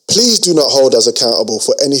Please do not hold us accountable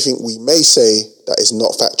for anything we may say that is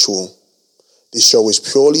not factual. This show is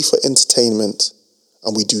purely for entertainment,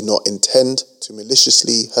 and we do not intend to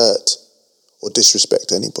maliciously hurt or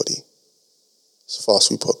disrespect anybody. It's a Fast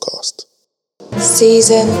Food Podcast.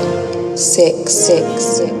 Season 6.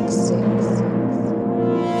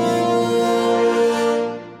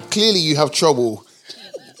 Clearly you have trouble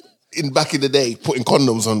back in the day putting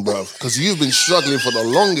condoms on, bro, because you've been struggling for the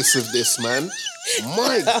longest with this, man.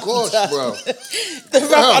 My gosh, bro.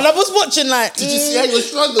 And I was watching like... Did you see how you were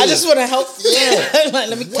struggling? I just want to help. Yeah. Like,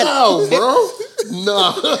 let me wow, bro.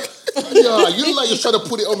 Nah. Yeah, you look like you're trying to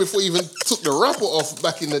put it on before you even took the wrapper off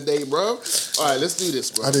back in the day, bro. All right, let's do this,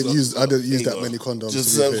 bro. I didn't use that many condoms.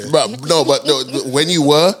 Just, when you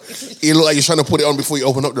were, it looked like you're trying to put it on before you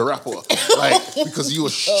open up the wrapper. Like, because you were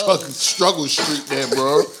struggle street there,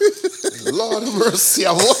 bro. Lord have mercy.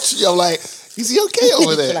 I'm watching you. I'm like, is he okay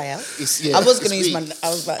over there? I was going to use my... I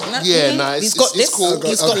was like, nah. Yeah, nah. He's got this. Cool.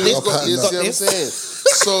 He's got this. He's got this.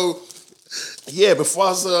 So... Yeah, before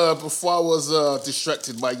I was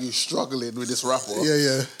distracted by you struggling with this rapper.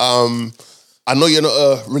 Yeah. I know you're not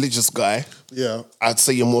a religious guy. Yeah. I'd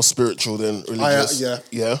say you're more spiritual than religious. Yeah.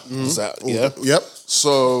 Mm-hmm. Is that, yeah? Yep.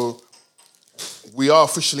 So, we are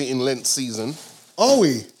officially in Lent season. Are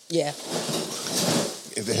we? Yeah.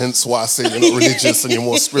 Hence why I say you're not religious and you're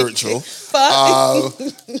more spiritual. That's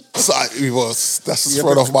just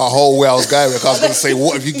thrown off my whole way I was going with. I was going to say,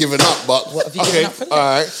 what have you given up? But what have you given up for all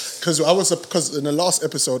right. Because in the last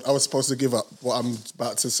episode, I was supposed to give up what I'm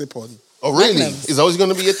about to sip on. Oh, really? Magnums. Is that always going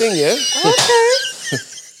to be your thing, yeah? Okay.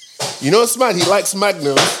 You know what's mad? He likes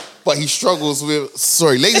Magnum, but he struggles with...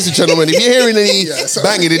 Sorry, ladies and gentlemen, if you're hearing any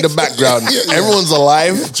banging in the background, everyone's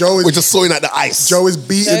alive. We're just sorting out the ice. Joe is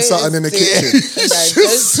beating something in the kitchen.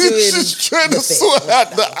 Just trying to sort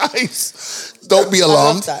out the ice. Don't be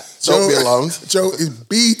alarmed. Don't be alarmed. Joe is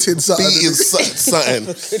beating something.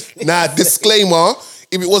 Now, disclaimer,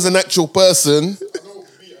 if it was an actual person...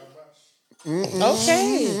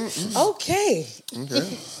 Okay.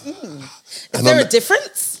 Is there a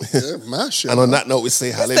difference? Yeah, mash. And on that note, we say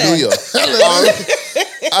hallelujah.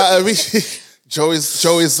 Joe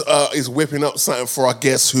is whipping up something for our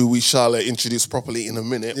guest, who we shall introduce properly in a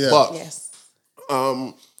minute. Yeah. But Yes.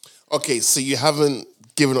 Okay, so you haven't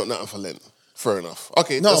given up nothing for Lent. Fair enough.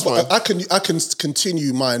 Okay, No, that's but fine. I can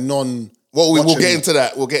continue my non. Well, we'll get into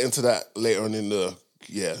that. We'll get into that later on in the.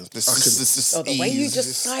 Yeah, this The way you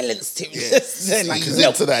just silenced him. Yeah, ease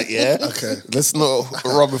into that, yeah? Okay. Let's not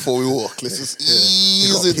run before we walk. Let's just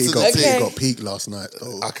ease into the He got peaked last night,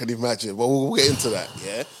 though. I can imagine. But we'll get into that,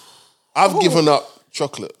 yeah? I've given up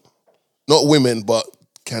chocolate. Not women, but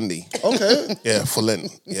candy. Okay. Yeah, for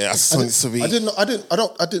Lent. Yeah, that's something to be. I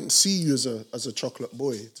didn't see you as a chocolate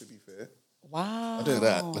boy, to be fair. Wow.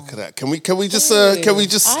 Look at that. Can we just I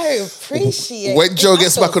appreciate when Joe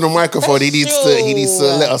gets back on the microphone, he needs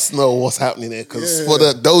to let us know what's happening there. Because for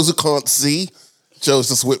those who can't see, Joe's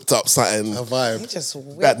just whipped up something A vibe.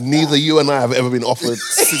 that neither you and I have ever been offered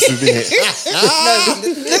since we've been here.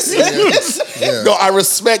 No, I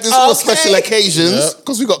respect this for special occasions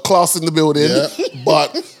because we got class in the building,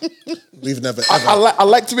 but we've never. I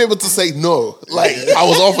like to be able to say no. Like I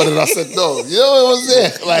was offered and I said no. You know what I'm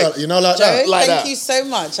saying? Like like Joe, that. Like thank that. you so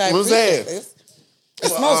much. I What I'm appreciate saying? this. It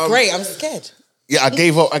smells great. I'm scared. Yeah, I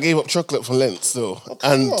gave up chocolate for Lent still.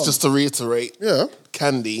 And just to reiterate,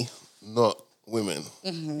 candy, not women.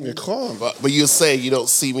 You can't. But you say you don't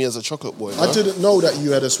see me as a chocolate boy. No? I didn't know that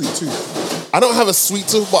you had a sweet tooth. I don't have a sweet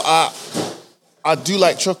tooth, but I do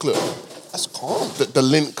like chocolate. That's calm. The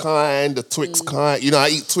Lindt kind, the Twix kind. You know, I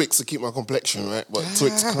eat Twix to keep my complexion, right? But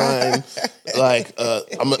Twix kind, like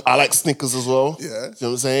I like Snickers as well. Yeah. You know what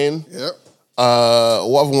I'm saying? Yeah.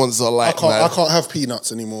 What other ones are like? I can't have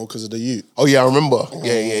peanuts anymore because of the ute. Oh yeah, I remember.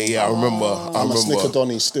 Yeah. I remember. I'm a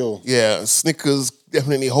Snickerdonny still. Yeah, Snickers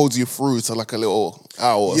definitely holds you through to like a little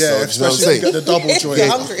hour. Yeah, so, especially if you get the double joint. You're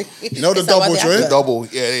hungry. You know the double joint? Double,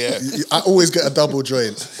 yeah. I always get a double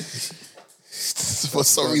joint. For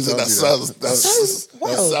some reason, that sounds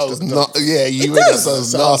not. Yeah, you make that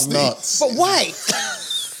sounds nasty. Nuts. But why?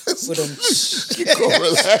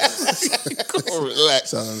 Relax.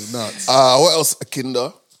 Sounds nuts. What else? A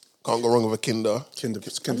Kinder. Can't go wrong with a Kinder.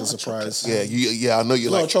 Kinder Surprise. Yeah. I know you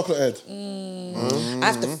like chocolate head. I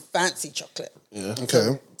have to fancy chocolate. Yeah.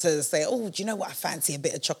 Okay. To say, do you know what? I fancy a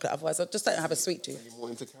bit of chocolate. Otherwise, I just don't have a sweet tooth. More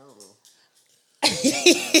into caramel.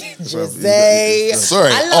 Jose.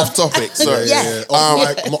 Sorry, off topic. Sorry. Yeah.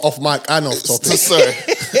 Off mic and off topic. Sorry.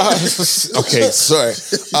 Okay, sorry.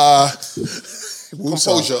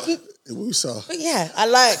 Composure. Woosa. But yeah, I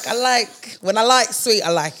like when I like sweet, I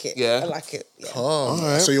like it. Yeah. I like it. Yeah. Oh,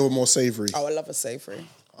 right. So you're more savoury. Oh, I love a savoury.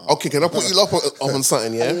 Okay, can I put you up on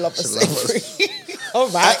something? Yeah. I love a savoury. All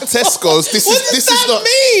right. At Tesco's, this is not.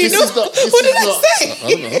 mean? This is not. This What did is I not. say? I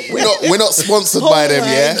don't know. We're not sponsored by them, my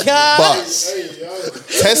yeah. God. But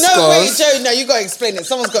Tesco's. No, wait, Joe. No, you got to explain it.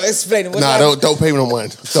 Someone's got to explain it. Nah, don't pay me no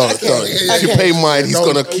mind. Don't. If you pay mine, he's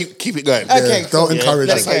gonna keep it going. Okay, cool. Don't encourage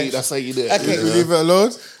That's it. how you do it. Okay. You leave it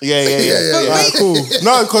alone. Yeah. Alright, cool.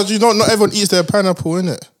 No, because not everyone eats their pineapple,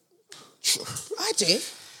 innit? I do.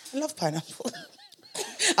 I love pineapple.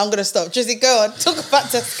 I'm going to stop. Drizzy, go on. Talk about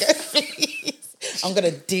Tesco, please. I'm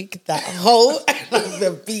going to dig that hole and I'm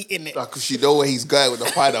going to be in it. Because you know where he's going with the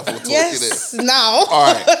pineapple talk, Yes, innit? now.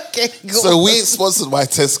 All right. Okay, go So on. we ain't sponsored by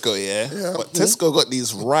Tesco, yeah? But Tesco got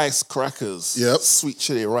these rice crackers. Yep. Sweet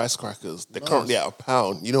chili rice crackers. They're currently at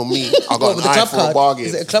 £1. You know me, I What, got with an the eye club for card? a bargain.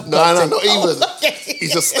 Is it a club No, card not thing? even. Oh, okay.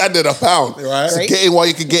 It's just standard £1. Right. So Great. get in while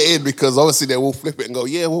you can get in, because obviously they will flip it and go,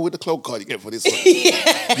 yeah, what with the club card you get for this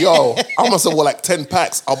one? Yo, I must have bought like 10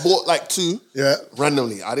 packs. I bought like 2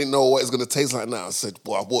 randomly. I didn't know what it's going to taste like now. I said,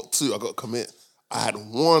 boy, I bought 2. I got to commit. I had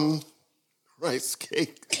 1 rice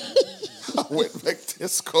cake. I went back to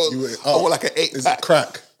Tesco. I bought like an 8 Is pack. it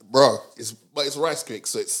crack? Bro, it's rice cake,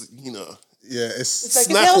 so it's, you know. Yeah, it's like-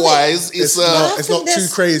 Snack-wise, it's not think too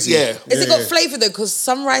this- crazy. Yeah. Has it got flavour though? Because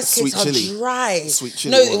some rice cakes Sweet chili. are dry. Sweet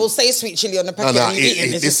chili No, one. it will say sweet chili on the packet and you eat it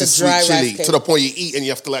and it's this just is a dry sweet chili rice cake. to the point you eat and you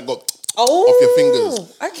have to like go Oh, off your fingers.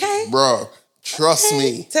 Okay. Bro, trust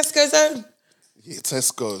me. Tesco's own. Yeah,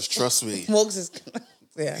 Tesco's, trust me. Morgs is...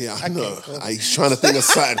 Yeah, I Okay, know. cool. He's trying to think of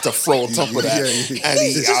something to throw on top of that. And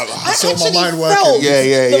I saw my actually mind felt working.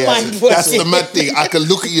 yeah. the mind That's working. the mad thing. I can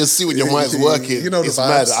look at you and see when your mind's working. You know the it's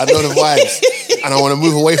vibes. mad. I know the vibes. And I want to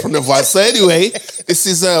move away from the vibes. So anyway, this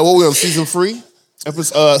is what we're on, season 3?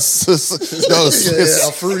 Episode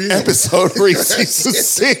 3. Episode 3, season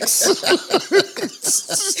 6.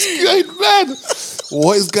 Good man.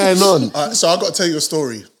 What is going on? So I got to tell you a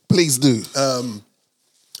story. Please do.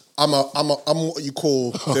 I'm what you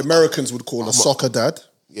call the Americans would call a soccer dad.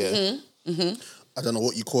 Yeah. I don't know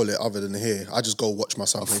what you call it other than here. I just go watch my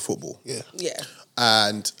son play football. Yeah. Yeah.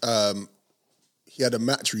 And he had a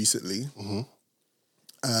match recently,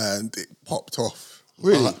 and it popped off.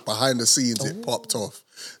 Really? Behind the scenes, it popped off.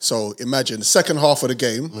 So imagine the second half of the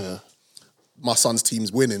game. My son's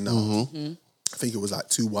team's winning now. I think it was like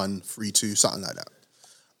 2-1, 3-2, something like that.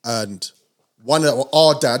 And one of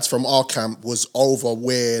our dads from our camp was over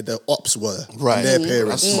where the ops were. Right. And their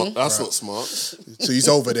parents. That's, smart. That's not smart. So he's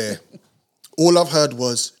over there. All I've heard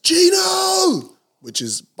was, Gino! Which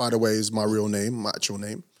is, by the way, is my real name, my actual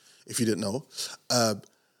name, if you didn't know.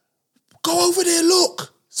 Go over there,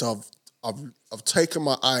 look. So I've taken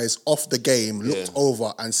my eyes off the game, looked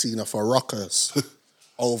over and seen a ruckus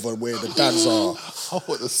over where the dads are. I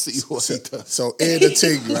want to see what he does. So here the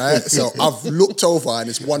thing, right? So I've looked over and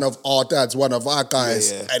it's one of our dads, one of our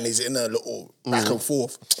guys, Yeah. and he's in a little back and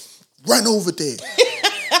forth. Ran over there.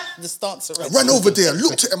 The stance around. Ran over there,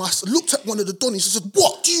 looked at him. I looked at one of the Donnies and said,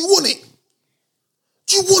 what? Do you want it?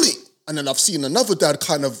 Do you want it? And then I've seen another dad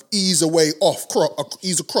kind of ease away off,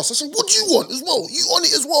 ease across. I said, what do you want as well? You want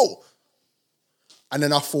it as well? And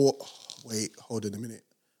then I thought, wait, hold on a minute.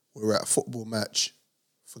 We're at a football match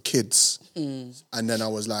for kids. And then I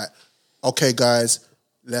was like, okay, guys,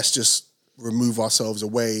 let's just remove ourselves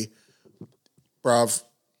away. Bruv,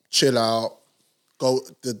 chill out. Go,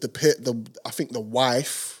 I think the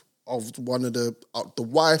wife of one of the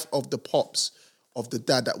wife of the pops of the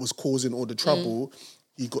dad that was causing all the trouble,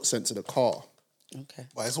 he got sent to the car. Okay.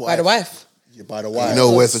 By his By the wife. Yeah, by the wife. You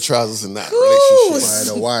know where's the trousers in that relationship. By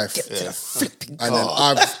the wife. Get to the flipping And then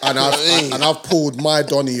I've pulled my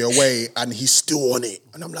Donny away and he's still on it.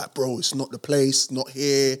 And I'm like, bro, it's not the place, not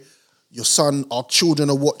here. Your son, our children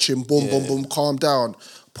are watching, boom, boom, boom, calm down.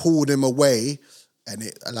 Pulled him away and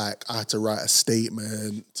I had to write a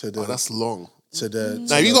statement to the... Oh, that's long. To the...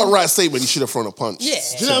 Now, if you got to write a statement, you should have thrown a punch. Yeah.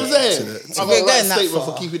 Do you know what I'm saying? If I got you're to write a going that statement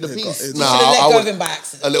far. for keeping the peace. You should have let go of him by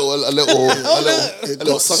accident. A little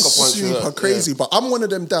sucker punch. Super crazy. But I'm one of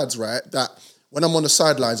them dads, right, that when I'm on the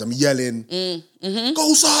sidelines, I'm yelling,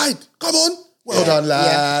 go side, come on. Well done,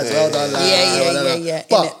 lads. Well done, lads. Yeah.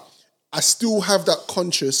 But I still have that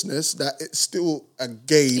consciousness that it's still a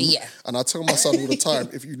game. Yeah. And I tell my son all the time,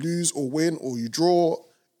 if you lose or win or you draw,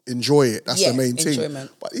 enjoy it. That's the main thing.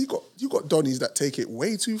 enjoyment. But you got Donnies that take it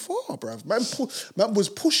way too far, bruv. Man was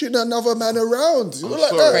pushing another man around. You know,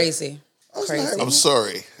 like that. Crazy. I was Crazy. like, I'm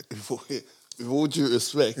sorry. With all due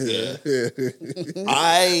respect,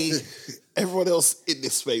 everyone else in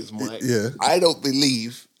this space, Mike, I don't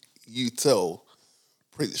believe you tell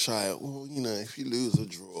Prince Shire, well, you know, if you lose or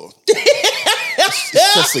draw,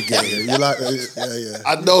 it's just a game. You like yeah.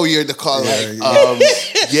 I know you're in the car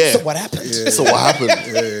So what happened? So what happened?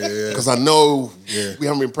 Because I know we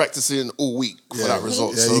haven't been practicing all week for that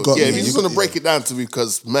result. Yeah, So you got me. if you're just gonna break it down to me,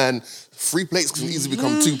 because man, 3 plates can easily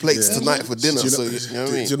become 2 plates tonight for dinner. So you know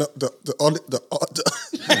what I mean? Do you know the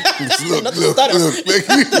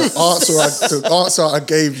answer I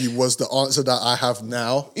gave you was the answer that I have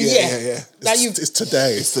now. Yeah. It's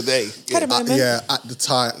today. It's today. Had a moment. At the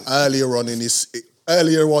time, earlier on in the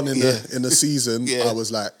season, I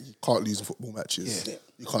was like, you can't lose football matches. Yeah.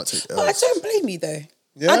 You can't take But I don't blame you though.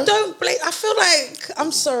 Yeah? I don't blame. I feel like,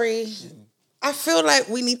 I'm sorry. I feel like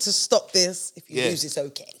we need to stop this. If you lose, it's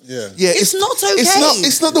okay. Yeah. It's not okay.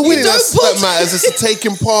 It's not the winning that matters. It's the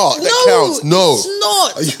taking part that counts. No,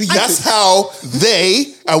 it's not. That's how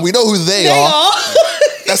they, and we know who they are.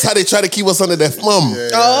 That's how they try to keep us under their thumb.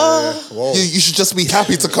 You should just be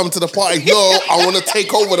happy to come to the party. No, I want to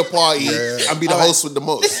take over the party and be the host with the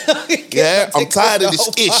most. I'm tired of this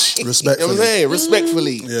ish. Respectfully. You know what I'm saying?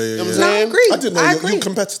 Respectfully. You know what I'm saying? I agree. I didn't know you're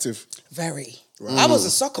competitive. Very. I was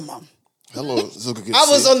a soccer mom. Hello, I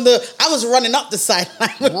was running up the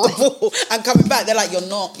sideline with the ball and coming back. They're like, you're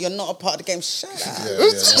not a part of the game. Shut up.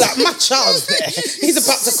 Like, my child's there. He's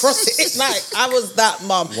about to cross it. It's like, I was that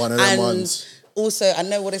mum. One of them ones. Also, I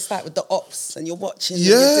know what it's like with the ops and you're watching and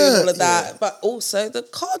you're doing all of that. But also the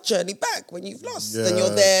car journey back when you've lost and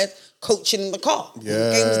you're there coaching in the car. The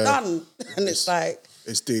game's done. And it's like...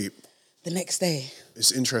 It's deep. The next day.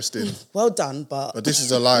 It's interesting. Well done, but... But this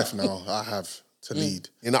is a life now I have to lead.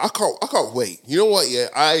 You know, I can't wait. You know what? Yeah,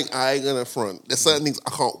 I ain't gonna front. There's certain things I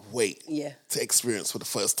can't wait to experience for the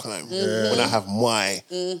first time when I have my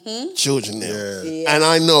children there. And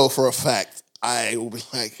I know for a fact I will be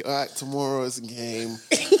like, all right, tomorrow is a game.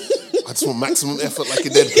 I just want maximum effort like a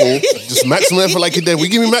Deadpool. Just maximum effort like a Deadpool. You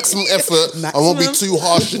give me maximum effort, I won't be too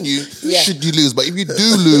harsh on you should you lose. But if you do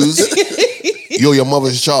lose, you're your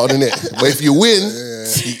mother's child, innit? But if you win,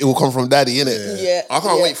 it will come from daddy, innit? Yeah. I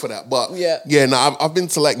can't wait for that. But I've been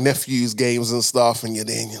to like nephews' games and stuff, and you're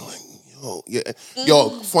there and you're like,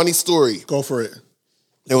 yo, funny story. Go for it.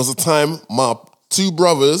 There was a time my 2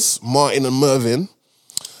 brothers, Martin and Mervyn,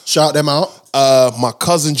 shout them out. My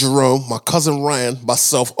cousin Jerome, my cousin Ryan,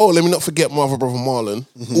 myself. Oh, let me not forget my other brother Marlon.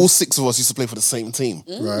 All 6 of us used to play for the same team.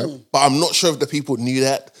 Right. But I'm not sure if the people knew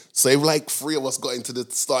that. So if like 3 of us got into the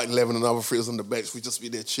starting 11 and another 3 was on the bench, we'd just be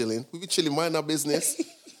there chilling. We'd be chilling, mind our business.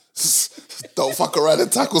 Don't fuck around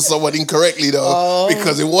and tackle someone incorrectly though.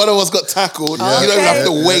 Because if one of us got tackled, you don't even have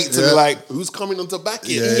to wait to be like, who's coming on to back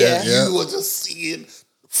it? You were just seeing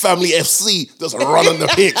Family FC just run on the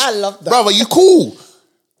pitch. I love that. Brother, you cool.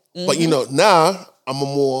 But you know, now I'm a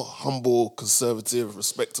more humble, conservative,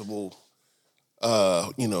 respectable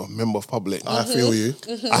member of public. I feel you.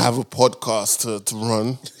 I have a podcast to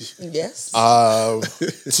run. Yes. 2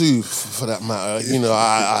 for that matter. You know,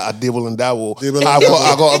 I dibble and dabble. I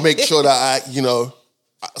got to make sure that I got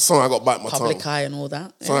to bite my tongue. Public eye and all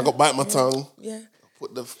that. So I got to bite my tongue. Yeah.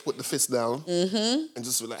 Put the fist down and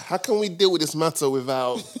just be like, how can we deal with this matter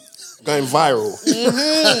without going viral?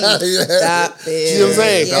 That Do you know what I'm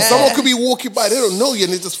saying? Now, someone could be walking by, they don't know you,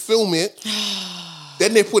 and they just film it.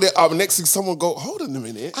 Then they put it up. Next thing, someone go, hold on a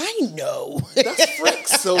minute. I know. That's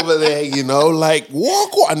Frex over there, you know, like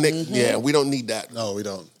walk on. Yeah, we don't need that. No, we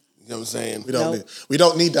don't. You know what I'm saying? We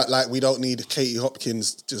don't need that. Like, we don't need Katie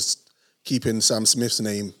Hopkins just keeping Sam Smith's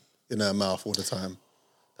name in her mouth all the time.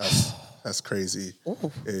 That's crazy. I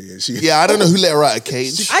don't know who let her out of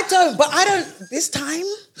cage. I don't, but I don't, this time.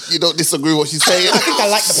 You don't disagree with what she's saying? I think I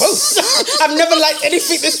like the post. I've never liked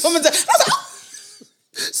anything this woman does.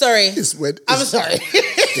 Sorry. I'm sorry.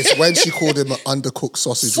 It's when she called him an undercooked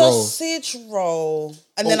sausage roll. Sausage roll.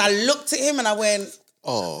 And then I looked at him and I went,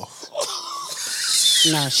 nah,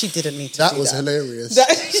 she didn't need to do that. That was hilarious.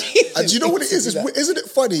 And do you know what it is? Isn't it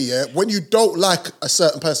funny, yeah? When you don't like a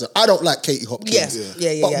certain person. I don't like Katie Hopkins.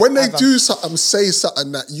 Yeah. But when they do something, say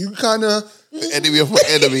something that you kind of... The enemy of my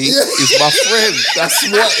enemy is my friend. That's a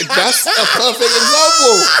perfect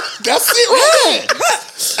example. That's it right there.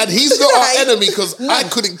 And he's not our enemy because I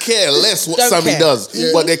couldn't care less what Sammy does.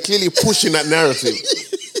 Yeah. But they're clearly pushing that narrative.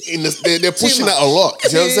 They're pushing that a lot. Do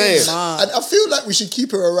you know what I'm saying? And I feel like we should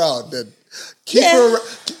keep her around then. Keep her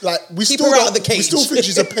like we keep still her out of the cage. We still think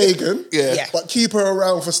she's a pagan, but keep her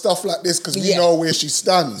around for stuff like this because we know where she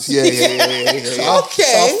stands. Yeah.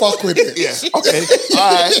 Okay, I'll fuck with it. Yeah, okay,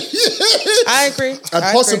 all right. I agree. And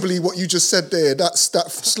possibly what you just said there, that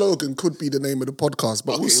slogan could be the name of the podcast,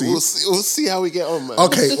 but we'll see. We'll see how we get on, man.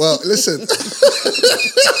 Okay, well, listen,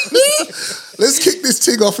 let's kick this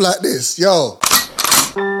thing off like this, yo.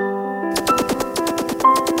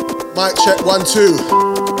 Mic check 1 2.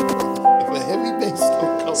 Heavy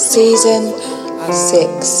Season 6.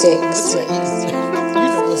 You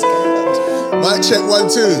know what's going on. Mic check 1,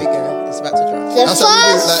 2. Here we go. It's about to drop. The That's how we do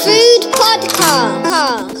it, Fast like Food Podcast.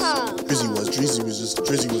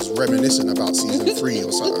 Drizzy was reminiscing about season 3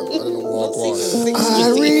 or something. I don't know what it was. I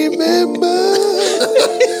remember.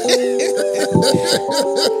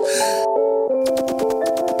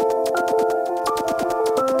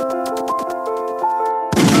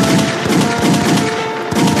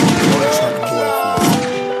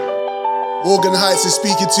 Morgan Heights is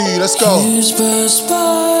speaking to you. Let's go.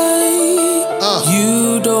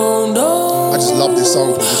 You don't know. I just love this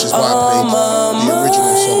sample, which is why I played the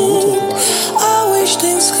original song. We'll talk about it. I wish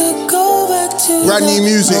things could go back to Brand new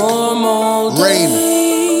music. Rain.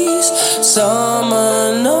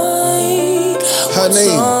 Summer night. Her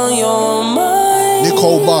name, on your mind?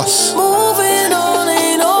 Nicole Buss. Moving on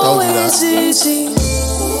ain't always easy.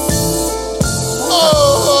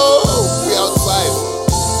 Oh, we outside.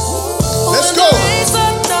 Let's go.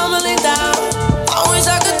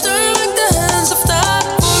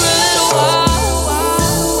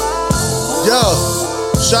 Yo,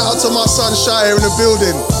 shout out to my son Shia in the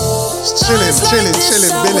building. He's chilling,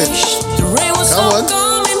 billing. Come on.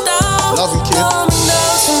 Love you, kid.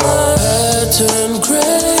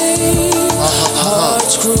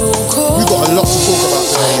 We got a lot to talk about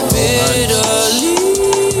today,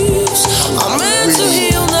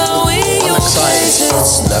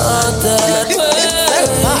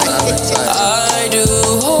 I'm excited. I do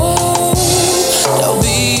hope there'll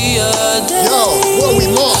be a day. Yo, what are we,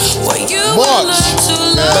 March? March.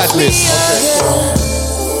 Madness.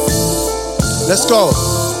 Let's go.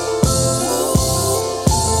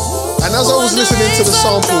 And as I was listening to the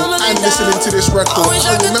sample and listening to this record,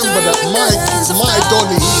 I remember that my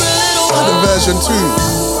Donny had a version too.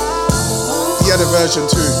 He had a version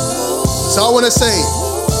too. So I want to say,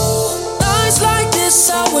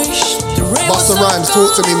 Busta Rhymes,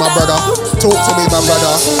 talk to me, my brother. Talk to me, my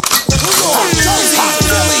brother.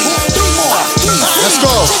 Let's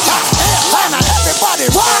go.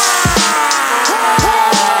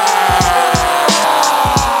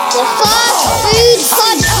 The Fast Food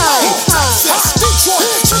Podcast.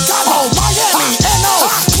 Detroit, Chicago, Miami, NO,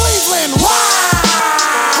 Cleveland,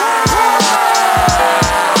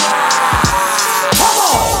 come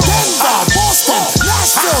on, Denver, Boston,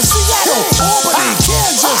 Nashville, Seattle, Albany,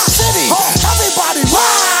 Kansas City, everybody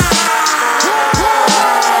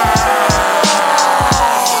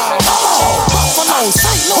come on, Buffalo,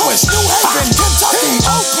 St. Louis, New Haven, Kentucky,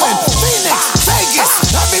 Oakland, Phoenix, Vegas,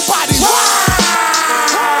 everybody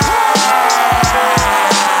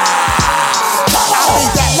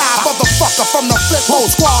from the flip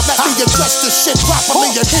mode squad, let me address this shit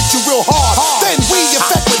properly and hit you real hard. Then we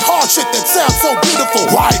effect with hard shit that sounds so beautiful.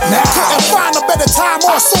 Right now, couldn't find a better time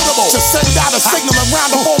more suitable to send out a signal and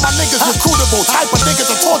round up all my niggas recruitable. Type of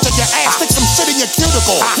niggas to torture your ass, stick some shit in your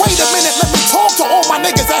cuticle. Wait a minute, let me talk to all my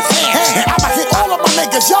niggas at hand. And I'ma hit all of my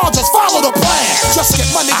niggas, y'all just follow the plan. Just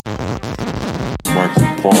get money.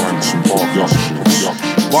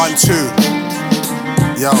 1, 2.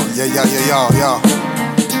 Yo.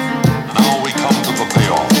 Now we come to the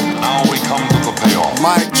payoff.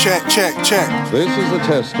 Mic check. This is a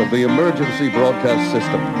test of the emergency broadcast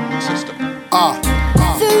system.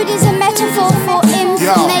 Food is a metaphor for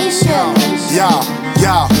information. Yo,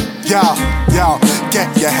 get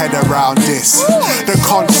your head around this. The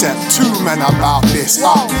concept, 2 men about this.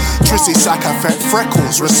 Trissy Sackafet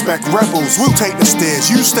freckles, respect rebels. We'll take the stairs,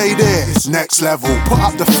 you stay there. Next level, put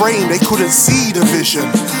up the frame, they couldn't see the vision.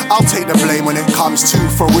 I'll take the blame when it comes to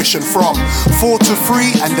fruition. From 4 to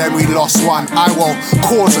 3, and then we lost 1. I won't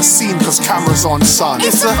cause a scene cause camera's on, son.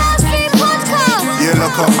 It's the Fast Food Podcast. You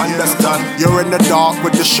look up, understand. You're in the dark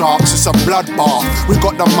with the sharks, it's a bloodbath. We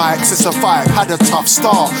got the mics, it's a vibe, had a tough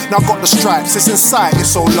start. Now got the stripes, it's in sight,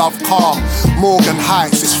 it's all love calm. Morgan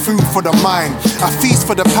Heights, it's food for the mind. A feast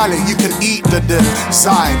for the palate, you can eat the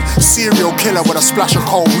design. Serial killer with a splash of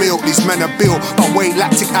cold milk. These men are built, but wait,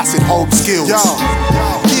 lactic acid hold skills. Yo,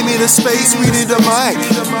 give me the space, we need the mic.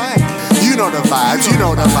 You know the vibes.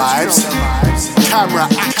 Camera,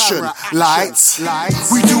 action, lights.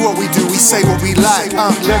 We do what we do, we say what we like.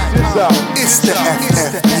 It's the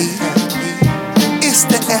FFE. It's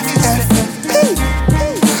the FFE.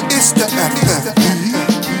 It's the FFE.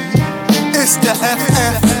 It's the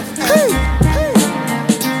FFE.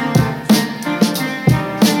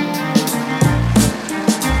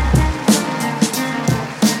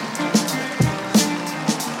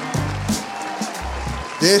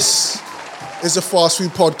 This is a Fast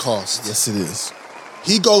Food Podcast. Yes, it is.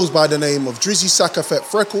 He goes by the name of Drizzy Sackafet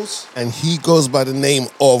Freckles. And he goes by the name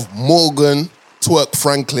of Morgan Twerk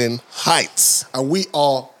Franklin Heights. And we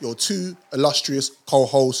are your two illustrious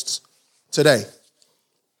co-hosts today.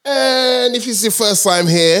 And if it's your first time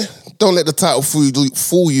here, don't let the title fool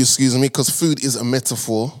you, because food is a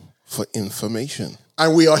metaphor for information.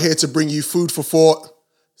 And we are here to bring you food for thought,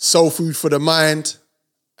 soul food for the mind,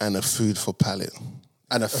 and a food for palate.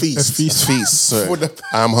 And a feast. Feast. Sorry.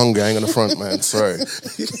 I'm hungry. I ain't on the front, man. Sorry.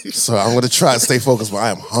 So I'm going to try and stay focused, but I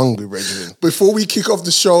am hungry, Benjamin. Before we kick off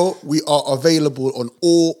the show, we are available on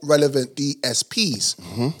all relevant DSPs.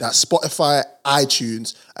 That's Spotify,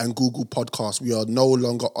 iTunes, and Google Podcasts. We are no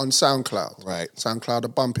longer on SoundCloud. Right. SoundCloud are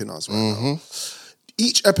bumping us right now.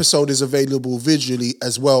 Each episode is available visually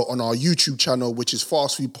as well on our YouTube channel, which is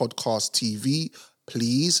Fast Food Podcast TV.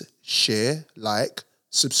 Please share, like,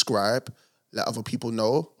 subscribe, let other people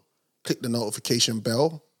know. Click the notification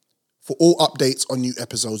bell for all updates on new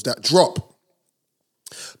episodes that drop.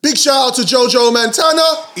 Big shout out to Jojo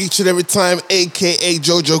Montana. Each and every time, a.k.a.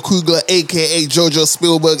 Jojo Kugler, a.k.a. Jojo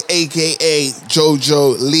Spielberg, a.k.a.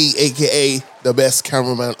 Jojo Lee, a.k.a. the best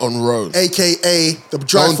cameraman on road. A.k.a. the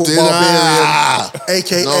dry foot barbarian.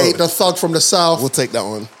 A.k.a. the thug from the south. We'll take that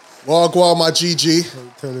one. Wagwan, my GG.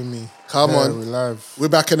 You're telling me. Come on. We're live. We're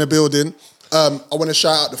back in the building. I want to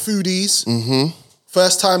shout out the foodies,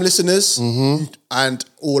 first-time listeners, and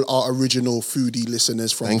all our original foodie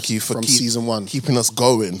listeners from season one. Keeping us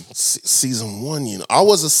going. Season one, you know. I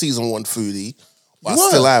was a season one foodie, but I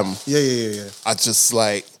still am. Yeah. I just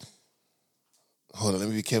like... Hold on, let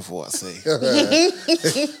me be careful what I say.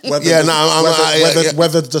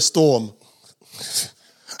 Weathered the storm.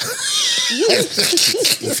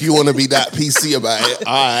 If you want to be that PC about it,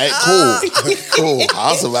 all right, cool.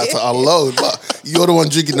 I was about to unload, but you're the one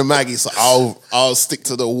drinking the Maggie, so I'll stick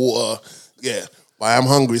to the water. Yeah, but I'm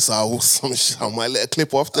hungry, so I might let a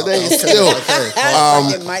clip off today. Still,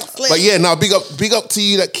 but yeah, now big up to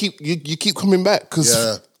you that you keep coming back,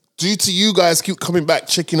 because due to you guys keep coming back,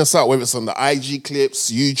 checking us out, whether it's on the IG clips,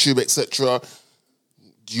 YouTube, etc.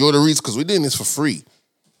 You're the reason, because we're doing this for free.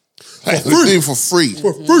 We're doing it for free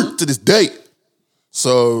to this day.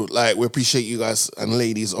 So, like, we appreciate you guys and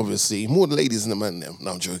ladies, obviously. More the ladies than the man them.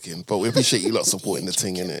 No, I'm joking. But we appreciate you lot supporting the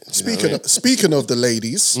thing, innit? Speaking of the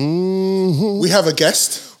ladies, we have a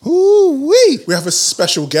guest. We have a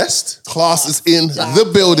special guest. Class is in the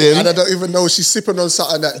building. And I don't even know, she's sipping on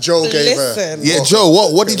something that Joe gave her. Yeah, Joe,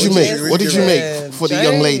 what did you make? What did you make for the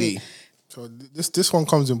young lady? So this one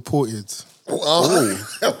comes imported.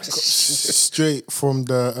 Straight from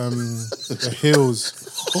the hills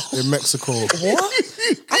in Mexico. What?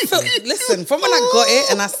 Listen, from when I got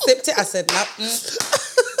it and I sipped it, I said, nah,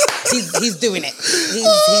 he's doing it.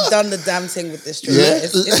 He's done the damn thing with this drink. Yeah.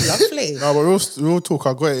 It's lovely. No, but real talk,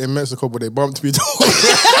 I got it in Mexico, but they bumped me down.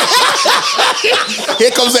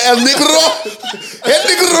 Here comes the El Negro.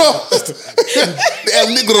 The El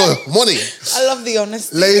Negro. Money. I love the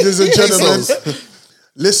honesty. Ladies and gentlemen,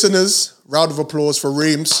 listeners, round of applause for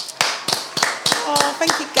Reems. Oh,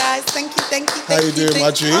 thank you guys. Thank you. How you doing,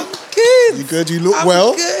 my G? I'm good. You good? You look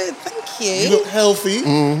well. Good, thank you. You look healthy.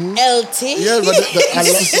 LT. Yeah, but Take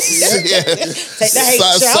the hate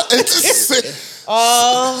out.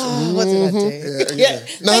 Oh, what did I do? Yeah.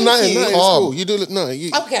 No, it's cool. You do look. No,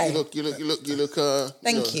 okay. You look.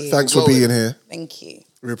 Thank you. Thanks for being here. Thank you.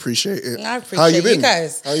 We appreciate it. I appreciate How you been? You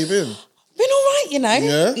guys. How you been? Been all right, you know.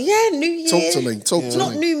 Yeah. Yeah. New year. Talk to me.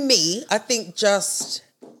 Not new me. I think just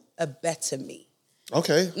a better me.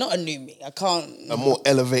 Okay. Not a new me. I can't. A more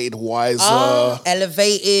elevated, wiser.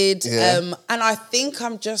 Elevated. Yeah. And I think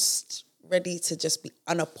I'm just ready to just be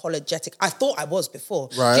unapologetic. I thought I was before.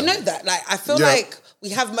 Right. Do you know that? Like, I feel like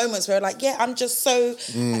we have moments where like, yeah, I'm just so...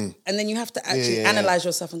 And then you have to actually analyse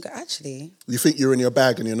yourself and go, actually... You think you're in your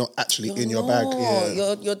bag and you're not actually in your bag.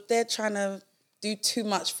 Yeah. You're there trying to do too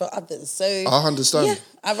much for others. So I understand.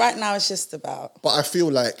 Yeah, right now it's just about... But I feel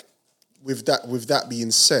like with that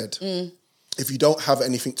being said... If you don't have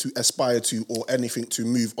anything to aspire to or anything to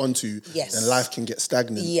move on to, then life can get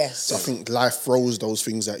stagnant. Yes. So I think life throws those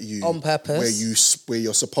things at you on purpose, where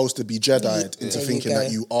you're supposed to be Jedi'd into thinking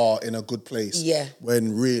that you are in a good place. Yeah.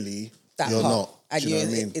 When really you're not. And do you know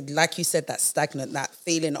what I mean? Like you said, that stagnant, that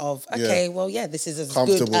feeling of, okay, well, this is as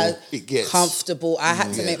comfortable. good as it gets. Comfortable. I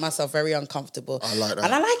had to make myself very uncomfortable. I like that.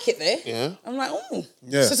 And I like it there. Yeah. I'm like,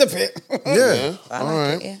 this is a bit. Yeah. I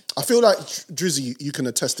like it. I feel like, Drizzy, you can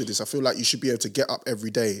attest to this. I feel like you should be able to get up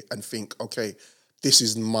every day and think, okay, this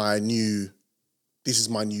is my new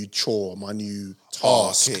chore, my new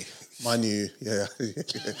task. Okay. My new,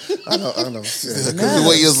 I know. Because the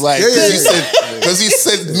way he was like, because he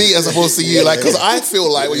said me as opposed to you, like, because I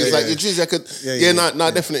feel like when he was like, you're Drizzy, I could,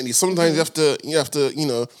 definitely. Sometimes you have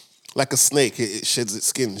to, like a snake, it sheds its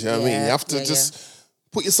skin. Do you know what I mean? Yeah, You have to yeah, just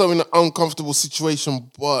put yourself in an uncomfortable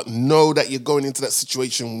situation, but know that you're going into that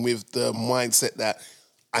situation with the mindset that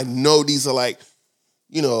I know these are like,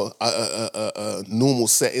 you know, normal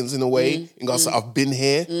settings in a way. In regards to I've been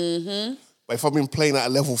here. But if I've been playing at a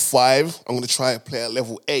level 5, I'm going to try and play at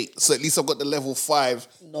level 8. So at least I've got the level 5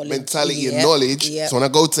 mentality and knowledge. So when I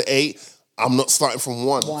go to 8, I'm not starting from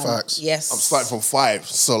 1. Facts. Yes. I'm starting from 5.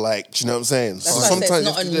 So like, do you know what I'm saying? That's So why I said sometimes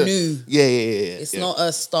it's not you a have to new. Yeah. It's not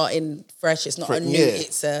a starting fresh. It's not a new.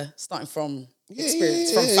 It's a starting from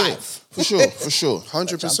experience from 5. For sure.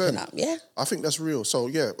 100%. Yeah. I think that's real. So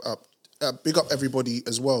yeah, big up everybody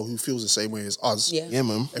as well who feels the same way as us. Yeah,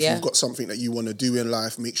 man. If you've got something that you want to do in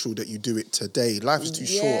life, make sure that you do it today. Life is too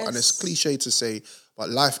short, and it's cliche to say, but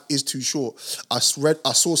life is too short. I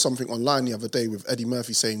saw something online the other day with Eddie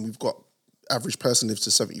Murphy saying we've got average person lives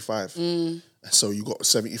to 75. So you got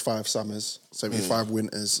 75 summers, 75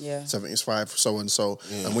 winters, 75 so and so.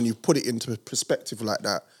 And when you put it into perspective like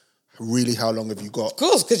that, really, how long have you got? Of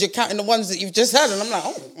course, because you're counting the ones that you've just had, and I'm like,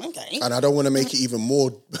 oh, okay. And I don't want to make it even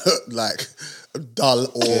more like dull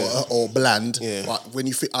or bland. But when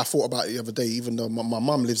I thought about it the other day, even though my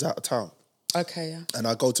mum lives out of town. Okay, yeah. And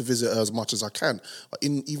I go to visit her as much as I can. But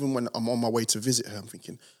even when I'm on my way to visit her, I'm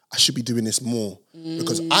thinking, I should be doing this more.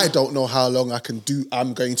 Because I don't know how long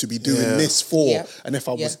I'm going to be doing this for. Yeah. And if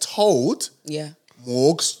I was told, Yeah.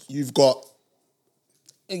 Morgs, you've got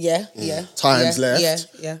times left.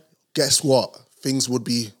 Yeah. Guess what? Things would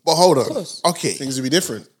be. But hold on. Okay. Things would be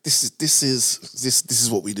different. This is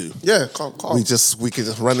what we do. Yeah, calm. We can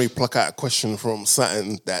just randomly pluck out a question from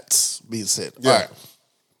something that's being said. Yeah. All right.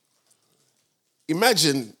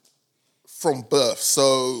 Imagine from birth.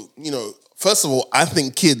 So, you know, first of all, I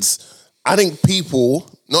think people,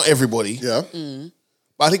 not everybody, but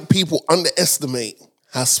I think people underestimate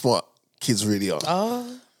how smart kids really are.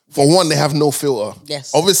 Oh. For one, they have no filter.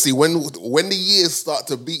 Yes. Obviously, when the years start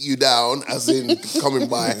to beat you down, as in coming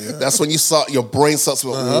by, that's when your brain starts to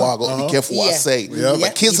go, I got to be careful what I say. Yeah.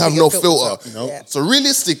 But kids have no filter. So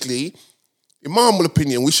realistically, in my humble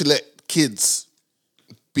opinion, we should let kids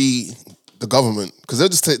be the government, because they'll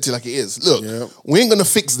just take it to you like it is. Look, we ain't going to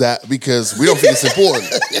fix that because we don't think it's important.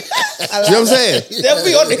 Do you know what I'm saying? They'll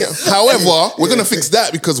be honest. However, we're going to fix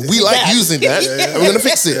that because we like using that and we're going to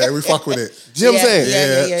fix it. Yeah, we fuck with it. Do you know what I'm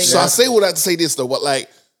saying? Yeah. So I say all that to say this though, but like,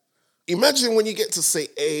 imagine when you get to say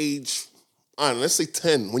age, I don't know, let's say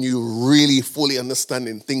 10, when you're really fully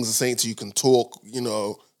understanding things are saying to you, can talk, you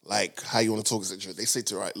know, like how you want to talk, etc. They say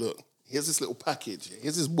to you, right, look, here's this little package,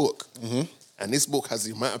 here's this book, and this book has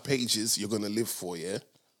the amount of pages you're going to live for, yeah?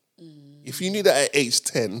 If you knew that at age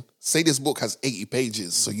 10, say this book has 80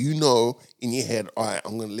 pages, so you know in your head, all right,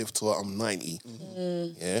 I'm going to live till I'm 90,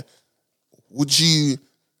 yeah? Would you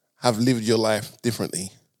have lived your life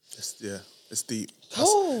differently? It's deep.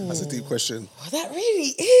 Oh. That's a deep question. Oh, that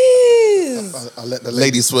really is. I'll let the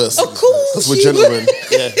Ladies first. Of course. Because we're gentlemen.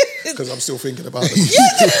 Yeah. Because I'm still thinking about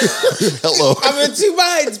it. Hello. I'm in two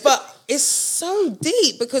minds, but it's so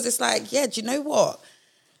deep because it's like, do you know what?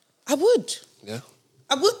 I would. Yeah.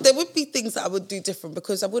 I would. There would be things that I would do different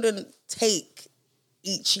because I wouldn't take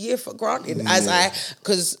each year for granted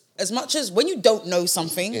because as much as when you don't know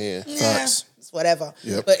something, it's whatever.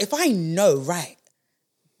 Yep. But if I know, right,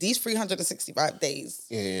 these 365 days,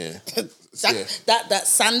 that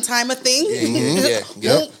sun timer thing,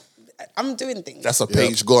 I'm doing things. That's a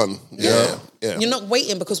page gone. Yeah. You're not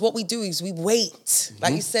waiting because what we do is we wait.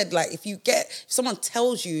 Like you said, like if someone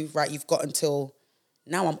tells you, right, you've got until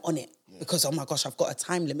now, I'm on it because, oh my gosh, I've got a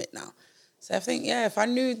time limit now. So I think, if I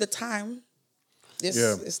knew the time,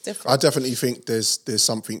 it's different. I definitely think there's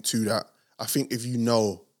something to that. I think if you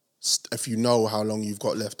know how long you've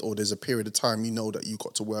got left or there's a period of time you know that you've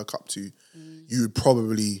got to work up to, you would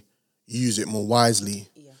probably use it more wisely,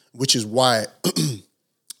 which is why,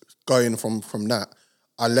 going from that,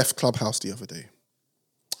 I left Clubhouse the other day.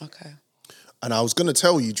 Okay. And I was going to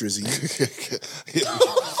tell you, Drizzy.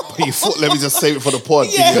 But you thought, let me just save it for the pod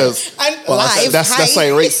because that's like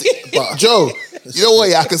racist. But Joe, you know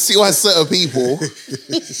what? I can see why certain people.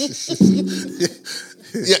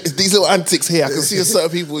 These little antics here. I can see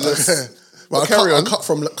certain people just. Well, I cut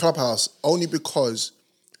from Clubhouse only because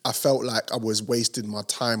I felt like I was wasting my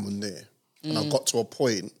time on there. And I got to a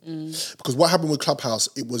point. Because what happened with Clubhouse,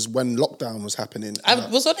 it was when lockdown was happening. I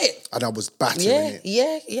was on it. And I was battling it.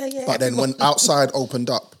 Yeah. But then when outside opened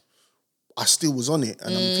up, I still was on it.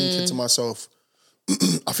 And I'm thinking to myself,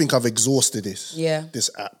 I think I've exhausted this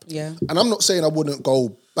app. Yeah. And I'm not saying I wouldn't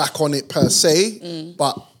go back on it per se,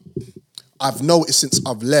 but I've noticed since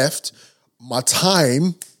I've left, my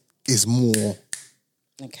time is more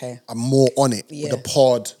Okay. I'm more on it with the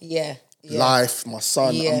pod. Yeah. Life, my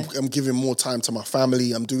son. Yeah. I'm giving more time to my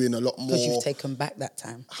family. I'm doing a lot more. Because you've taken back that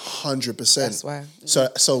time. 100%. That's why.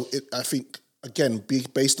 I think, again,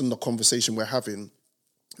 based on the conversation we're having,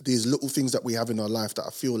 there's little things that we have in our life that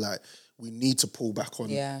I feel like we need to pull back on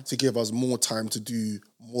to give us more time to do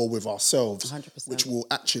more with ourselves, 100%. which will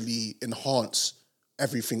actually enhance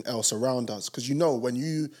everything else around us. Because when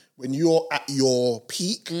you're at your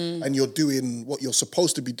peak and you're doing what you're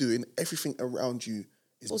supposed to be doing, everything around you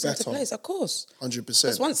is Falls better. into place, of course. 100%.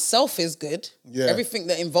 Because once self is good, everything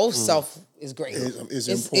that involves self is great. Is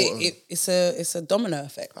important. It's a domino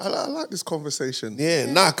effect. I like this conversation. Yeah,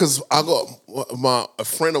 because I got a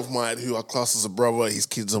friend of mine who I class as a brother. His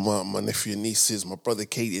kids are my nephew and nieces. My brother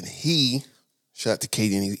Caden, shout out to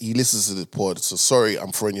Caden, he listens to the pod. So sorry,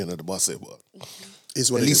 I'm throwing you under the bus here, but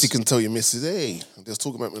at least he can tell your missus, hey, they're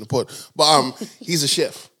talking about me in the pod. But he's a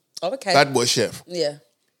chef. Oh, okay. Bad boy chef. Yeah.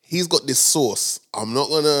 He's got this sauce.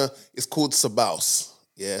 It's called Sabaus.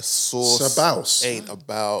 Yeah, sauce. Sabaus? Ain't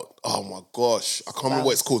about, oh my gosh. I can't remember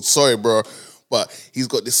what it's called. Sorry, bro. But he's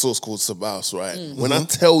got this sauce called Sabaus, right? When I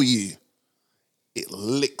tell you, it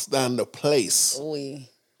licks down the place. Oy.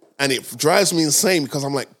 And it drives me insane because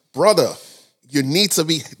I'm like, brother, this needs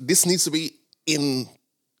to be in,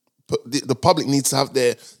 the public needs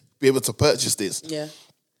to be able to purchase this. Yeah.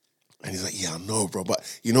 And he's like, yeah, I know, bro.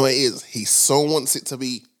 But you know what it is? He so wants it to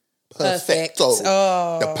be Perfect. perfecto.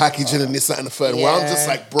 Oh. The packaging and this, that, and the third. Well, I'm just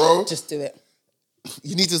like, bro. Just do it.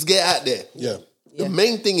 You need to just get out there. Yeah. The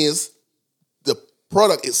main thing is the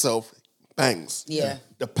product itself bangs. Yeah.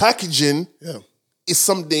 The packaging is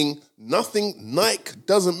something, Nike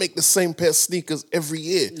doesn't make the same pair of sneakers every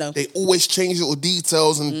year. No. They always change little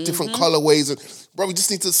details and different colorways. And bro, we just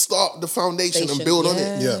need to start the foundation and build on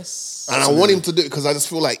it. Yeah. And I want him to do it because I just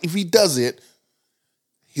feel like if he does it,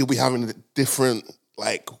 he'll be having a different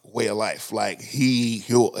way of life. Like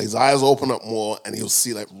his eyes will open up more and he'll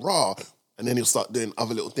see raw, and then he'll start doing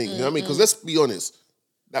other little things. You know what I mean? Because let's be honest,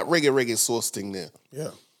 that reggae sauce thing there,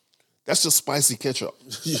 that's just spicy ketchup.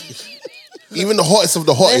 Even the hottest of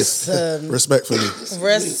the hottest. Respectfully.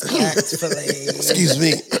 Excuse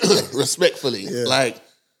me. Respectfully. Yeah.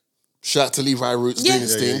 Shout out to Levi Roots doing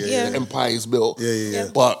this thing. The empire is built. Yeah.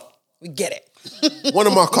 But we get it. One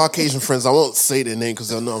of my Caucasian friends, I won't say their name because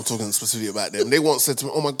they'll know I'm talking specifically about them. They once said to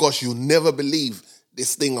me, oh my gosh, you'll never believe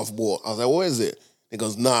this thing I've bought. I was like, what is it? He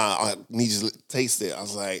goes, nah, I need you to taste it. I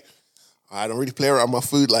was like, I don't really play around with my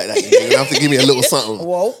food like that. You're going to have to give me a little something.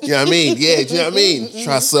 Whoa. You know what I mean? Yeah, do you know what I mean?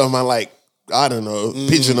 Try to serve my I don't know,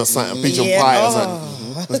 pigeon or something, pigeon pie or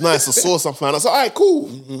something. It was nice, the sauce I found. I said, all right, cool.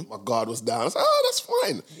 My guard was down. I said, oh, that's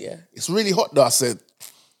fine. Yeah. It's really hot though. I said,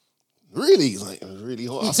 really? He's like, it's really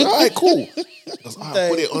hot. I said, all right, cool. He goes, all right,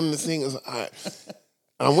 put it on the thing. I was like, all right.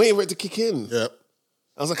 And I'm waiting for it to kick in. Yeah.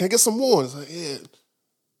 I was like, can I get some more? He's like, yeah.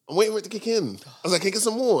 I'm waiting for it to kick in. I was like, can I get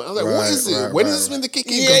some more? I was like, what is it? When is this meant to kick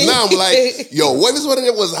in? Because now I'm like, yo, what if one of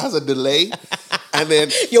them has a delay? And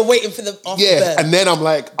then you're waiting for the afterburn. And then I'm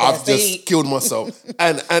like, I've just killed myself.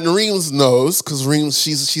 And Reems knows, because Reems,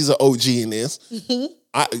 she's an OG in this.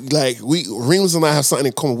 Reems and I have something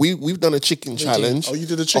in common. We've done a chicken challenge. Oh, you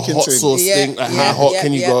did a chicken hot thing. sauce thing. How hot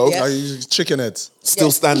can you go? I use chicken heads.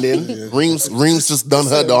 Still standing. Reems just done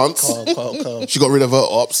her dance. Calm. She got rid of her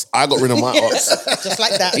ops. I got rid of my ops. Just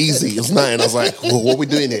like that. Easy. It's nothing. I was like, well, what are we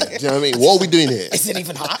doing here? Do you know what I mean? What are we doing here? Is it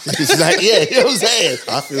even hot? She's like, yeah, you know what I'm saying?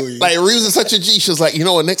 I feel you. Reems is such a G. She was like, you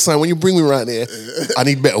know what, next time when you bring me around here, I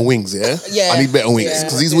need better wings, yeah? Yeah. I need better wings.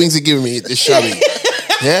 Because these wings are giving me this shabby.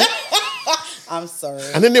 Yeah? I'm sorry.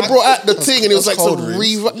 And then they brought out the thing and it was like some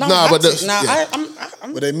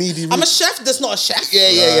Were they meaty? I'm a chef that's not a chef.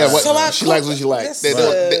 Yeah. So she likes what she likes.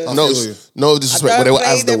 Listen. No disrespect, but they were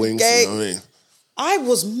as the wings. You know what I mean? I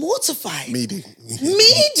was mortified. Meaty?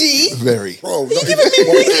 Very. Bro, you giving me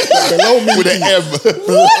below meaty. With an M.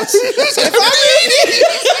 What?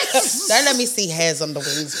 Don't let me see hairs on the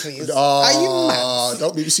wings, please. Are you mad?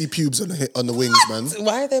 Don't make me see pubes on the wings, man.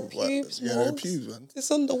 Why are there pubes? Yeah, they're pubes, man.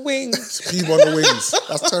 It's on the wings. Pube on the wings.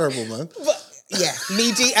 That's terrible, man.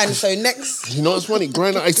 Meaty. And so next. You know what's funny?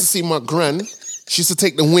 I used to see my gran. She used to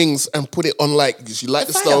take the wings and put it on she light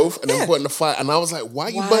the stove and then put it in the fire. And I was like, why are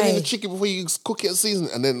you burning the chicken before you cook it and season?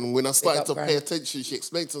 And then when I started to pay attention, she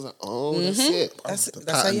explained to us, that's it.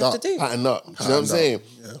 That's how you have to do. Pattern up. You know what I'm saying?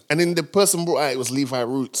 Yeah. And then the person brought out, it was Levi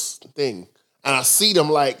Roots thing. And I see them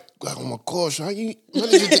like, oh my gosh, how you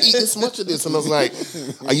managing to eat this much of this? And I was like,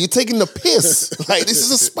 are you taking the piss? Like, this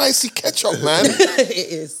is a spicy ketchup, man. It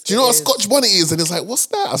is. Do you know what Scotch bonnet is? And it's like, what's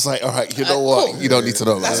that? I was like, all right, you know what? You don't need to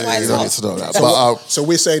know that. That's why You it's don't hot. need to know that. So, But so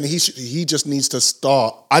we're saying he just needs to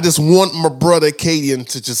start. I just want my brother Cadian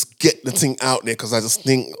to just get the thing out there because I just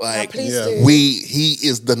think like please do. he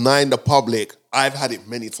is denying the public. I've had it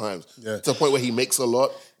many times Yeah. to the point where he makes a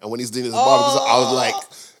lot, and when he's doing his barbecues, I was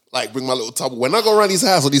like bring my little tubble. When I go around his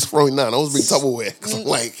house, when he's throwing down, I always bring Tupperware because I'm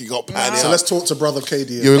like he got patted So out. let's talk to Brother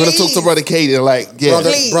Cadian. Yeah, we're gonna talk to brother Cadian. Like, yeah,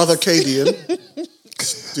 Brother Cadian,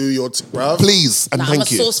 do your bruv. please and I'm a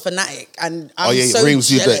thank you. sauce fanatic, and I'm yeah, so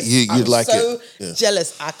Reems, you'd jealous. you'd I'm like so it. Yeah.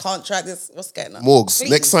 jealous. I can't try this. What's going on? Morgs, Please.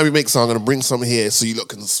 next time we make some, I'm gonna bring some here so you look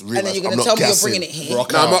can realize And then you're I'm gonna not tell me you're gassing. bringing it here.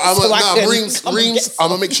 Rock No, out. So I can Reems, come and get I'm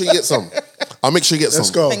gonna make sure you get some. I'll make sure you get some.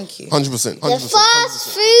 Let's go. Thank you. 100%. The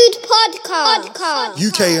Fast Food Podcast.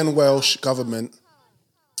 UK and Welsh government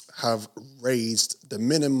have raised the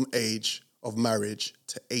minimum age of marriage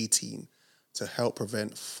to 18 to help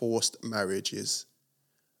prevent forced marriages,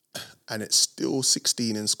 and it's still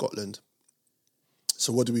 16 in Scotland.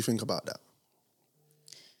 So what do we think about that?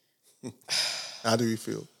 How do we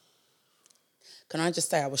feel? Can I just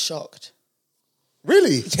say I was shocked?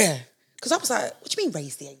 Really? Yeah. Because I was like, what do you mean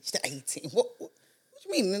raise the age to 18? What do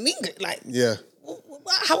you mean in England? Like, Yeah.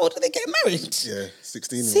 how old are they getting married? Yeah,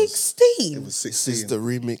 16 it was. 16? It was This 16. is the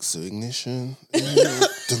remix of Ignition.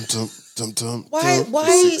 Dum dum dum dum. Why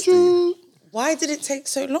did it take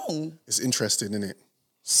so long? It's interesting, isn't it?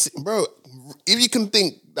 Bro, if you can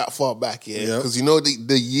think that far back, Yeah. because you know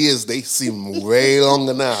the years, they seem way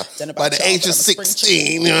longer now. By the age of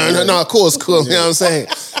 16, of course, cool, you know what I'm saying?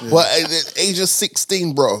 But at the age of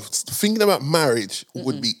 16, bro, thinking about marriage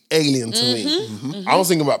would be alien to me. I was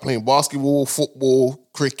thinking about playing basketball, football,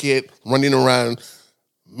 cricket, running around,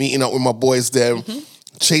 meeting up with my boys there,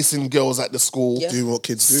 chasing girls at the school. Yeah. Doing what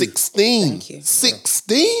kids do. 16. Thank you.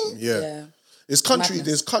 16? Yeah. There's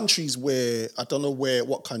countries where I don't know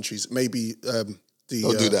what countries. Maybe Don't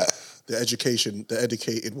do that. The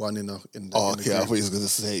educated one in the Oh, in the okay. I group. thought he was going to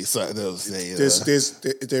say something else.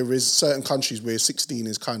 There is certain countries where 16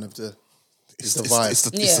 is kind of the vibe. It's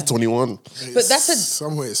Yeah. the 21. But that's a...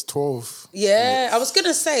 Somewhere it's 12. Yeah, I was going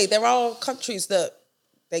to say, there are countries that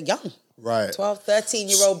they're young. Right. 12,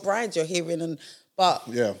 13-year-old brides you're hearing. But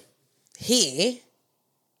Yeah. here,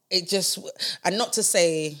 it just... And not to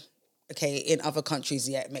say... Okay, in other countries,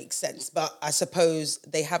 yeah, it makes sense. But I suppose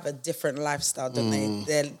they have a different lifestyle, don't they?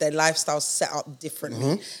 Their lifestyle's set up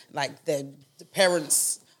differently. Like, the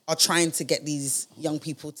parents are trying to get these young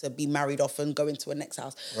people to be married off and go into a next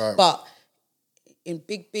house. Right. But in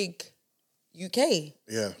big UK,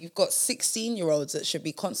 Yeah. you've got 16-year-olds that should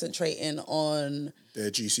be concentrating on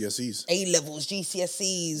Their GCSEs. A-levels,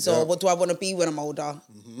 GCSEs, or what do I want to be when I'm older?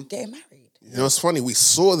 Getting married. You know, it's funny. We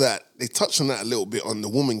saw that. They touched on that a little bit on The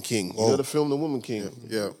Woman King. You know the film The Woman King?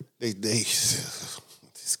 Yeah. They this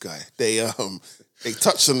guy. They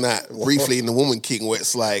touched on that briefly in The Woman King, where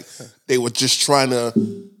it's like they were just trying to.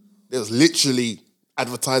 They was literally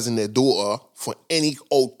advertising their daughter for any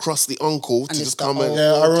old crusty uncle to just come and.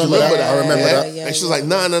 Yeah, I remember that. I remember that. And she's like,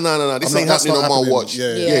 nah, this ain't that's happening not on my happening. watch.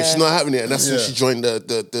 Yeah. She's not having it, and that's when Yeah. she joined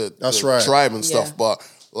the That's right. tribe and stuff. Yeah. But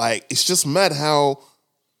like, it's just mad how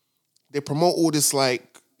they promote all this, like,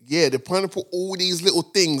 yeah, they're trying to put all these little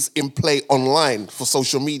things in play online for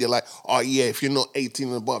social media. Like, oh yeah, if you're not 18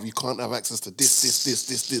 and above, you can't have access to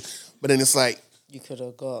this. But then it's like, You could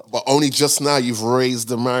have got... but only just now you've raised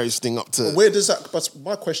the marriage thing up to. Where does that? But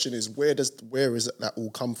my question is, where is that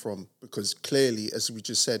all come from? Because clearly, as we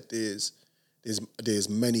just said, there's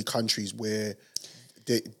many countries where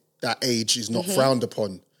that age is not frowned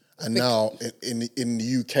upon, and now in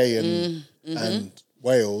the UK and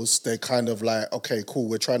Wales, they're kind of like, okay, cool.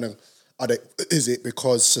 We're trying to. Is it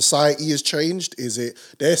because society has changed? Is it?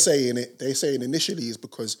 They're saying initially is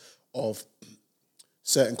because of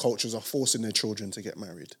certain cultures are forcing their children to get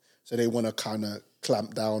married, so they want to kind of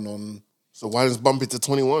clamp down on. So why just bump it to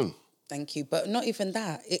 21? Thank you. But not even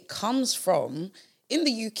that. It comes from, in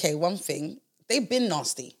the UK, one thing, they've been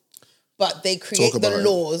nasty, but they create the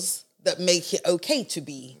laws that make it okay to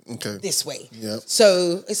be this way. Yeah.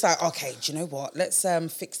 So it's like, okay, do you know what? Let's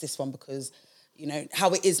fix this one because, you know, how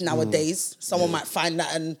it is nowadays, someone might find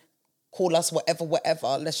that and call us whatever.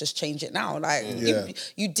 Let's just change it now. Like,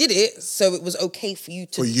 you did it, so it was okay for you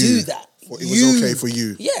to do that. It was okay for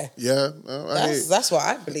you. Yeah. Yeah. That's what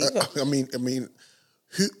I believe. I mean,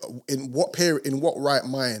 who in what right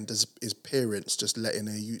mind is parents just letting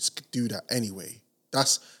their youths do that anyway?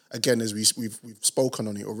 that's again, as we've spoken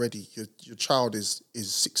on it already. Your child is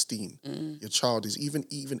 16. Your child is even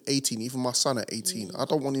 18. Even my son at 18. I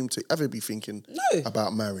don't want him to ever be thinking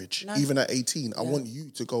about marriage. No. Even at 18, I want you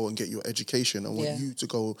to go and get your education. I want you to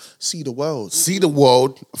go see the world. See the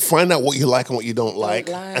world. Find out what you like and what you don't like.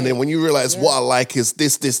 And then when you realize what I like is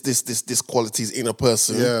this qualities in a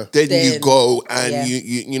person. Yeah. Then you go and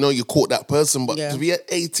you know you caught that person. But to be at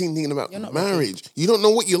 18 thinking about marriage, you don't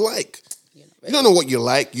know what you like. You don't know what you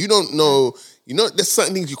like. You don't know. You know, there's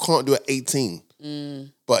certain things you can't do at 18.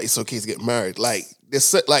 But it's okay to get married. Like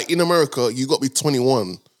in America, you got to be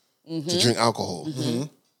 21 to drink alcohol.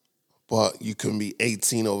 But you can be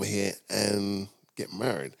 18 over here and get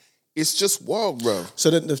married. It's just wild, bro.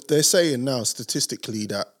 So they're saying now statistically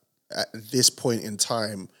that at this point in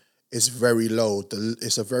time, it's very low.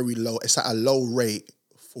 It's at a low rate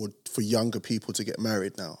for younger people to get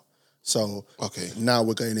married now. So now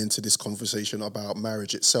we're going into this conversation about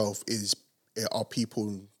marriage itself. Do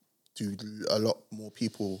a lot more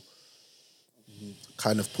people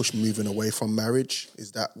kind of push moving away from marriage?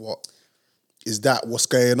 Is that what's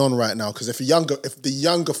going on right now? Because if the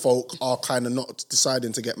younger folk are kind of not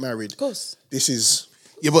deciding to get married, of course, this is.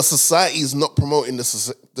 Yeah, but society is not promoting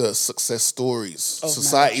the success stories.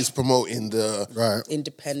 Society is promoting the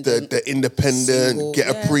independent, the independent, single, get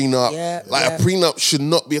a prenup. A prenup should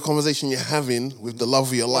not be a conversation you're having with the love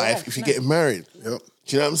of your life if you're getting married. Yep. Do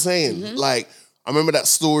you know what I'm saying? Like, I remember that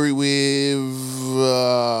story with,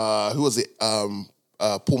 who was it? Paul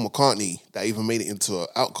McCartney, that even made it into an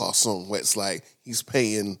Outkast song where it's like he's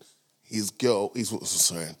paying his girl, this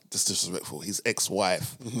disrespectful, his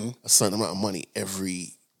ex-wife, a certain amount of money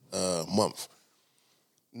every month.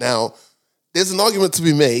 Now, there's an argument to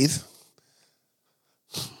be made.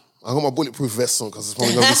 I got my bulletproof vest on because there's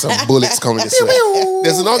probably going to be some bullets coming this way.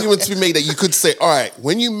 There's an argument to be made that you could say, all right,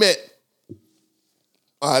 when you met,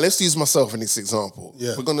 all right, let's use myself in this example.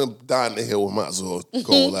 Yeah. We're going to die on the hill, we might as well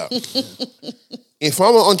go all out. If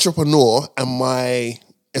I'm an entrepreneur and my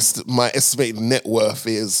estimated net worth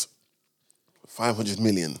is 500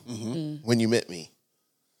 million when you met me.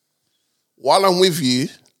 While I'm with you,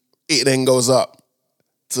 it then goes up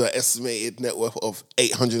to an estimated net worth of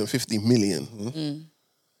 850 million.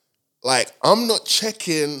 Like, I'm not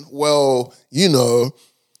checking, well, you know,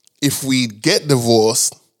 if we get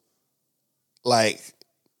divorced, like,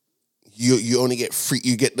 you only get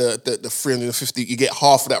you get the 350, you get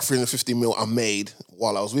half of that 350 mil I made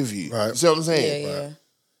while I was with you. Right. You see what I'm saying? Yeah.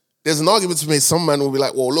 There's an argument to make. Some man will be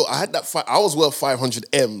like, well, look, I was worth 500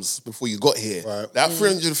 M's before you got here. Right. That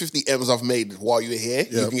 350 M's I've made while you were here,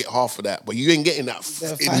 you can get half of that. But you ain't getting that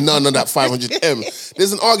none of that 500 M.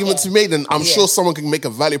 There's an argument to be made, and I'm sure someone can make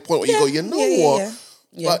a valid point where you go, you know what?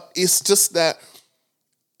 But it's just that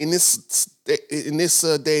in this day and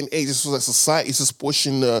age, it's like society is just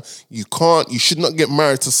pushing you should not get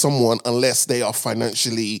married to someone unless they are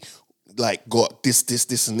financially like got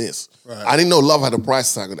this, and this. Right. I didn't know love had a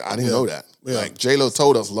price tag on it. I didn't know that. Yeah. Like J-Lo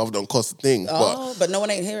told us love don't cost a thing. But no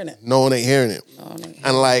one ain't hearing it.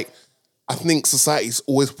 And like, I think society's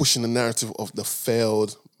always pushing the narrative of the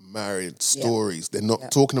failed married stories. They're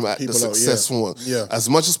not talking about the successful ones. Yeah. As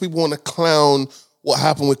much as people want to clown what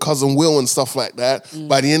happened with Cousin Will and stuff like that,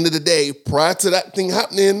 by the end of the day, prior to that thing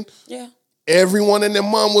happening, everyone and their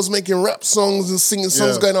mom was making rap songs and singing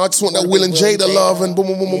songs going, I just want that Will and Jada love and boom,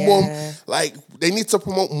 boom, boom, boom, boom. Like, they need to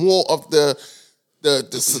promote more of the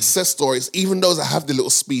success stories, even those that have the little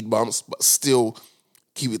speed bumps, but still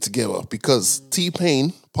keep it together. Because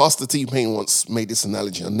Pastor T-Pain once made this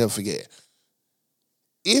analogy, I'll never forget it.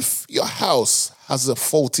 If your house has a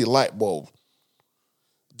faulty light bulb,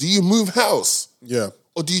 do you move house? Yeah.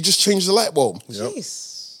 Or do you just change the light bulb?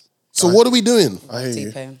 Jeez. So what are we doing? I hear you.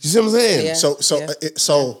 You see what I'm saying? Yeah. So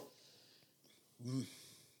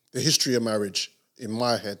the history of marriage in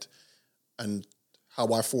my head and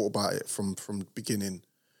how I thought about it from the beginning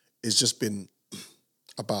has just been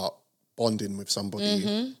about bonding with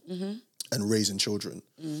somebody and raising children.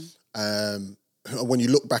 When you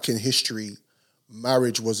look back in history,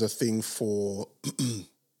 marriage was a thing to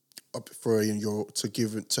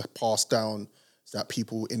pass down that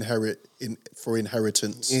people inherit for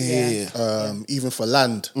inheritance. Even for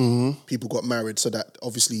land, people got married so that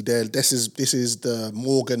obviously this is the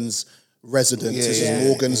Morgan's residence. This is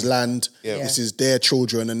Morgan's land. This is their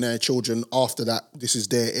children and their children. After that, this is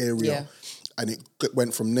their area, and it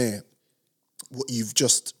went from there. What you've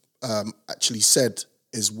just actually said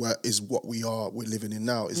is what we're living in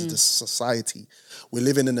now. Is the society we're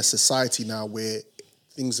living in a society now where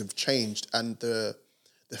things have changed and the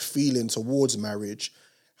feeling towards marriage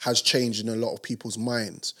has changed in a lot of people's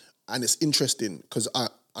minds. And it's interesting because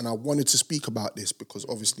and I wanted to speak about this because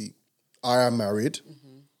obviously I am married,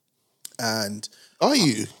 and are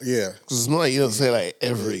you? Yeah, because it's not like you don't say like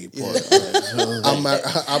every. I'm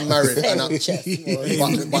married, and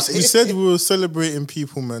you said we were celebrating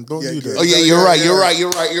people, man. Don't do that. Oh yeah, you're right. You're right.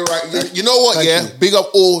 You know what? Thank you. Big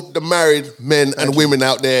up all the married men and women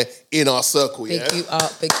out there in our circle. Big you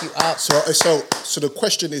up. So the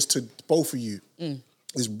question is to both of you: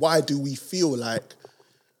 is why do we feel like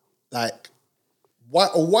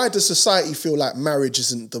why does society feel like marriage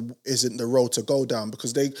isn't the road to go down?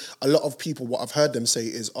 Because a lot of people, what I've heard them say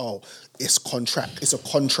is, it's a contract, it's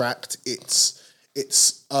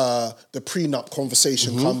the prenup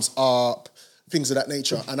conversation comes up, things of that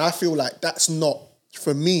nature. And I feel like that's not,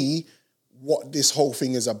 for me, what this whole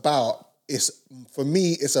thing is about. For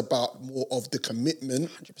me, it's about more of the commitment.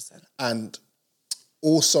 100%. And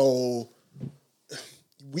also,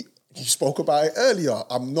 you spoke about it earlier.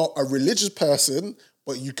 I'm not a religious person,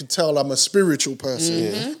 but you can tell I'm a spiritual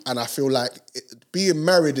person. And I feel like being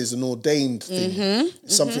married is an ordained thing.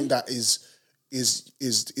 It's something that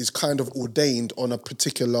is kind of ordained on a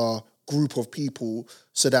particular group of people,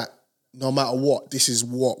 so that no matter what, this is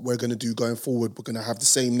what we're going to do going forward. We're going to have the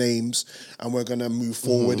same names, and we're going to move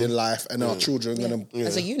forward in life, and our children are going to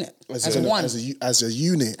as a unit, as a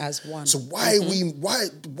unit, as one. So why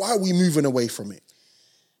are we moving away from it?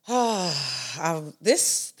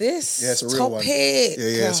 This it's a real topic. One.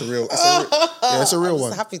 It's a real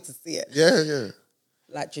one. I'm happy to see it. Yeah.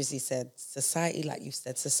 Like Drizzy said, society, like you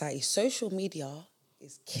said, social media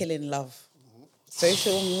is killing love.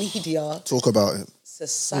 Social media. Talk about it.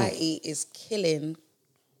 Society is killing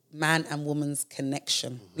man and woman's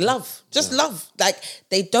connection. Love. Just love. Like,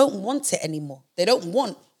 they don't want it anymore. They don't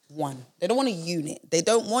want one. They don't want a unit. They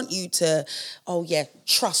don't want you to,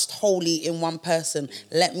 trust wholly in one person.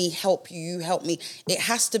 Let me help you, you help me. It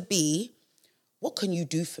has to be, what can you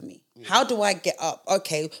do for me? How do I get up?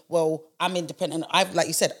 Okay, well, I'm independent. Like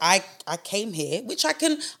you said, I came here, which I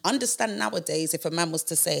can understand nowadays. If a man was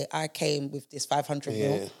to say, I came with this 500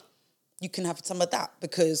 mil, you can have some of that,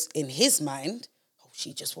 because in his mind,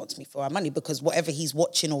 she just wants me for our money, because whatever he's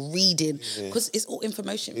watching or reading, because it's all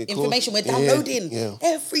information we're downloading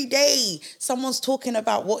every day. Someone's talking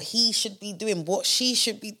about what he should be doing, what she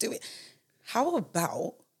should be doing. How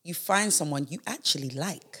about you find someone you actually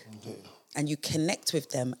like, and you connect with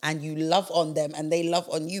them, and you love on them, and they love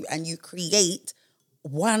on you, and you create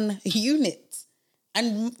one unit,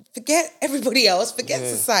 and forget everybody else, forget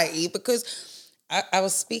society, because I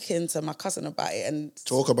was speaking to my cousin about it, and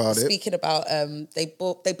speaking about they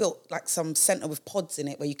built like some center with pods in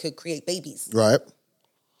it where you could create babies. Right.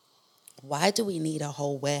 Why do we need a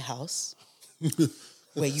whole warehouse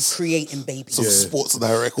where you creating babies? Some Sports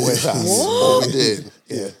Direct warehouse. What? We did.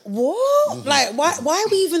 Yeah. What? Like, why are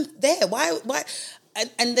we even there? Why?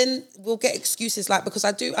 And then we'll get excuses like, because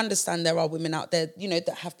I do understand there are women out there,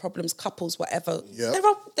 that have problems, couples, whatever. Yep.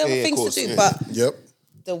 There are things to do, but yep.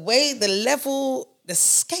 The way, the level, the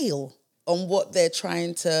scale on what they're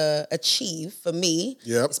trying to achieve, for me,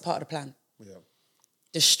 is part of the plan. Yeah.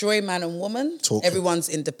 Destroy man and woman. Everyone's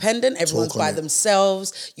independent. Everyone's by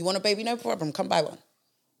themselves. You want a baby? No problem. Come buy one.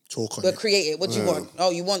 We'll create it. What do you want?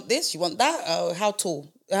 Oh, you want this? You want that? Oh, how tall?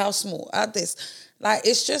 How small? This. Like,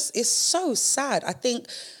 it's so sad. I think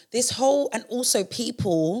this whole, and also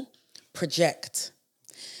people project.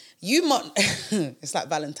 It's like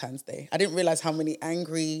Valentine's Day. I didn't realize how many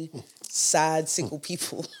angry, sad, single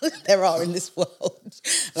people there are in this world.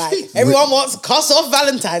 Like, everyone wants to cuss off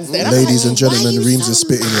Valentine's Day. Ladies and gentlemen, Reems is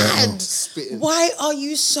spitting right now. Why are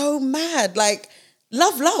you so mad? Like,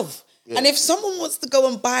 love. Yeah. And if someone wants to go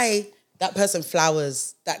and buy that person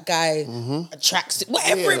flowers, that guy attracts it,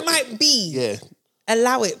 whatever it might be,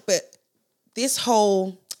 allow it. But this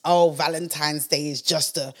whole, Valentine's Day is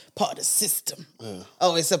just a part of the system. Yeah.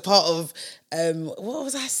 It's a part of, what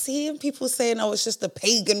was I seeing? People saying, it's just a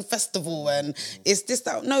pagan festival and it's this,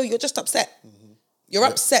 that. No, you're just upset. You're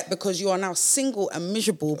upset because you are now single and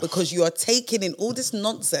miserable because you are taking in all this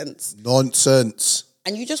nonsense.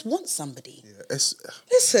 And you just want somebody. Yeah,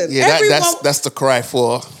 listen, that's the cry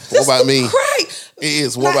for. What about me? It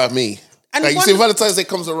is. What about me? And you see, Valentine's Day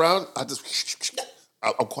comes around,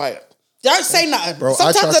 I'm quiet. Don't say nothing. Bro,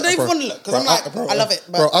 sometimes I don't even want to look because I'm like, I love it.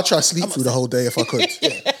 Bro, I try to sleep through the whole day if I could.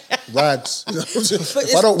 Rads.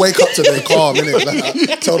 If I don't wake up today, calm, innit?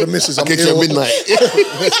 Like, tell the missus I'm ill. I'll get you at midnight.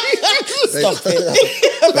 Stop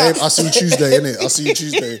it. Babe, I'll see you Tuesday, innit? I'll see you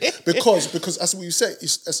Tuesday. Because as you said,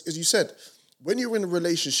 as you said, when you're in a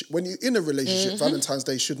relationship, Valentine's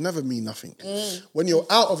Day should never mean nothing. When you're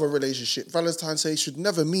out of a relationship, Valentine's Day should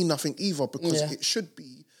never mean nothing either, because it should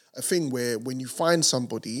be a thing where when you find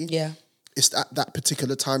somebody, it's at that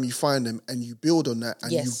particular time you find them and you build on that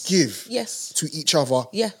and you give to each other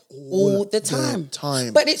all the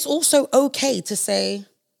time. But it's also okay to say,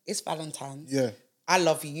 it's Valentine's. Yeah. I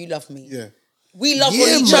love you, you love me. Yeah. We love on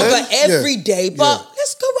each other every day, but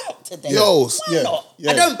let's go out today. Why not?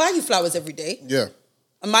 I don't buy you flowers every day. Yeah.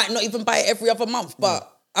 I might not even buy it every other month, but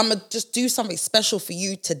I'm going to just do something special for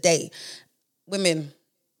you today. Women,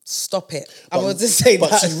 stop it. I want to say that.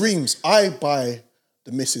 But see, Reems, I buy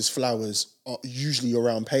the missus flowers usually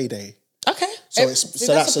around payday. Okay. So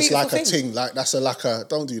that's just like a thing. Like that's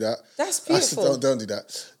don't do that. That's beautiful. Don't do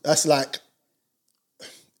that. That's like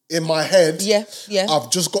in my head. Yeah. I've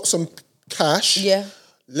just got some cash. Yeah.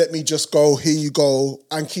 Let me just go. Here you go,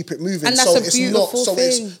 and keep it moving. And that's a beautiful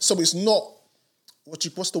thing. So it's not.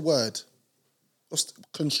 What's the word? What's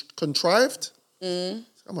contrived? I'm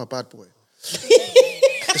a bad boy.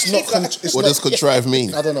 It's not. What does contrive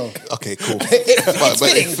mean? I don't know. Okay, cool. but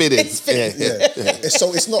it's fitting. It's fitting. Yeah.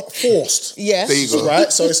 So it's not forced. Yeah. There you go. Right.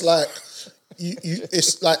 So it's like.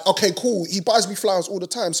 It's like, okay, cool. He buys me flowers all the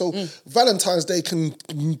time. So Valentine's Day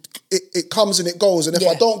it comes and it goes. And if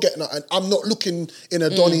I don't get nothing, I'm not looking in a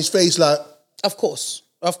Donny's face like. Of course.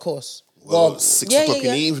 Well, 6 o'clock in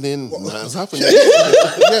the evening, nothing's happening.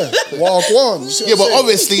 Well, go on. Yeah, but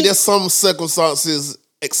obviously there's some circumstances,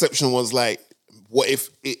 exceptional ones, like what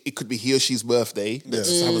if it could be he or she's birthday that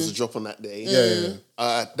just happens to drop on that day.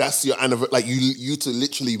 That's your anniversary. Like you two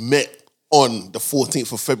literally met on the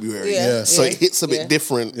 14th of February. So it hits a bit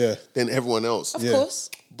different than everyone else. Of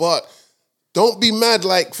course. But don't be mad.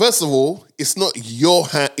 Like, first of all, it's not in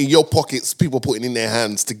your pockets, people putting in their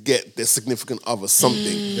hands to get their significant other something.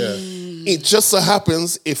 It just so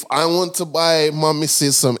happens if I want to buy my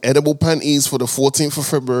missus some edible panties for the 14th of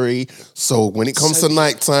February, so when it comes to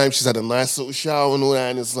nighttime, she's had a nice little shower and all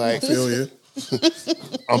that, and it's like, I feel you.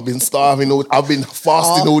 I've been starving, I've been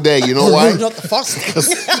fasting all day. You know why? Not the fasting.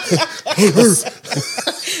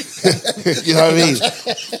 You know what I mean?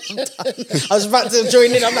 I was about to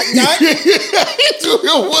join in. I'm like, no.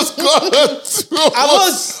 What's going on? I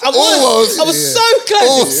was so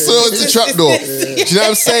close. So it's a trapdoor. Do you know what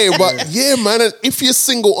I'm saying? But yeah, man, if you're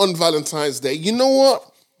single on Valentine's Day, you know what?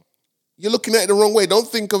 You're looking at it the wrong way. Don't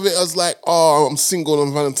think of it as like, oh, I'm single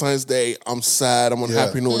on Valentine's Day. I'm sad. I'm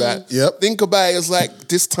unhappy and all that. Think about it as like,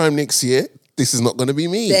 this time next year, this is not going to be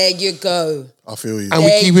me. There you go. I feel you. And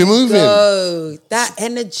we keep it moving. Go. That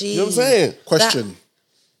energy. You know what I'm saying? Question.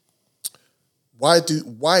 Why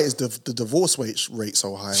is the divorce rate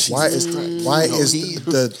so high? Why is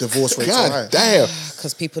the divorce rate so high? God damn.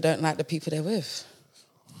 Because people don't like the people they're with.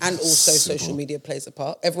 And also social media plays a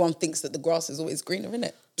part. Everyone thinks that the grass is always greener,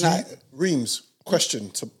 innit? Reems, question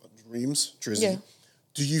to Reems, Drizzy. Yeah.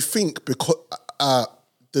 Do you think because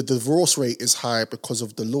the divorce rate is high because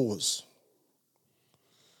of the laws?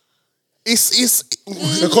 It's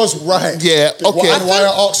because yeah, okay. And why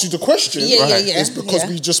I asked you the question is because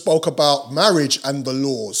we just spoke about marriage and the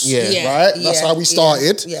laws. Yeah. Right? That's how we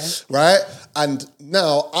started. Right? And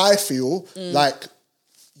now I feel like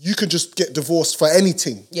you can just get divorced for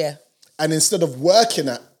anything. Yeah. And instead of working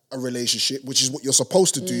at a relationship, which is what you're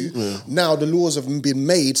supposed to do, now the laws have been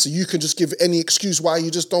made, so you can just give any excuse why you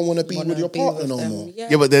just don't want to be with your partner no more.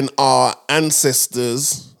 Yeah, but then our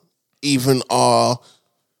ancestors, even our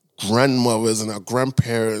grandmothers and our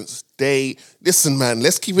grandparents, listen, man,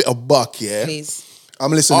 let's keep it a buck, yeah? Please.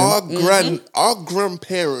 I'm listening. Our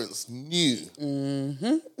grandparents knew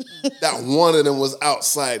that one of them was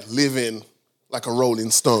outside living like a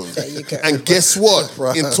Rolling Stone. There you go. And guess what?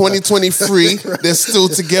 In 2023, they're still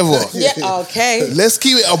together. Yeah, okay. Let's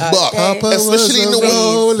keep it a buck. Papa especially in the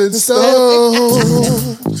Rolling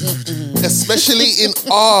Stone. Especially in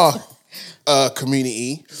our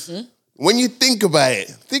community. When you think about it,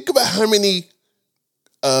 think about how many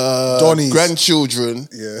grandchildren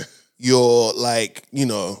your like, you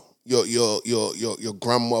know, your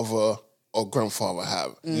grandmother or grandfather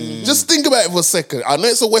have. Just think about it for a second. I know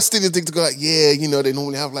it's a West Indian thing to go like, yeah, you know, they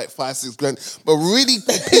normally have like 5, 6 grand, but really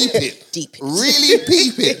peep it. Deep it. Really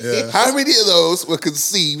peep it. Yeah. How many of those were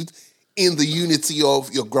conceived in the unity of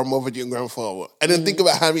your grandmother and your grandfather? And then think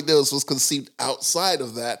about how many of those was conceived outside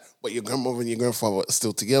of that, but your grandmother and your grandfather are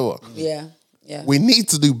still together. Yeah. We need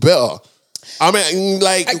to do better. I mean,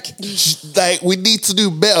 like we need to do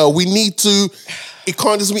better. We need to. It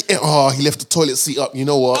can't just be, he left the toilet seat up. You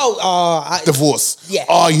know what? Divorce.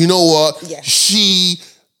 Yeah. You know what? Yeah. She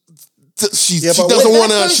doesn't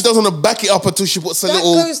want to. She doesn't want to back it up until she puts a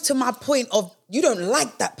little. That goes to my point of you don't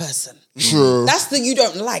like that person. True. That's the you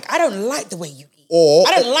don't like. I don't like the way you eat. Or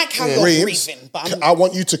I don't like how you're breathing. But I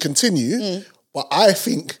want you to continue. But I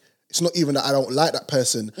think it's not even that I don't like that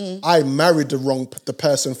person. I married the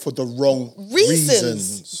person for the wrong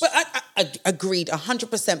reasons. But I agreed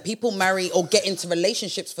 100%. People marry or get into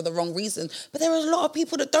relationships for the wrong reasons. But there are a lot of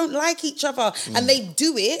people that don't like each other and they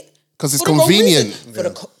do it because it's for the wrong convenient. reason. For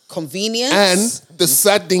the convenience. And the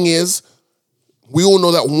sad thing is, we all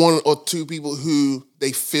know that one or two people who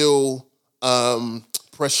they feel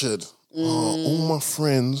pressured. Oh, all my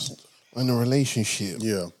friends are in a relationship.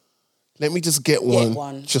 Yeah. Let me just get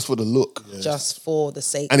one just for the look. Yeah. Just for the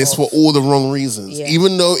sake and it's for all the wrong reasons. Yeah.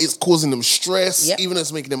 Even though it's causing them stress, even though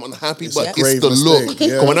it's making them unhappy, but it's the mistake. look.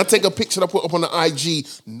 Yeah. When I take a picture that I put up on the IG,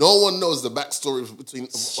 no one knows the backstory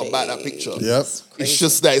about that picture. Yep. It's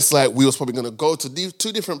just that it's like we was probably going to go to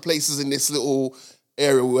two different places in this little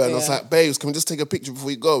area where and I was like, babes, can we just take a picture before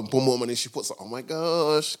we go? Boom, boom, and then she puts, oh my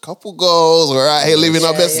gosh, couple goals, we're out here living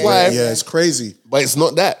our best life. Yeah, it's crazy. But it's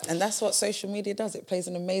not that. And that's what social media does. It plays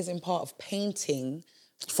an amazing part of painting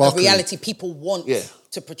the reality people want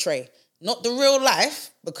to portray. Not the real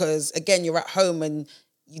life, because again, you're at home and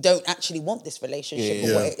you don't actually want this relationship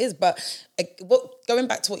or what it is. But going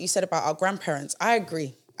back to what you said about our grandparents, I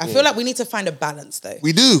agree. I feel like we need to find a balance, though.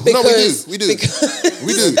 We do. We do.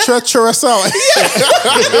 Treacherous out. We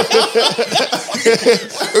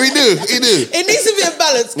do. It needs to be a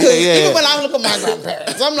balance, because even when I look at my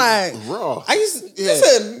grandparents, I'm like, I used to,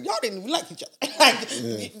 listen, y'all didn't even like each other. Like,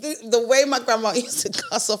 the way my grandma used to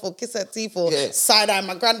cuss off or kiss her teeth or side-eye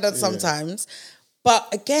my granddad sometimes.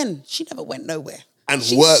 But again, she never went nowhere. And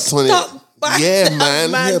she worked on it. Man.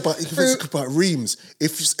 Yeah, but if you think about Reems,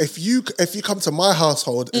 if you come to my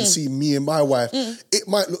household and see me and my wife, it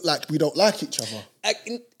might look like we don't like each other.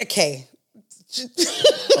 Okay.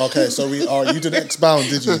 Okay, so you didn't expound,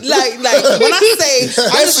 did you? Like when I say,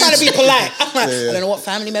 I'm just trying to be polite. I'm like, I don't know what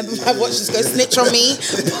family member might watch this go snitch on me.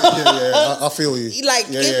 I feel you. Like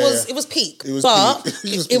it was peak.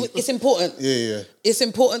 It's important. Yeah. It's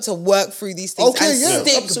important to work through these things and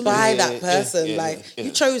stick by that person.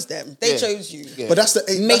 You chose them. They chose you. But that's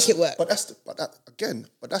make it work. But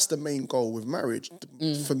that's the main goal with marriage.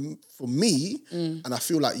 For me, and I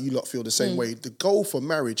feel like you lot feel the same way. The goal for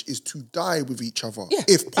marriage is to die with each other,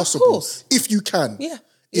 if possible, if you can.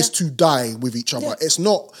 Is to die with each other. It's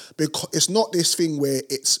not this thing where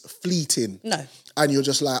it's fleeting. No. And you're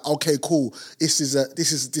just like, okay, cool. This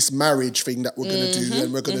is this marriage thing that we're gonna do,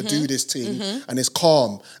 and we're gonna do this thing, and it's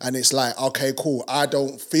calm, and it's like, okay, cool. I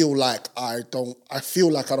feel like I don't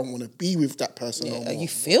want to be with that person no more. You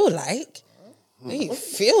feel like? You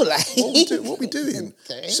feel like? What we doing?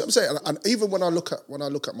 Okay. You see what I'm saying? And even when I look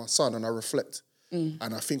at my son and I reflect and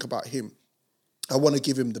I think about him, I want to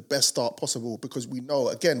give him the best start possible, because we know,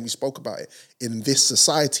 again, we spoke about it, in this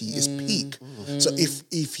society is peak. So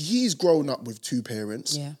if he's grown up with two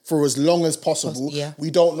parents for as long as possible, we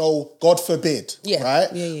don't know, God forbid, right?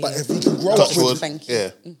 But if he can grow up with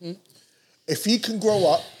if he can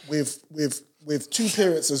grow up with two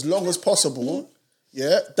parents as long as possible,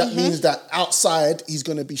 that means that outside he's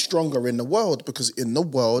going to be stronger in the world, because in the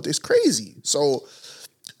world it's crazy. So,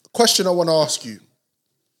 question I want to ask you.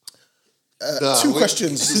 Two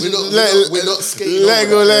questions. We're not skating. Let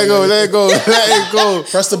it go.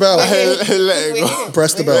 Press the bell. Let it go.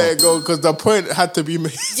 Press the bell. Let it go, because the point had to be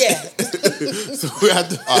made. Yeah. So we had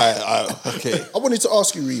to. All right. Okay. I wanted to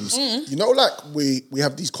ask you, Reems. You know, like we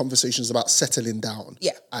have these conversations about settling down.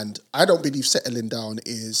 Yeah. And I don't believe settling down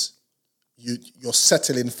is you're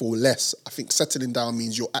settling for less. I think settling down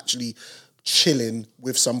means you're actually chilling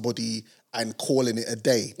with somebody and calling it a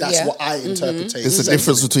day. That's what I interpret. There's a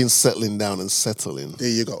difference between settling down and settling. There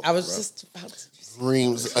you go. I was just about to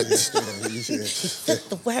Reems,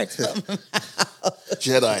 the word from my mouth.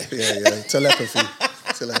 Jedi. Yeah.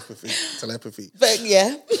 Telepathy. But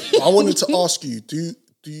yeah. I wanted to ask you, do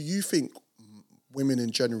you think women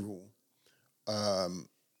in general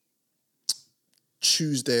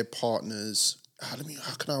choose their partners? How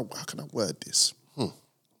can I word this?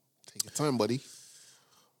 Take your time, buddy.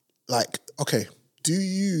 Like, okay, do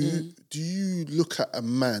you look at a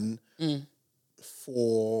man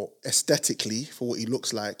for aesthetically, for what he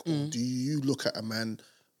looks like, or do you look at a man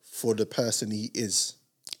for the person he is?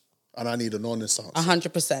 And I need an honest answer.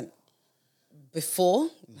 100%. Before,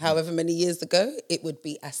 however many years ago, it would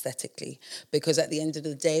be aesthetically, because at the end of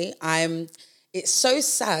the day, it's so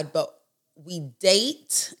sad, but we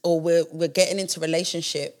date or we're getting into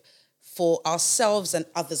relationship for ourselves and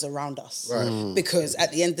others around us. Right. Because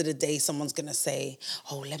at the end of the day, someone's going to say,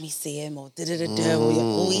 oh, let me see him, or da-da-da-da, or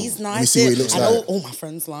oh, he's nice. Let me see what he looks and like. all my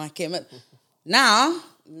friends like him. And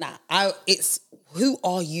it's who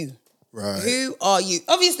are you? Right. Who are you?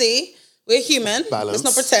 Obviously, We're human. Balance. Let's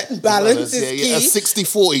not pretend. Balance is key. A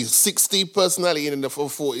 60-40. 60 personality and then the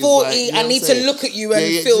 40 is 40, like, you know I what need I'm to saying? look at you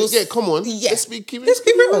and feel... Yeah, come on. Yeah. Let's be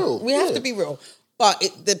real. We have to be real. But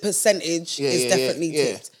the percentage is definitely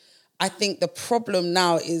tipped. I think the problem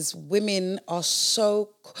now is women are so...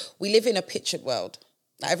 We live in a pictured world.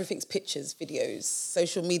 Like everything's pictures, videos.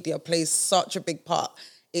 Social media plays such a big part.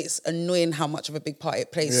 It's annoying how much of a big part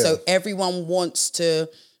it plays. Yeah. So everyone wants to...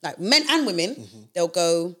 Like men and women, they'll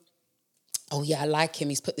go... Oh yeah, I like him.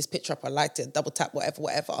 He's put this picture up. I liked it. Double tap,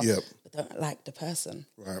 whatever. Yep. But don't like the person.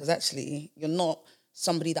 Right. Because actually, you're not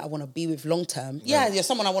somebody that I want to be with long term. Right. Yeah, you're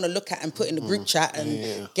someone I want to look at and put in the group chat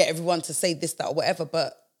and get everyone to say this, that, or whatever.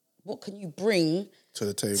 But what can you bring to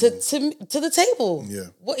the table? To the table. Yeah.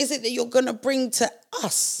 What is it that you're gonna bring to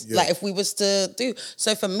us? Yeah. Like if we was to do.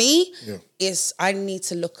 So for me, it's I need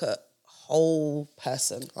to look at whole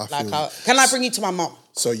person. Can I bring you to my mum?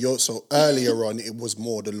 So earlier on it was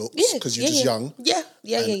more the looks because you're just young. Yeah.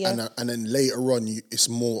 And then later on it's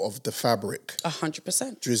more of the fabric.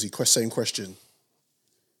 100%. Drizzy, same question.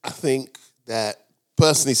 I think that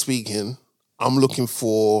personally speaking, I'm looking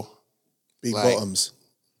for big bottoms.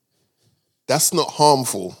 That's not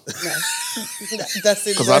harmful. No. That's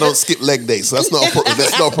it. Because I don't skip leg day, so that's not a problem.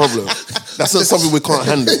 That's not a problem. That's not something we can't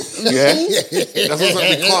handle. Yeah? That's not something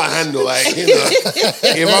we can't handle. Like, you know,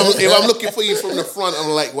 if I'm looking for you from the front, I'm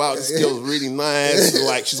like, wow, this girl's really nice.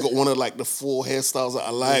 Like, she's got one of like the 4 hairstyles that I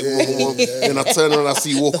like. Then I turn around and I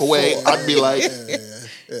see you walk away. I'd be like, okay.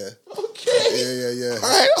 Yeah. All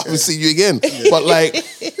right, I'll see you again. But like,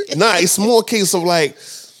 it's more a case of like,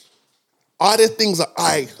 are there things that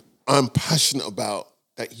I'm passionate about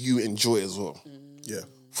that you enjoy as well? Yeah.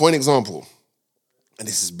 For an example, and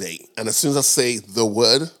this is bait, and as soon as I say the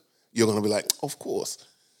word, you're going to be like, of course.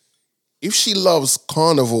 If she loves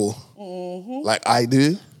carnival like I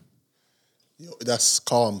do, that's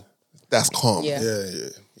calm. That's calm. Yeah.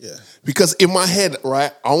 Because in my head,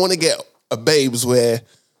 right, I want to get a babes where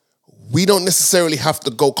we don't necessarily have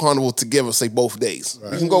to go carnival together, say both days.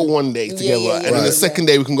 Right. We can go one day together, and then the second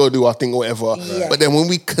day we can go do our thing or whatever. Yeah. But then when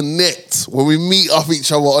we connect, when we meet up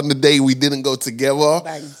each other on the day we didn't go together,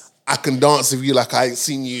 I can dance with you like I ain't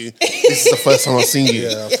seen you. This is the first time I've seen you.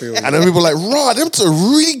 Yeah, I feel and then people are like, "Rah, them two are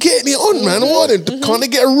really getting it on, man. Can't they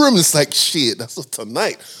get a room?" It's like, shit, that's for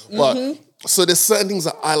tonight. But so there's certain things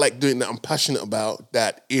that I like doing that I'm passionate about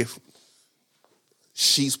that if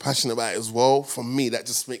she's passionate about it as well, for me, that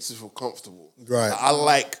just makes me feel comfortable. Right.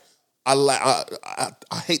 I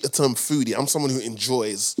hate the term foodie. I'm someone who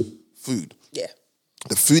enjoys food. Yeah.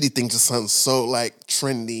 The foodie thing just sounds so like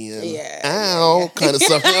trendy and kind of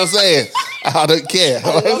stuff. You know what I'm saying? I don't care. You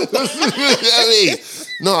know what I mean?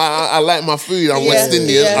 No, I like my food. I'm West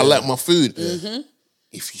Indian. I like my food.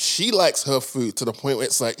 If she likes her food to the point where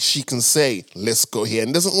it's like she can say, let's go here. And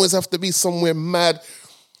it doesn't always have to be somewhere mad,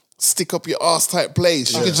 stick up your ass type place.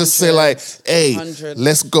 She could just say like, hey, 100.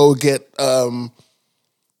 Let's go get, go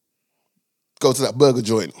to that burger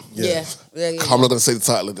joint. Yeah. I'm not going to say the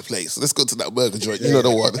title of the place. Let's go to that burger joint. You know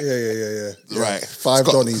the one. Yeah. Right. 5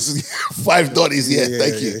 Donnies. 5 Donnies,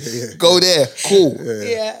 thank you. Yeah. Go there, cool.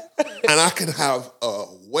 Yeah. And I can have a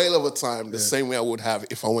whale of a time the same way I would have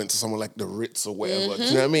if I went to someone like the Ritz or whatever. Do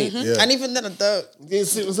you know what I mean? Yeah. And even then I don't. You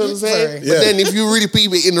see what I'm saying? But then if you really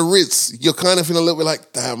peep it in the Ritz, you're kind of feeling a little bit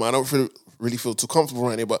like, damn, I don't really feel too comfortable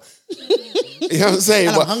around here, but... You know what I'm saying?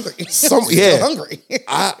 And but I'm hungry. I'm hungry.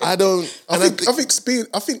 I don't.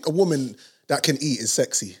 I think a woman that can eat is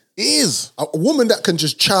sexy. It is a woman that can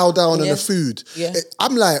just chow down on the food. Yeah.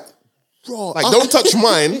 I'm like, bro. Like, don't touch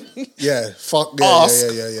mine. Fuck. Ask.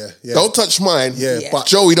 Yeah. Don't touch mine. But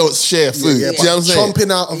Joey don't share food. Yeah, Do you know what I'm saying?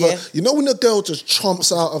 Chomping out of a, you know when the girl just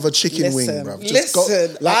chomps out of a chicken wing, bro.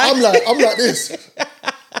 I'm like this.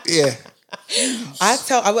 Yeah.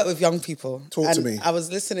 I work with young people. Talk to me. I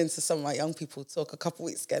was listening to some of my young people talk a couple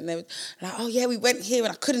weeks ago, and they were like, "Oh yeah, we went here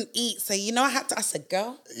and I couldn't eat, so you know I had to." I said,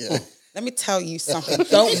 "Girl, let me tell you something.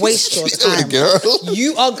 Don't waste your time, girl.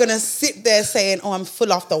 You are gonna sit there saying, "Oh, I'm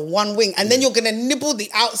full after one wing," and then you're gonna nibble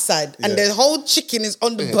the outside, and the whole chicken is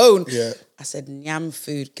on the bone." Yeah. I said, "Nyam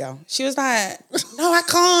food, girl." She was like, "No, I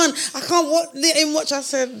can't watch." I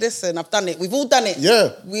said, "Listen, I've done it. We've all done it.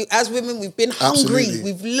 Yeah. We, as women, we've been hungry.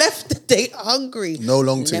 Absolutely. We've left the date hungry. No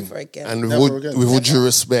long thing. Never again. And with all due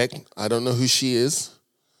respect, I don't know who she is,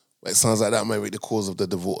 but it sounds like that might be the cause of the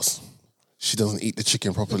divorce. She doesn't eat the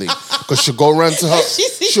chicken properly because she'll go around to her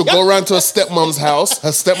stepmom's house. Her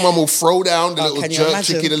stepmom will throw down the little jerk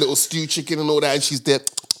chicken, the little stew chicken, and all that, and she's there.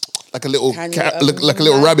 Like a little cat, like a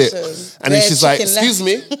little rabbit. And then she's like, excuse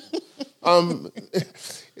me.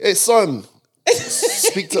 Hey, son,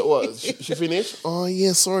 Speak to what? She finished? Oh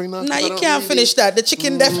yeah, sorry, no. Nah, you can't finish that. The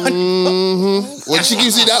chicken there. When she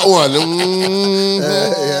gives you that one,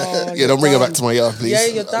 yeah, don't bring her back to my yard, please. Yeah,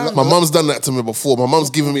 you're done. My mum's done that to me before. My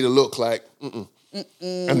mum's given me the look like, and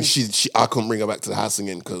I couldn't bring her back to the house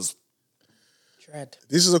again because. Dread.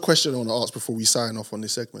 This is a question I want to ask before we sign off on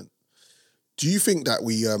this segment. Do you think that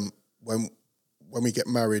we, when we get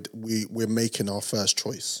married, we're making our first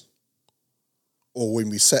choice? Or when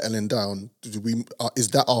we're settling down, is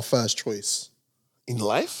that our first choice in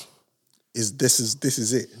life? This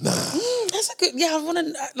is it? Nah, that's a good. Yeah, I want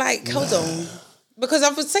to hold on, because I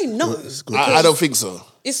would say no. I don't think so.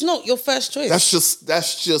 It's not your first choice. That's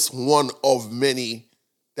just one of many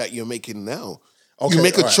that you're making now. Okay, you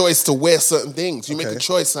make a right. choice to wear certain things. You make a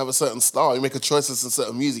choice to have a certain style. You make a choice to listen to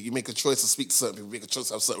certain music. You make a choice to speak to certain people. You make a choice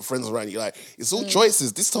to have certain friends around you. Like, it's all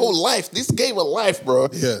choices. This whole life, this game of life, bro,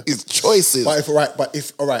 is choices.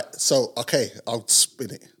 So I'll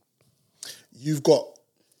spin it. You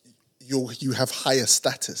have higher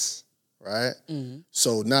status, right?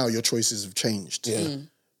 So now your choices have changed. Yeah.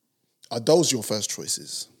 Are those your first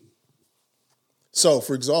choices? So,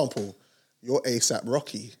 for example, you're ASAP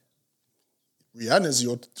Rocky.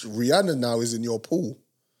 Rihanna now is in your pool.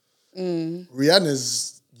 For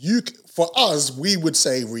us, we would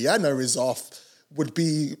say Rihanna would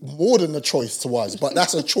be more than a choice to us, but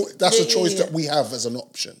that's a choice. That's a choice that we have as an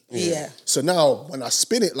option. Yeah. So now, when I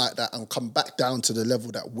spin it like that and come back down to the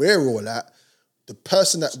level that we're all at, the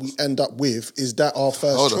person that we end up with, is that our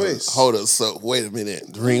first choice? Hold on. So wait a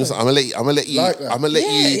minute, Reems. I'm gonna let you.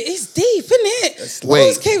 It's deep, isn't it?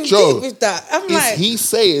 Wait, came Joe, deep with that. I'm like, he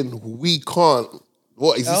saying we can't?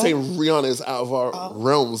 What is he saying? Rihanna is out of our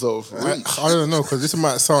realms of reach. I don't know, because this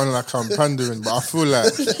might sound like I'm pandering, but I feel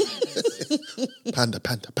like Panda.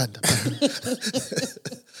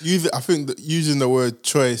 I think that using the word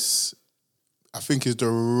choice, I think, is the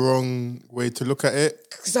wrong way to look at it.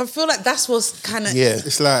 because I feel like that's what's kind of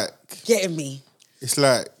It's like getting me. It's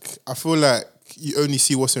like, I feel like you only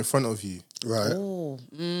see what's in front of you. Right. Oh,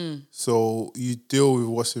 So you deal with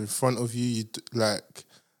what's in front of you.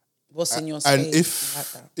 What's in your space? And like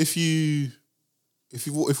if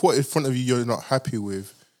what in front of you you're not happy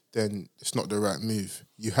with, then it's not the right move.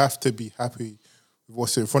 You have to be happy with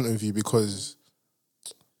what's in front of you, because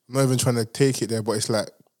I'm not even trying to take it there, but it's like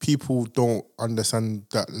people don't understand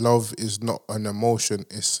that love is not an emotion.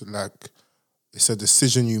 It's like, it's a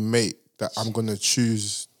decision you make that I'm going to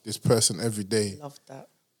choose this person every day. Love that.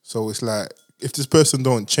 So it's like, if this person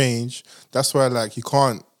don't change, that's why like you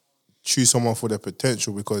can't choose someone for their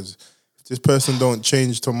potential, because if this person don't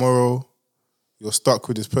change tomorrow, you're stuck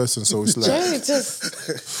with this person. So it's like,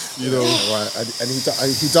 you know, right? And he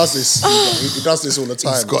does this. He does this all the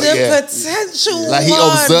time. Potential. Like he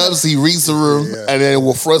observes, he reads the room, and then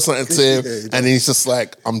we'll throw something to him, and then he's just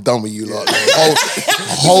like, "I'm done with you, lot.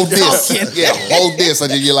 Hold this, hold this," and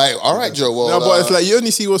then you're like, "All right, Joe." Well, no, but it's like you only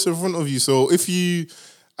see what's in front of you. So if you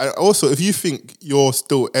think you're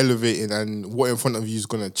still elevating and what in front of you is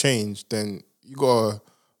gonna change, then you gotta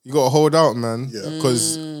hold out, man.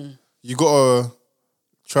 Because you gotta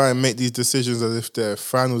try and make these decisions as if they're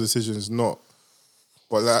final decisions, not.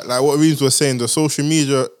 But like what Reems was saying, the social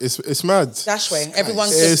media it's mad. Dash way.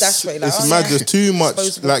 Everyone's just dash way. Like, it's mad. There's too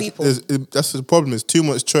much. Like that's the problem. There's too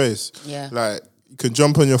much choice. Yeah. Like you can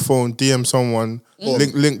jump on your phone, DM someone,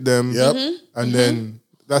 link them, and then.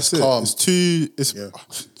 That's it. Calm. It's too.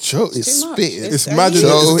 Joe is spitting. It's mad.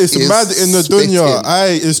 It's mad in the dunya.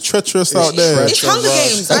 It's treacherous out there. It's Hunger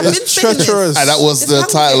Games. I've been saying treacherous. And that was the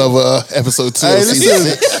title of episode 2 of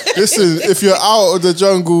season 6. Listen. If you're out of the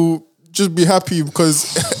jungle, just be happy because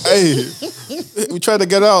we try to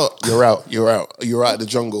get out. You're out of the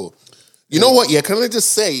jungle. You know what? Yeah, can I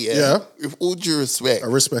just say? With all due respect, I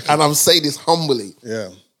respect, and I'm saying this humbly. Yeah,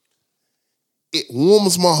 it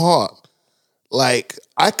warms my heart. Like,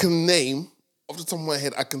 I can name, off the top of my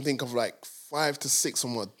head, I can think of like 5 to 6 of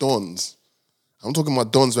my dons. I'm talking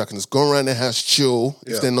about dons where I can just go around their house, chill.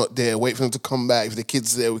 If they're not there, wait for them to come back. If the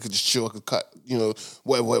kids are there, we could just chill. I could cut,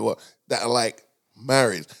 whatever. That are like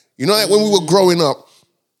married. You know, like when we were growing up,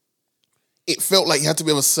 it felt like you had to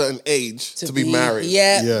be of a certain age to be married.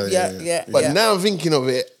 Yeah. But now I'm thinking of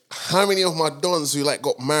it, how many of my dons who like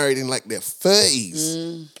got married in like their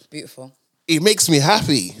 30s? Beautiful. It makes me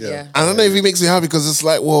happy. Yeah. I don't know if it makes me happy because it's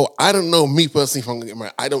like, well, I don't know me personally if I'm going to get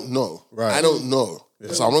married. I don't know. Right. I don't know.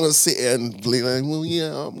 Yeah. So I'm not going to sit here and be like, well,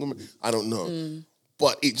 yeah, I'm going to. I don't know.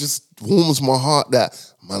 But it just warms my heart that,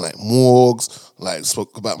 man, like Morgs, like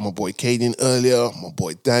spoke about my boy Caden earlier, my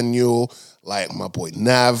boy Daniel, like my boy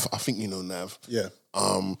Nav. I think you know Nav. Yeah.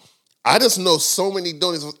 I just know so many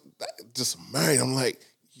donors that just married. I'm like,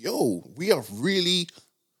 yo, we are really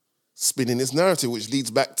spinning this narrative, which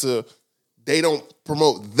leads back to they don't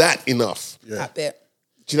promote that enough. Yeah. That bit.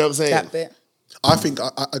 Do you know what I'm saying? That bit. I think,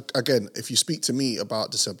 again, if you speak to me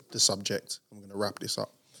about the subject, I'm going to wrap this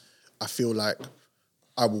up. I feel like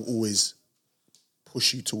I will always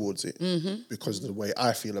push you towards it because of the way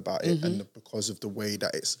I feel about it and because of the way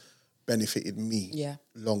that it's benefited me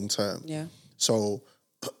long term. Yeah. So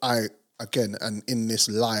again, and in this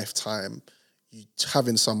lifetime,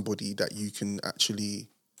 having somebody that you can actually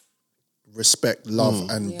respect, love,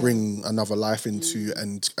 and bring another life into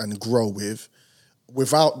and grow with,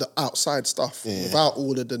 without the outside stuff, without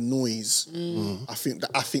all of the noise, I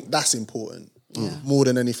think that's important more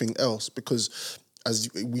than anything else, because as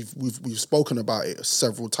we've spoken about it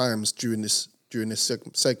several times during this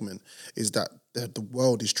segment, is that the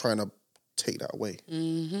world is trying to take that away,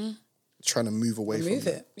 trying to move away from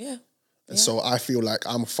it. And so I feel like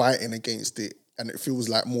I'm fighting against it, and it feels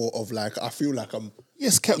like more of like I feel like I'm.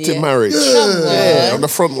 Yes, Captain Marriage. Yeah, on the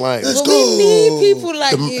front line. Let's go. We need people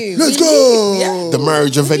like you. Let's go. The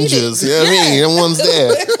Marriage Avengers. You know what I mean? Them ones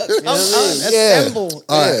there. Assemble.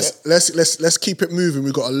 All right, let's keep it moving.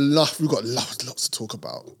 We've got lots to talk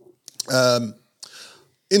about.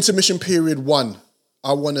 Intermission period 1.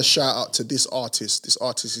 I want to shout out to this artist. This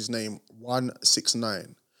artist is named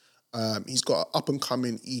 169. He's got an up and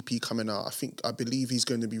coming EP coming out. I believe he's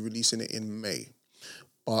going to be releasing it in May.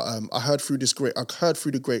 But I heard through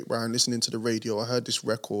the grapevine, listening to the radio. I heard this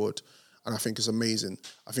record, and I think it's amazing.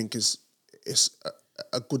 I think it's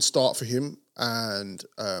a good start for him, and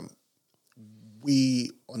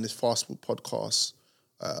we on this Fast Food Podcast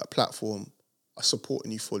platform are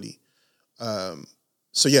supporting you fully.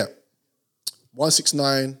 So yeah,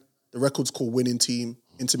 169. The record's called Winning Team.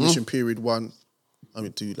 Intermission period 1. Let me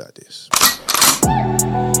do like this.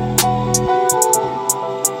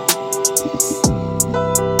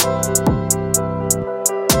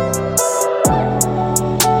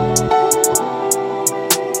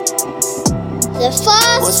 The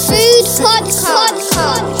Fast Food Podcast.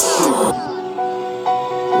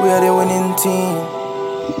 We are the winning team.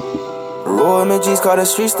 Roll me G's, call the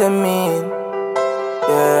streets them mean.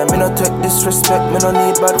 Yeah, me no take disrespect, me no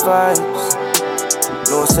need bad vibes.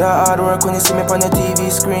 No say hard work when you see me on your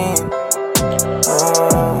TV screen.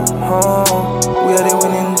 We are the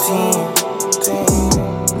winning team.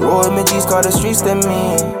 Roll me G's, call the streets them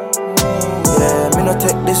mean. Yeah, me no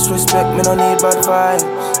take disrespect, me no need bad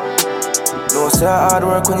vibes. No say hard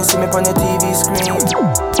work when you see me on your TV screen.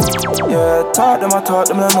 Yeah, I taught them,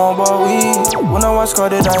 they know about we. When I watch,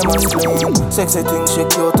 call the diamonds clean. Sexy thing, she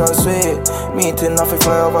cute and sweet. Meeting off,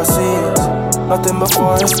 fly overseas. Nothing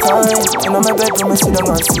before it's time. In my bedroom, I see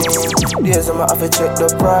them on steam. Days, I'ma have to check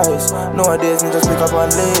the price. Nowadays, me just pick up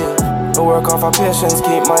and leave. No work off of patience,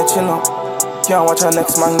 keep my chin up. Can't watch a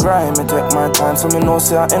next man grind. Me take my time, so me know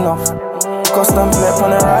say I enough. Custom plate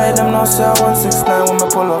on the ride, them know say I 169 when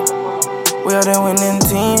me pull up. We are the winning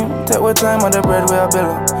team. Take with time of the bread we are build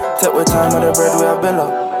up. Take with time of the bread we are build up.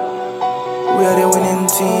 We are the winning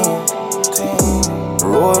team.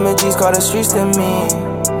 Roll me G's, call the streets them mean.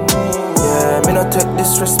 Yeah, me no take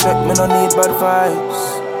disrespect, me no need bad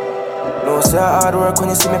vibes. No say hard work when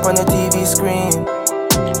you see me on your TV screen.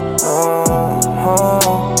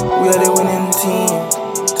 We are the winning team.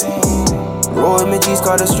 Roll me G's,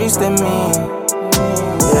 call the streets them mean.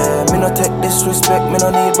 Yeah, me no take disrespect, me no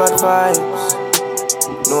need bad vibes.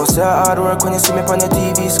 No say hard work when you see me on your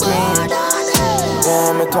TV screen.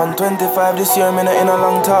 Yeah, me turn 25 this year, me not in a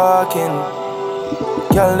long talking.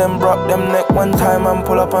 Girl, them broke them neck one time and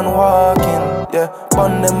pull up and walking. Yeah,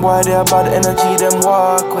 bun them boy, they a bad energy, them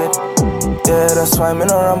walk with. Yeah, that's why me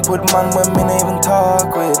no ramp with man when me no even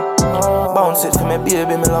talk with. Bounce it for me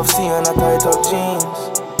baby, me love seeing a tight up jeans.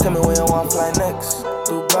 Tell me where you want fly next,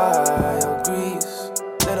 Dubai or Greece.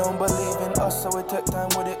 They don't believe in us, so we take time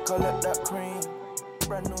with it, collect that cream.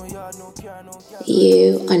 Brand new yard, no car, no gas.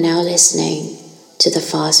 You are now listening to the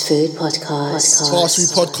Fast Food Podcast. Fast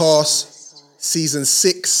Food Podcast, Season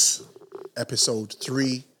 6, Episode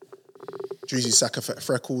 3. Drizzy Saka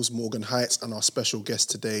Freckles, Morgan Heights, and our special guest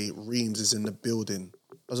today, Reems, is in the building.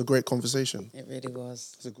 That was a great conversation. It really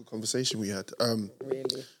was. It was a good conversation we had.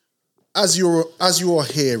 Really. As you are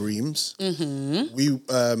here, Reems, we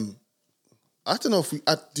I don't know if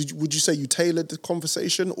would you say you tailored the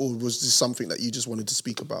conversation, or was this something that you just wanted to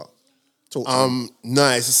speak about? Talk to me. No,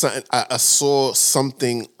 it's something I saw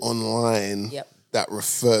something online that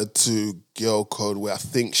referred to girl code, where I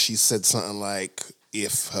think she said something like,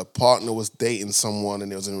 if her partner was dating someone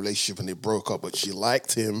and they was in a relationship and they broke up, but she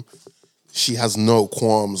liked him, she has no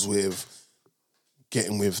qualms with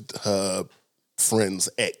getting with her friend's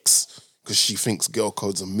ex. because she thinks girl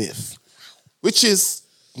code's a myth, which is,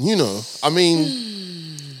 you know, I mean,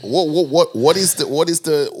 what is the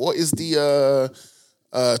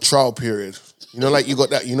trial period? You know, like you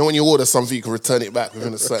got that. You know, when you order something, you can return it back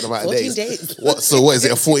within a certain amount of 14 days. What is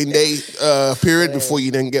it? A 14-day period before you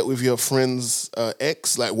then get with your friend's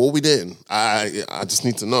ex? Like, what are we doing? I just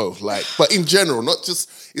need to know. Like, but in general,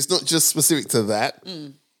 it's not just specific to that.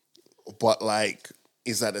 But like,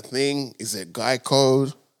 is that a thing? Is it guy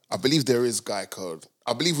code? I believe there is guy code.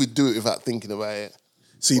 I believe we do it without thinking about it.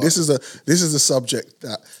 See, this is a subject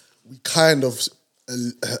that we kind of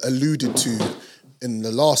alluded to in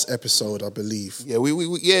the last episode, I believe. Yeah, when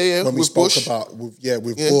we spoke Bush. about Bush,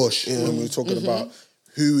 when we were talking about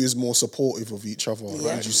who is more supportive of each other.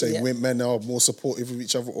 Yeah. Would you say men are more supportive of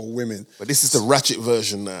each other or women? But this is the ratchet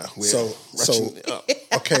version now.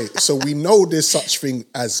 Okay, so we know there's such thing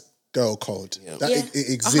as girl code. That it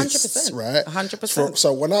exists, 100%, right? 100%.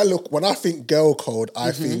 So when I think girl code,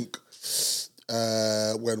 I think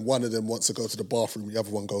when one of them wants to go to the bathroom, the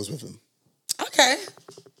other one goes with them. Okay.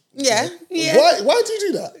 Yeah. Why do you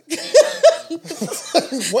do that?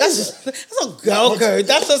 That's not girl code.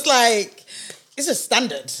 That's just like, it's a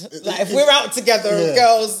standard. Like if we're out together,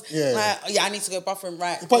 girls, I need to go bathroom,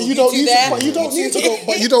 right? But you don't need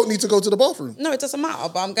to go to the bathroom. No, it doesn't matter.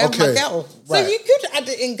 But I'm going with my girl, right. so you could add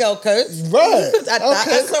it in girl code. Right. You could add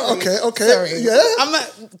that. Sorry. Okay. Sorry. Yeah.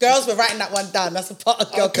 Girls, we're writing that one down. That's a part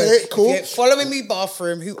of girl code. Okay, cool. If you're following me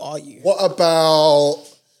bathroom, who are you? What about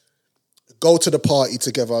go to the party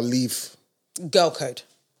together, leave? Girl code.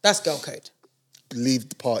 That's girl code. Leave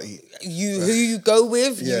the party. Who you go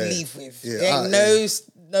with, you leave with. Yeah.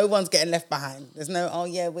 No one's getting left behind. There's no,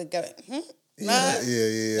 we're going.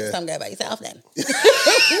 Next time go by yourself then.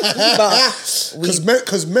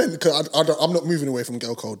 Because men, I'm not moving away from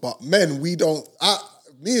girl code, but men, we don't.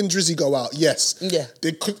 Me and Drizzy go out. Yes. Yeah.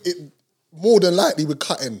 More than likely we're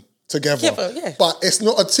cutting together. But it's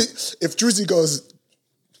not if Drizzy goes.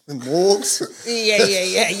 Walks. Yeah.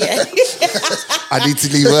 I need to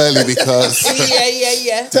leave early because.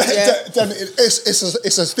 Then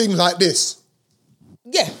it's a thing like this.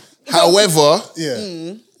 Yeah. However,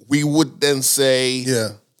 we would then say,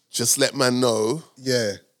 just let man know,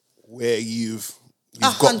 where you've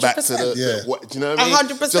got back to the what, do you know what I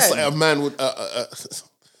mean? 100%. Just like a man would,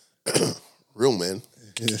 real man,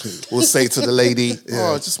 will say to the lady,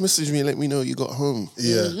 just message me and let me know you got home.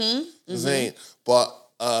 Saying, but.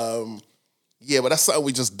 But that's something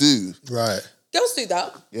we just do. Right. Girls do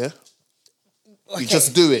that. Yeah. Okay. You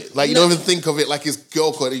just do it. Like, you don't even think of it like it's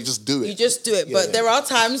girl code, you just do it. You just do it. Yeah. But there are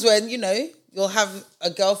times when, you'll have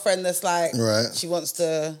a girlfriend that's like, she wants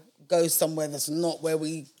to go somewhere that's not where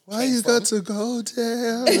we Why you got to go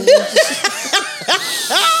there? But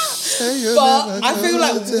I feel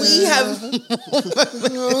like we have.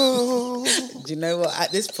 Do you know what?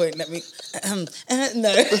 At this point, let me.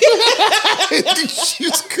 No.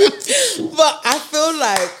 She's good. But I feel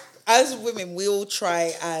like as women, we all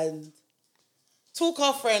try and talk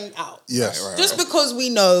our friend out. Yes. Right. Just because we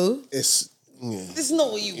know it's. This is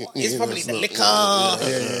not what you want. It's probably the liquor.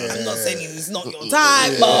 I'm not saying it's not your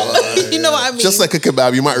time, but you know what I mean? Just like a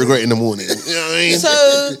kebab, you might regret it in the morning. You know what I mean?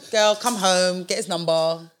 So, girl, come home, get his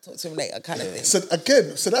number, talk to him later, kind of thing. So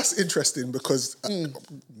that's interesting because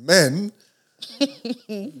men,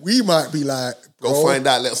 we might be like, bro, go find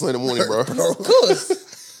out, let us know in the morning, bro. Of course.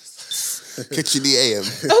 Catch you in the AM.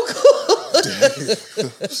 Of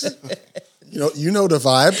course. You know the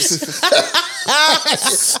vibes.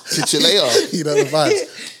 Catch you later. You know the vibes.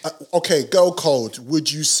 Okay, girl code.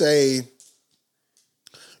 Would you say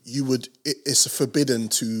you would? It's forbidden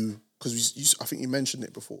to because I think you mentioned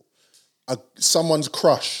it before. Someone's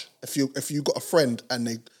crush. If you got a friend and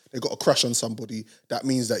they got a crush on somebody, that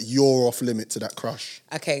means that you're off limit to that crush.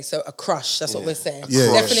 Okay, so a crush. That's what we're saying.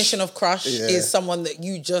 Yeah. Definition of crush is someone that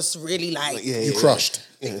you just really like. You crushed.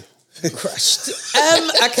 Crushed.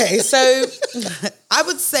 Okay, so I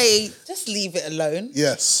would say just leave it alone.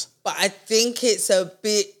 Yes. But I think it's a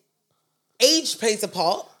bit. Age plays a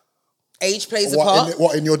part. Age plays a part.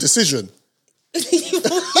 What in your decision? When you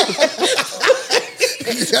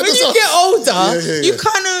get older, you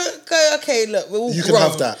kind of go, okay, look, we're all you grown. Can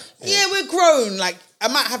have that. Yeah, we're grown. Like, I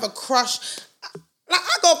might have a crush. Like,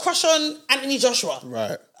 I got a crush on Anthony Joshua.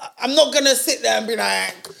 Right. I'm not going to sit there and be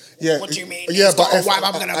like, what do you mean? Yeah, but I'm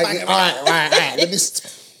going to bang him. Right.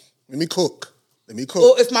 Let me cook.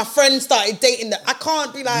 Or if my friend started dating that, I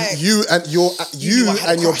can't be like... You and your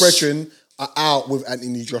brethren are out with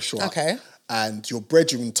Anthony Joshua. Okay. And your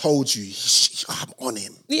brethren told you, I'm on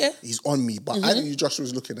him. Yeah. He's on me. But Anthony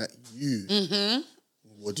Joshua's looking at you. Mm-hmm.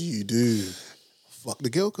 What do you do? Fuck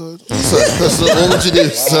the girl code. Sorry, so what would you do?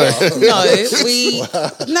 Sorry. No.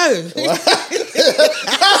 No.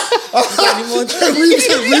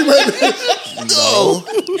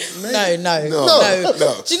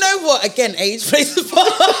 Do you know what? Again, age plays a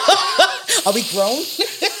part. Are we grown?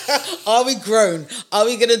 Are we grown? Are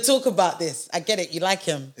we going to talk about this? I get it. You like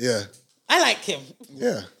him. Yeah. I like him.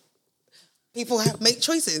 Yeah. People make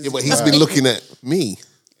choices. Yeah, but he's been looking at me.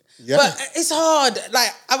 Yeah. But it's hard.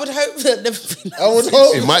 Like, I would hope that never be that. I would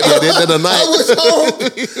hope. It might be at the end of the night.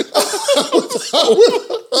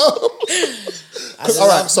 All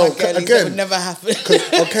right, so again, that would never happen.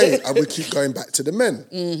 Okay, and we keep going back to the men.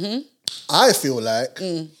 Mm-hmm. I feel like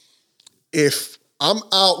if I'm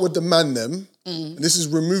out with the man them, and this is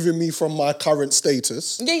removing me from my current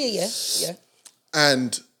status. Yeah.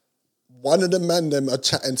 And one of the man them are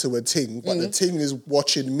chatting to a ting, but the ting is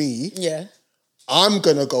watching me. Yeah. I'm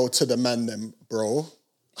gonna go to the man them, bro.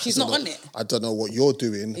 She's not on it. I don't know what you're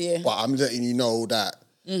doing, but I'm letting you know that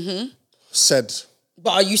said.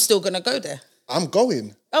 But are you still gonna go there? I'm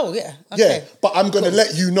going. Oh yeah. Okay. Yeah, but I'm gonna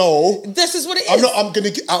let you know. This is what it is. I'm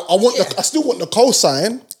gonna. I want. I still want the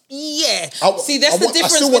cosign. Yeah. See, that's the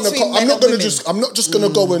difference between I'm men not and gonna women. I'm not just gonna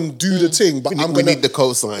go and do the thing, but We need the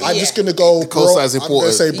cosign. I'm just gonna go. The cosign's bro, I'm gonna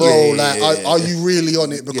important. say, bro, Yeah. are you really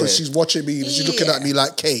on it? Because Yeah. she's watching me. She's looking at me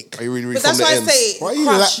like cake. Are you really But that's from the why I ends? say, Why are you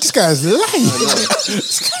like, this guy's lying?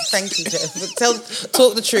 Thank you, Jeff. But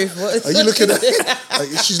talk the truth. Are you looking at?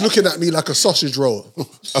 She's looking at me like a sausage roll.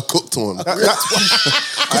 A cooked one.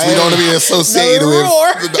 Because we don't want to be associated with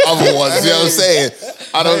the other ones. You know what I'm saying?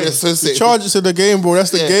 I don't associate. Charge it to the game, bro.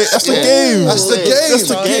 That's the game. That's the game. That's the game. That's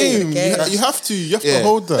the Charge it to the game. game. You have to. You have to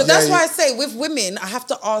hold that. But that's why I say with women, I have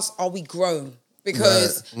to ask, are we grown?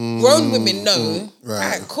 Because grown women know,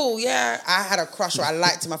 right, cool, yeah, I had a crush or I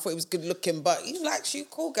liked him, I thought he was good looking, but he likes you,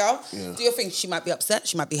 cool girl. Yeah. Do your thing. She might be upset,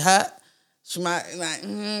 she might be hurt, she might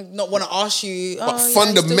not want to ask you. But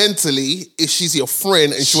fundamentally, if she's your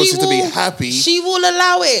friend and she wants you to be happy, she will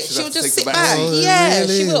allow it. She'll just sit back. Yeah,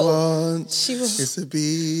 she will. She will. Is to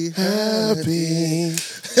be happy.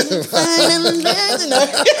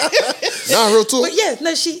 Nah, real talk. But yeah,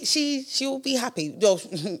 no, she will be happy. Well,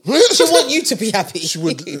 she'll want you to be happy. She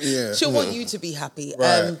would, yeah. She'll want you to be happy.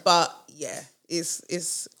 Right. But yeah,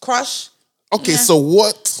 it's crush. Okay, so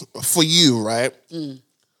what for you, right?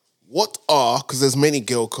 What are, because there's many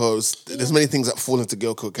girl codes, there's many things that fall into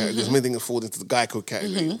girl code category, there's many things that fall into the guy code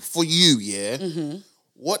category. For you,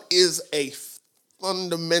 what is a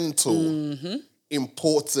fundamental,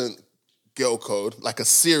 important girl code, like a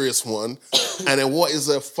serious one, and then what is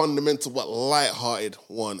a fundamental but light-hearted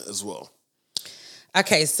one as well?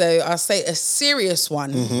 Okay, so I'll say a serious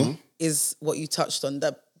one is what you touched on,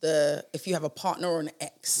 the if you have a partner or an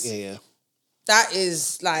ex. Yeah. That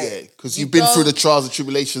is like... Yeah, because you've been through the trials and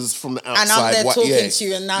tribulations from the outside. And I'm there talking to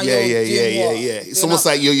you and now you're doing what? It's almost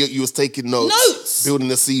like you was taking notes.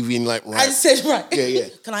 Building a CV and like, right. I said, right. Yeah.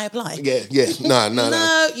 Can I apply? Yeah. No.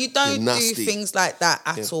 No, you don't do things like that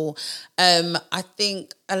at all. I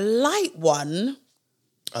think a light one...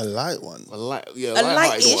 A light one? A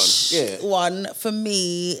light-ish one for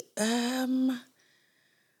me... I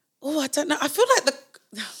don't know. I feel like the...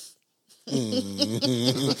 I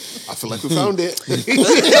feel like we found it.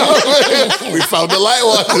 We found the light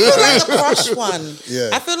one. I feel like the crush one.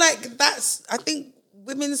 Yeah. I feel like I think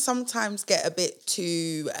women sometimes get a bit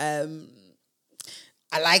too,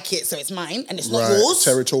 I like it, so it's mine, and it's not yours.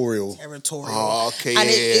 Territorial. Oh, okay, and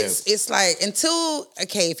it's like,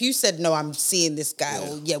 if you said, no, I'm seeing this guy,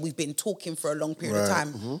 or we've been talking for a long period of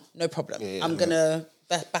time, no problem. I'm going to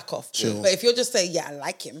back off. Chill. But if you're just saying, I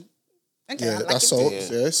like him, okay, I like that's him so.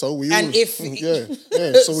 too. Yeah, so we all. And if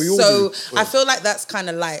so we all. So do. I feel like that's kind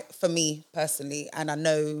of light for me personally, and I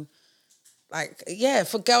know, like,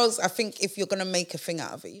 for girls, I think if you're gonna make a thing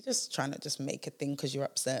out of it, you're just trying to just make a thing because you're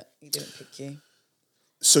upset he didn't pick you.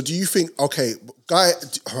 So do you think? Okay, guy.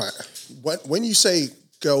 All right. When you say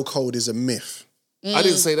girl code is a myth, I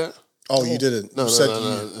didn't say that. Oh, you didn't. No.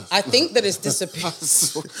 I think that it's disappeared.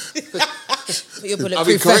 I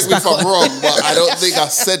mean, correct me if I'm wrong, but I don't think I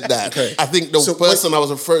said that. Okay. I think the person I was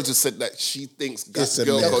referring to said that she thinks girl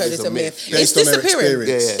code is a myth. It's disappearing.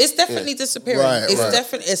 Yeah. It's definitely disappearing. It's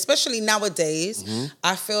definitely, especially nowadays,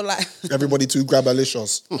 I feel like... Everybody to grab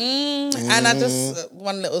alicious. And I just...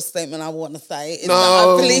 one little statement I want to say is that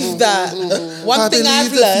I believe that one thing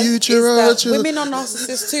I've learned is that women are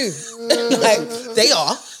narcissists too. Like, they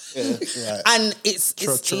are. Yeah. And it's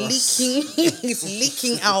leaking it's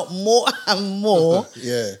leaking out more and more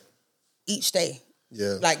each day.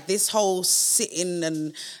 Yeah. Like this whole sitting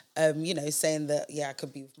and saying that I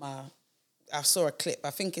could be with I saw a clip,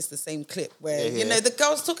 I think it's the same clip where the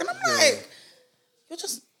girl's talking, I'm like,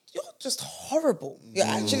 you're just horrible. You're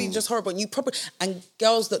actually just horrible. And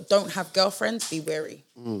girls that don't have girlfriends, be wary.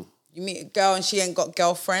 You meet a girl and she ain't got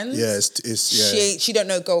girlfriends. Yeah, She don't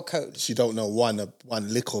know girl code. She don't know one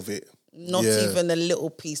lick of it. Not even a little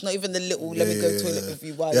piece. Not even the little. Let me go toilet with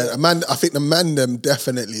you. While I think the man them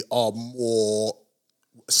definitely are more.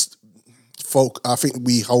 I think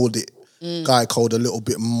we hold it guy code a little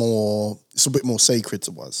bit more. It's a bit more sacred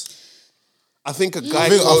to us. I think a guy.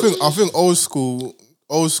 I think old school.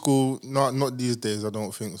 Not these days. I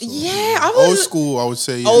don't think so. Yeah, old school. I would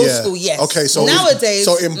say old school. Yes. Okay, so nowadays,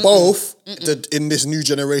 in both, in this new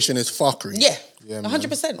generation, is fuckery. Yeah,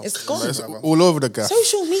 100%. It's gone. It's all over the gap.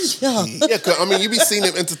 Social media. Yeah, cause, I mean, you be seeing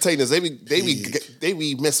them entertainers. They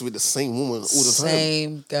be messing with the same woman all the time.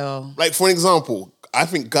 Same girl. Like for an example, I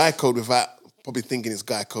think guy code, without probably thinking it's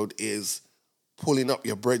guy code, is pulling up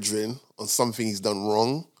your brethren on something he's done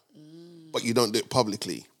wrong, but you don't do it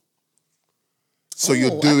publicly. So you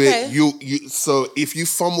do it. You. So if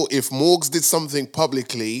Morgs did something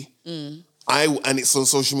publicly, and it's on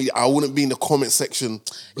social media, I wouldn't be in the comment section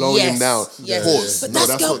blowing him down. Yes. Pause. But No,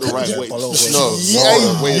 that's not the right way.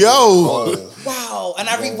 Wow. And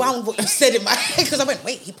I rewound what you said in my head because I went,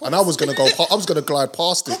 wait, he paused. And I was gonna glide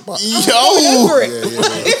past it, but over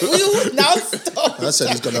it. Now stop. I said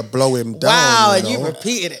he's gonna blow him down. Wow, and you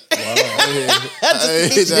repeated it.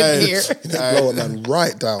 You blow a man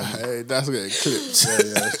right down. Hey, that's getting clipped.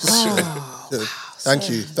 Thank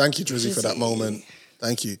you, Drizzy, for that moment.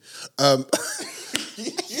 Thank you.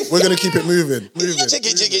 We're gonna keep it moving.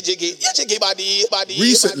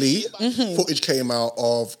 Recently, footage came out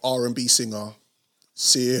of R&B singer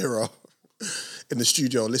Ciara in the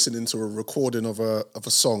studio listening to a recording of a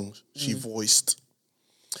song she voiced.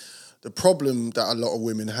 The problem that a lot of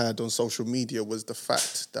women had on social media was the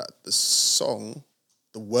fact that the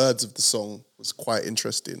words of the song was quite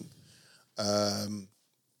interesting.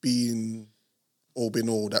 Being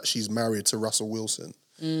all that she's married to Russell Wilson.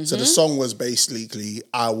 So the song was basically,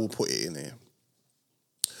 I will put it in here,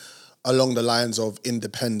 along the lines of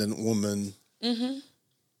independent woman,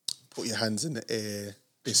 put your hands in the air.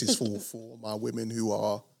 This is for my women who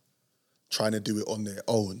are trying to do it on their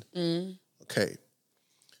own. Okay.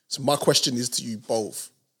 So my question is to you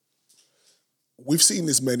both. We've seen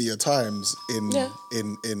this many a times in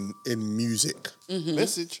music.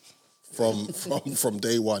 Message. From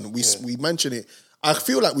day one. We mention it. I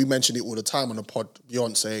feel like we mention it all the time on the pod.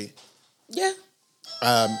 Beyonce. Yeah.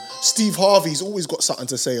 Steve Harvey's always got something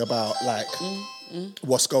to say about like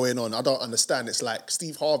what's going on. I don't understand. It's like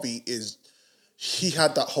Steve Harvey he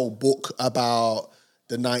had that whole book about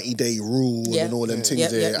the 90-day rule and all them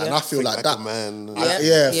things there. And I feel like that.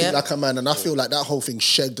 Think like a man. And I feel like that whole thing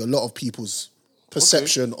shagged a lot of people's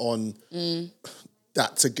perception on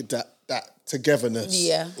that togetherness.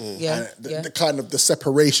 The kind of the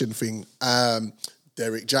separation thing.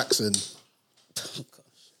 Derek Jackson.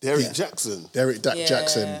 Derek Jackson. Derek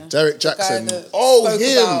Jackson. Oh,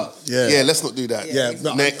 him. About... Yeah, let's not do that.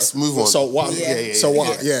 Next, move on. So what?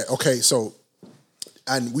 Okay, so,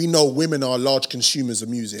 and we know women are large consumers of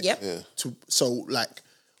music. So, like,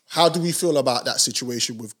 how do we feel about that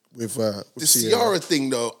situation with the Ciara thing,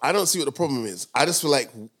 though? I don't see what the problem is. I just feel like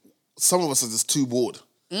some of us are just too bored.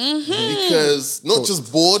 Because not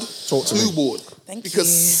just bored, too bored. Thank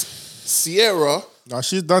because you. Ciara... Nah,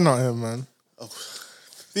 she's done out here, man.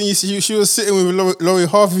 She was sitting with Laurie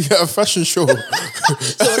Harvey at a fashion show. So what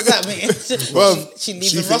does that mean? Well, she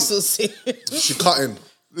leaving Russell soon. She cutting.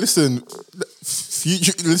 Listen,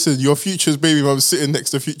 your Future's baby mum sitting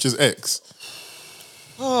next to Future's ex.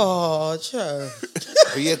 Oh, Joe.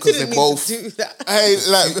 Yeah, because they're both... Hey,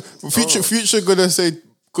 like, Future gonna say...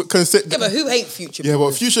 Yeah, but who hate Future? Yeah,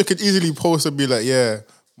 but Future could easily post and be like,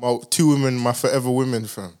 my two women, my forever women,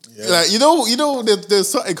 fam. Yeah. Like, you know, there's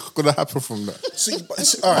something gonna happen from that.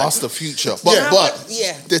 All right. That's the future. But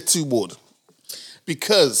they're too bored.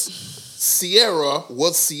 Because Ciara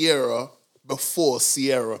was Ciara before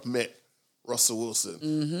Ciara met Russell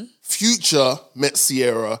Wilson. Future met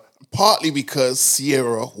Ciara partly because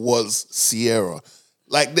Ciara was Ciara.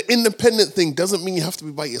 Like, the independent thing doesn't mean you have to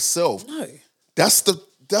be by yourself. No.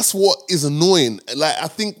 That's what is annoying. Like, I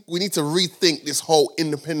think we need to rethink this whole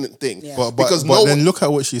independent thing. Yeah. But then look at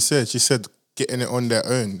what she said. She said getting it on their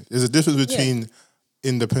own. There's a difference between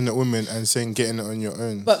independent women and saying getting it on your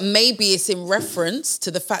own. But maybe it's in reference to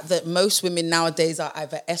the fact that most women nowadays are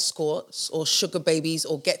either escorts or sugar babies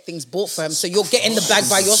or get things bought for them. So you're getting the bag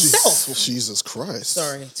by yourself. Jesus Christ.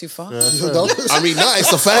 Sorry, too far? I mean, no,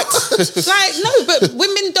 it's a fact. Like, no, but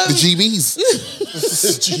women don't... The GBs.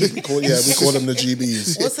 We call them the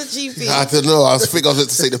GBs. What's a GB? I don't know. I think I was going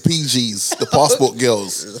to say the PGs, the passport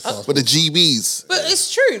girls. But the GBs. But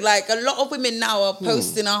it's true. Like, a lot of women now are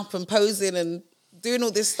posting up and posing and doing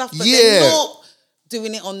all this stuff, but Yeah. they're not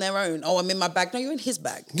doing it on their own. Oh, I'm in my bag. No, you're in his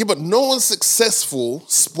bag. Yeah, but no one successful,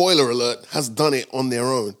 spoiler alert, has done it on their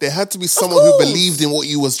own. There had to be someone who believed in what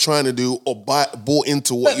you was trying to do or bought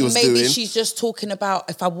into what you was doing. Maybe she's just talking about,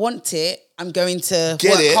 if I want it, I'm going to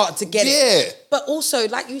Get work it. hard to get Yeah. it. But also,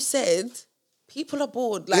 like you said, people are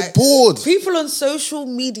bored. Like, They're bored. People on social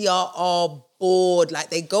media are bored.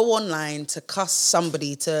 Like, they go online to cuss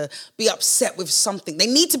somebody, to be upset with something. They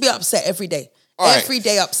need to be upset every day. All right. Every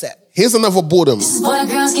day upset. Here's another boredom. This is for the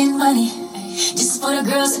girls getting money. This is for the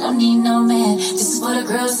girls that don't need no man. This is for the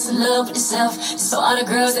girls that's in love with themselves. This is for all the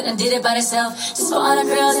girls that done did it by themselves. This is for all the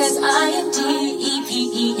girls that's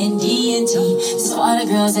IMDEPENDNT. This is for all the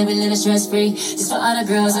girls that be living stress free. This is for all the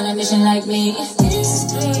girls on a mission like me. This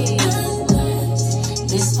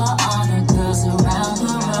is for all the girls around the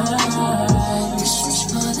world. This is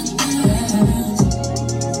for the girls.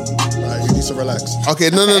 You need to relax. Okay,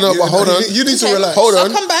 no, but hold on. You need to relax. Hold on.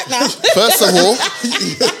 I'll come back now. First of all,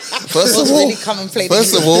 Really come and play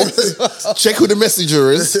first of all, check who the messenger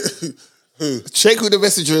is. Who? Check who the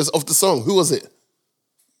messenger is of the song. Who was it?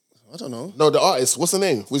 I don't know. No, the artist. What's the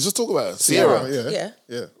name? We just talked about it. Ciara.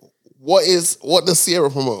 Yeah. What does Ciara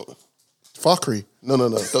promote? Fuckery. No, don't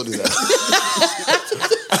do that.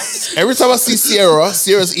 Every time I see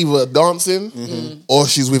Ciara's either dancing or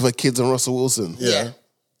she's with her kids and Russell Wilson. Yeah.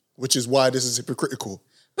 Which is why this is hypocritical.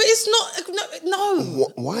 But it's not, no.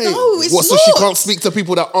 Why? No, it's what, so not. she can't speak to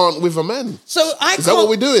people that aren't with a man? So I Is that what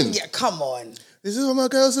we're doing? Yeah, come on. This is for my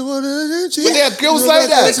girls who want to cheat. But there are girls like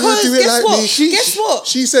that. Because do it guess like what? me. Guess what?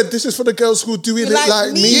 She said this is for the girls who do it Like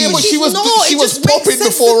like me. me. Yeah, but She's she was not. she It was just makes popping sense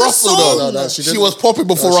before to the Russell song. though. No, she was popping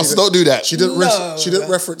before Russell. Don't do that. She didn't. No. She didn't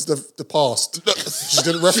reference the past. She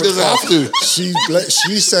didn't reference. doesn't have to.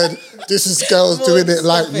 She said this is girls doing it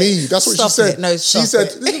like me. That's what Stop she said. it. No, she stop said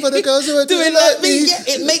it. this is for the girls who are Do it like me. Yeah,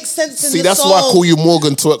 it makes sense in See, the that's song. why I call you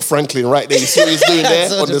Morgan Twerk Franklin right there. You see what he's doing there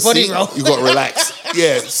saw on the the body seat? roll. You got to relax.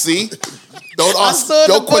 Yeah, see? Don't ask. saw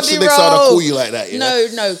Don't the question body next time I roll. call you like that. Yeah?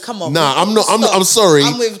 No, come on. Nah, I'm not. Stop. I'm sorry.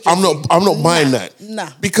 I'm with I'm not buying that. Nah.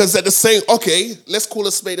 Because at the same, okay, let's call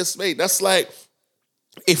a spade a spade. That's like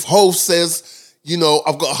if Hove says, you know,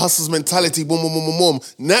 I've got a hustler's mentality, boom, boom, boom, boom, boom.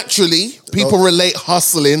 Naturally, people relate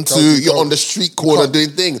hustling to you're on the street corner doing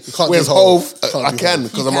things. Whereas Hove, I can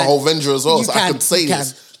because I'm a Hove Avenger as well, so I can say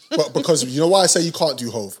this. But because you know why I say you can't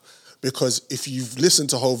do Hove? Because if you've listened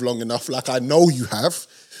to Hove long enough, like I know you have,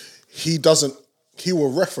 he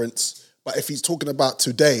will reference, but if he's talking about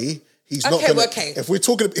today, he's not gonna. Okay. If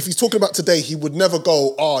he's talking about today, he would never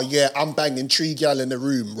go, oh yeah, I'm banging 3 gal in the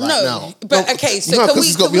room now. But okay, so No, can because we...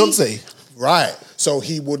 he's got Beyonce. Right. So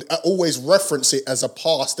he would always reference it as a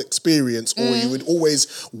past experience, or he would always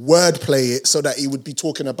wordplay it so that he would be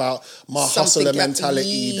talking about my Something hustler like-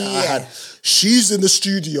 mentality that I yeah. had. She's in the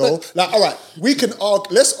studio. Like, all right, we can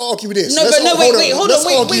argue. Let's argue this. No, Let's but no, hold on. Let's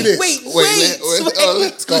argue this. Wait.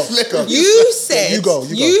 Let's go. You said You go.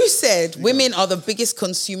 You said women are the biggest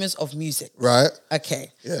consumers of music. Right.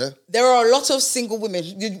 Okay. Yeah. There are a lot of single women.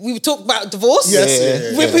 We talked about divorce.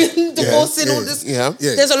 Yes. Women divorcing, all this. Yeah.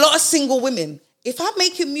 There's a lot of single women. If I'm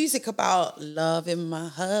making music about loving my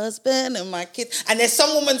husband and my kids, and there's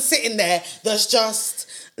some woman sitting there that's just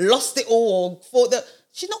lost it all,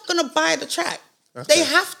 she's not gonna buy the track. Okay. They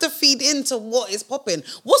have to feed into what is popping.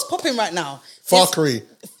 What's popping right now? Fuckery.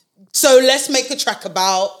 So let's make a track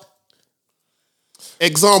about...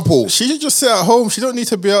 Example. She should just sit at home. She don't need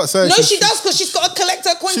to be outside. No, she does, because she's got to collect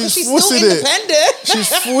her coin because she's still forcing it. independent. She's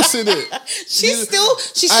forcing it. She still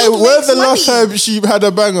Where's the makes last money. time she had a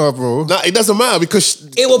banger, bro? Nah, it doesn't matter because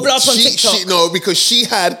It will blow up on TikTok. because she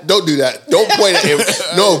had. Don't do that. Don't point at him.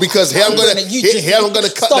 No, because here I'm gonna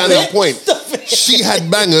cut Stop down it. your point. Stop it. She had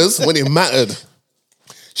bangers when it mattered.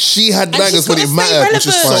 She had And bangers she's when got it to stay mattered, relevant. which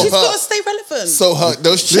is fine. She's got to stay relevant. So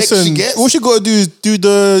those checks she Listen, gets. all she got to do is do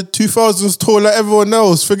the 2000s tour like everyone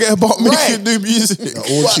else. Forget about making new music.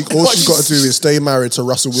 All she's got to do is stay married to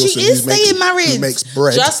Russell Wilson. She is staying married. Who makes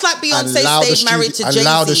bread. Just like Beyonce stayed married to Jay-Z.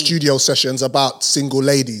 Allow the studio sessions about single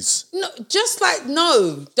ladies.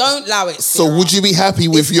 No, don't allow it. So would you be happy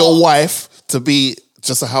with your wife to be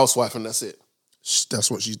just a housewife and that's it? That's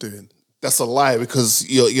what she's doing. That's a lie because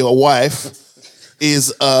your wife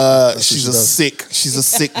is she's a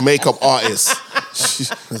sick makeup artist.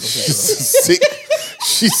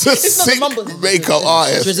 She's a sick makeup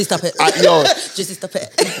artist. Drizzy, stop it. Drizzy, stop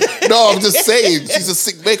it. No, I'm just saying she's a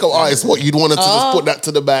sick makeup artist. What, you'd want her to just put that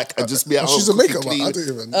to the back and just be at home? She's a makeup clean. artist.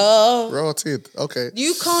 I don't even. Rotted. Okay.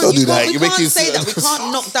 You can't. Don't do that. We You're can't making say that. We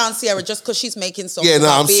can't knock down Ciara just because she's making songs. Yeah, no,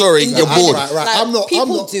 about I'm being sorry, you're bored. independent. Right. Like, I'm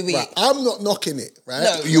not. do it. Right, I'm not knocking it. Right.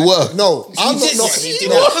 No, You were. No, I'm not knocking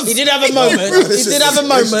it. He did have a moment. He did have a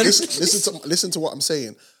moment. Listen to what I'm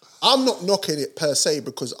saying. I'm not knocking it per se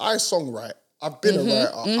because I songwrite. I've been a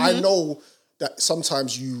writer. I know that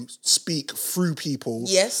sometimes you speak through people.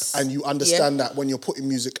 Yes. And you understand that when you're putting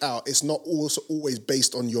music out, it's not also always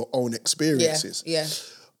based on your own experiences. Yeah.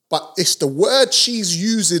 But it's the word she's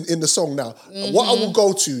using in the song now. What I will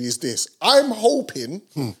go to is this. I'm hoping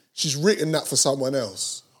she's written that for someone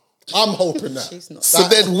else. I'm hoping that. She's not. So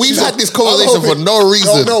then we've had this conversation for no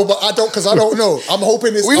reason. No, but I don't, because I don't know. I'm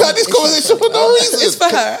hoping it's... We've had this conversation for no reason. It's for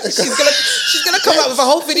her. She's gonna come out with a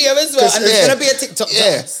whole video as well, and it's gonna be a TikTok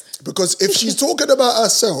dance. Because if she's talking about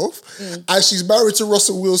herself and she's married to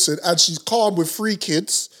Russell Wilson and she's calm with 3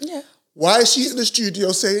 kids, why is she in the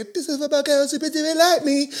studio saying, "This is for my girls who be doing like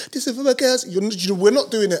me. This is for my girls"? We're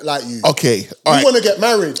not doing it like you. Okay, all we right. want to get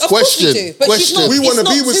married. Of course we do, but she's not- We want to it's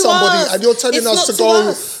be not with to somebody, us. and you're telling It's us not to to go.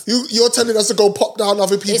 us. You're telling us to go pop down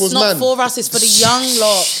other people's It's not man. for us. It's for the young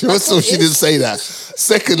lot. First of all, she didn't say that.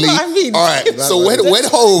 Secondly, You know what I mean? all right. So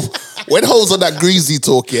when Hove's on that greasy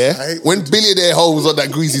talk, when billionaire Hove's on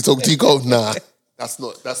that greasy talk, do you go, nah? That's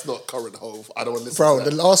not current Hove. I don't want to listen Bro, to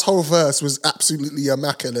that. the last whole verse was absolutely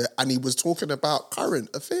immaculate, and he was talking about current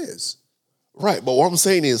affairs. Right, but what I'm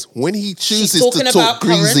saying is, when he chooses She's talking to about talk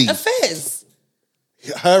greasy, current affairs.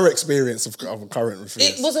 Her experience of current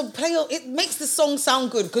affairs. It was a play. It makes the song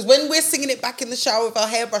sound good because when we're singing it back in the shower with our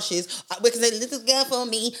hairbrushes, we're saying "Little girl for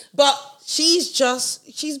me," but she's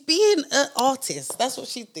being an artist. That's what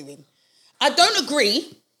she's doing. I don't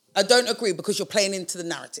agree because you're playing into the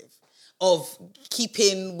narrative of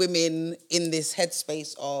keeping women in this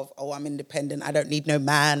headspace of, oh, I'm independent, I don't need no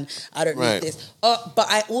man, I don't need this. But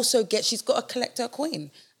I also get she's got to collect her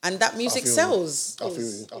coin. And that music sells. The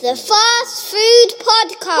Fast Food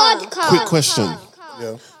Podcast. quick question.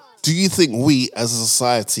 Yeah. Do you think we as a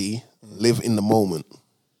society live in the moment?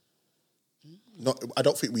 No, I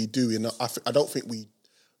don't think we do enough. I don't think we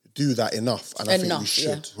do that enough, and I think we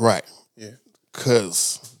should. Right. Yeah.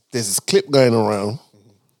 Because there's this clip going around.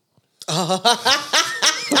 Oh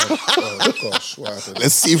gosh, what happened?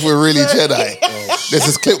 Let's see if we're really Jedi. There's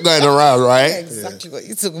this clip going around, right? Exactly what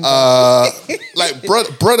you're talking about. Like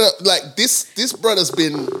brother, like this brother's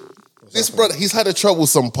been he's had a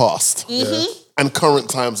troublesome past and current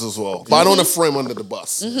times as well. But I don't want to throw him under the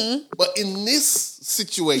bus. But in this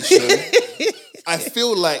situation, I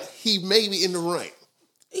feel like he may be in the right.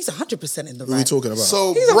 He's 100% in the Who are right. we talking about?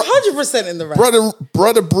 So He's 100% in the right.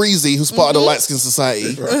 brother Breezy, who's part of the Light Skin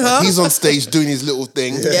Society, he's on stage doing his little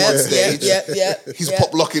thing on stage. He's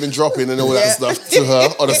pop locking and dropping and all that stuff to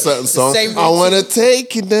her on a certain song. I wanna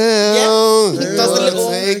take you down. He does the little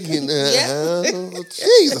take you down.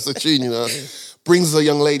 Jeez, that's a tune, you know. Brings a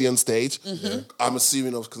young lady on stage. I'm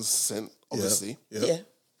assuming of consent, obviously. Yeah.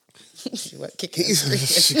 She went kicking.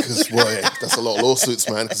 Because boy, that's a lot of lawsuits,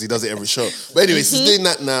 man, because he does it every show. But anyways, he's doing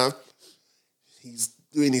that now. He's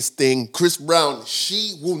doing his thing. Chris Brown,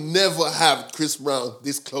 she will never have Chris Brown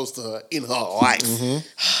this close to her in her life.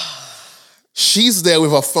 She's there with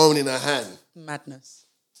her phone in her hand. Madness.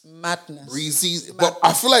 Breezy, but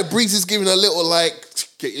I feel like Breezy's giving her a little like,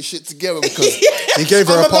 get your shit together because he gave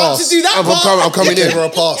her a pass. About to do that I'm coming in. He gave her a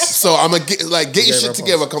pass. So I'm gonna get your shit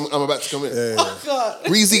together. I'm about to come in. Oh God.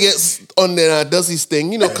 Breezy gets on there, does his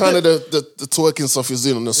thing. You know, kind of the twerking stuff he's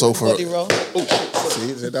doing on the sofa. Body roll.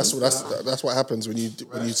 See, that's what happens when you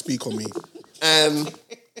speak on me. And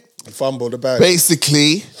fumble the bag.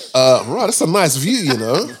 Basically, right, that's a nice view, you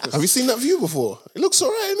know. Have you seen that view before? It looks all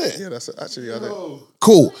right, isn't it? Yeah, that's actually, I know.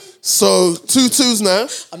 Cool. So 2-2s now.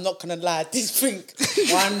 I'm not gonna lie, this drink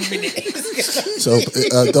 1 minute. So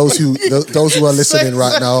those who are listening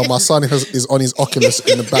right now, my son is on his Oculus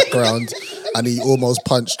in the background, and he almost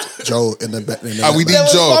punched Joe in the back. We need There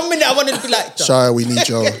was Joe. 1 minute I wanted to be like, Joe. Shia, we need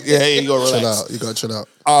Joe. Yeah, you gotta chill relax. out. You gotta chill out.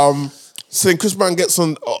 So then Chris Brown gets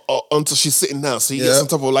onto she's sitting down. So he gets on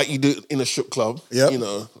top of her like you do in a strip club. Yep. You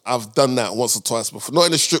know, I've done that once or twice before. Not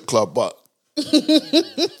in a strip club, but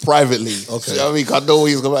privately. Okay. You know what I mean? I know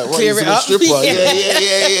he's going to be like, Clear he's it in a up. strip club. Yeah.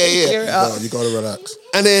 Clear it up. No, you gotta relax.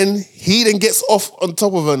 And then he then gets off on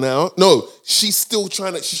top of her now. No, she's still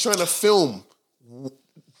trying to film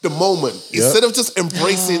the moment. Instead of just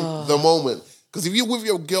embracing the moment. Because if you're with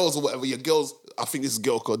your girls or whatever, your girls I think this is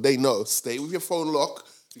girl code. They know. Stay with your phone lock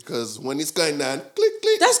because when it's going down, click,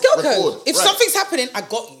 click. That's girl record. code. If something's happening, I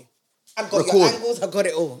got you. I got Record. your angles. I got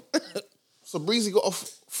it all. So Breezy got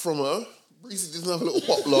off from her. Breezy did another little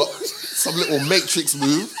pop lock, some little matrix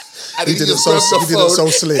move. And He then did it just so- grabbed the he did it phone, so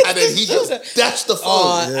slick. And then he just dashed the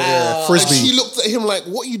phone. Frisbee. And she looked at him like,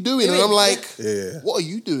 what are you doing? And I'm like, Yeah. what are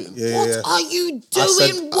you doing? Yeah. Are you I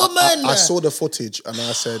said- doing, woman? I saw the footage and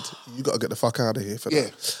I said, you got to get the fuck out of here for Yeah.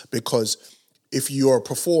 that. Because if you're a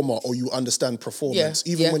performer or you understand performance,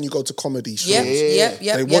 even when you go to comedy shows,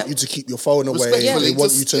 they want you to keep your phone away. Respectfully, They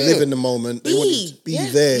want just- you to live in the moment. They want you to be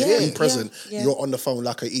there, be present. yeah. You're on the phone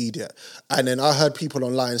like an idiot. And then I heard people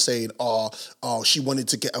online saying, oh, she wanted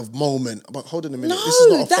to get a moment. But hold on a minute. No, this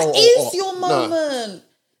is not a that photo is op. your moment.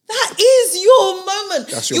 That is your moment.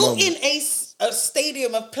 That's your You're moment. in a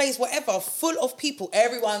stadium, a place, whatever, full of people.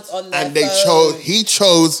 Everyone's on their And they phone. he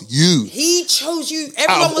chose you. He chose you.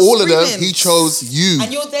 Everyone Out of was all of them, screaming. he chose you.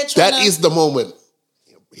 And you're there trying That to... is the moment.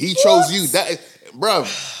 He chose you. That is, bruv,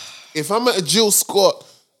 if I'm at a Jill Scott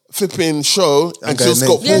flipping show and Jill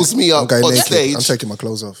Scott pulls me up on stage, I'm taking my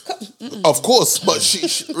clothes off. of course, but she,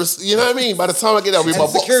 you know what I mean? By the time I get there, I'll be in my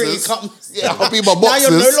security boxers. comes. Yeah, I'll be in my Now boxers.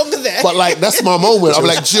 you're no longer there. But like, that's my moment. I'm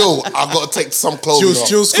like, Jill, I've got to take some clothes off.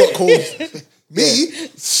 Jill Scott called Me?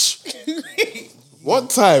 One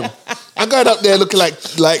time, I got up there looking like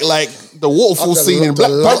the waterfall scene in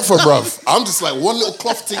Black Panther, bruv. I'm just like one little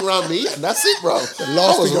cloth thing around me, and that's it, bro.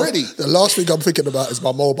 I was ready. The last thing I'm thinking about is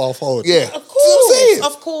my mobile phone. Yeah.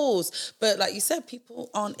 Of course. But like you said, people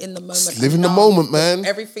aren't in the moment. Live in the moment, man.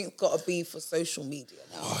 Everything's got to be for social media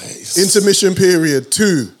now. Intermission period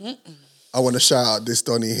 2. I want to shout out this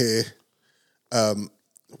Donny here.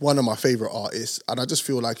 One of my favourite artists, and I just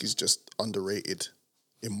feel like he's just underrated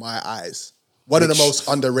in my eyes. One of the most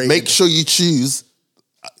underrated. Make sure you choose.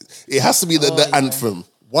 It has to be the anthem.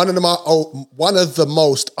 One of the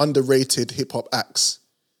most underrated hip hop acts,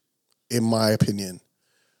 in my opinion.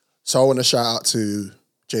 So I want to shout out to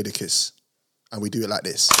Jadakiss, and we do it like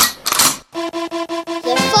this.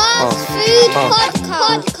 The Fast Food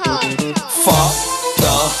Podcast. Fuck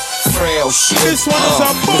the frail shit. This one is a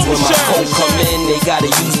Cause when my bullshit. coat come in, they gotta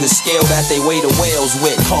use the scale that they weigh the whales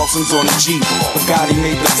with. Carlson's on the Jeep. Bugatti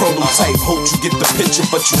made the prototype. Hope you get the picture,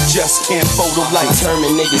 but you just can't photo like.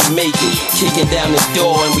 Determined niggas make it. Kicking down the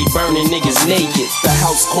door and we burning niggas naked. The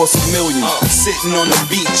house costs $1 million. Sitting on the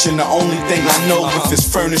beach, and the only thing I know if it's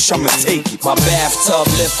furnished, I'ma take it. My bathtub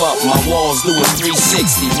lift up, my walls do a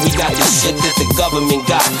 360. We got the shit that the government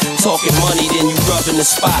got. Talking money, then you rubbing the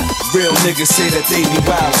spot. Real niggas say that they be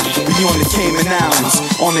wild. We on the Cayman Islands,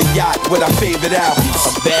 on a yacht with our favorite albums.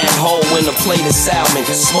 A bad hoe in a plate of salmon,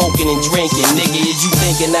 smoking and drinking. Nigga, is you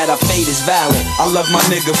thinking that our fate is violent? I love my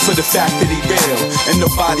nigga for the fact that he real, and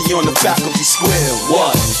nobody on the faculty square.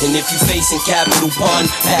 What? And if you facing capital pun,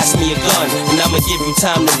 pass me a gun, and I'ma give you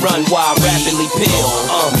time to run while I rapidly peel.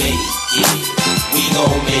 Make it, we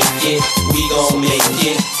gon' make it, we gon' make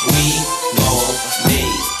it, we gon'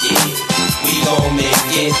 make it, we gon'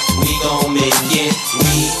 make it, we gon' make it,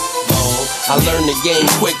 we gon'. I learned the game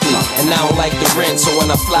quickly, and I don't like the rent, so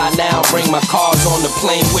when I fly now, bring my cars on the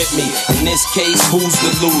plane with me. In this case, Who's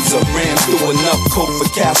the loser? Ran through enough coke for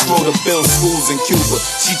Castro to build schools in Cuba.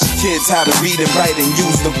 Teach your kids how to read and write and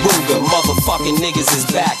use the Ruger. motherfucking niggas is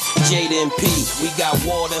back. Jada and P, we got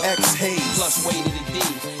water, X-Haze. plus way to the D.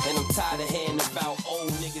 And I'm tired of hearing about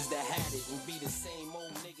old niggas that had it and be the same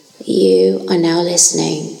old niggas. You are now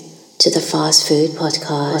listening to the Fast Food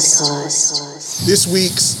Podcast. This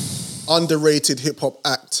week's underrated hip hop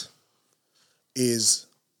act is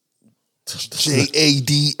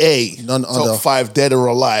Jada. None other. Top 5 dead or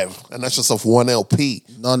alive. And that's just off one LP.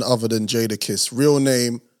 none other than Jadakiss. Real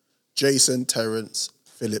name, Jason Terrence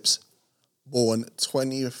Phillips. Born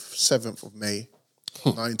 27th of May,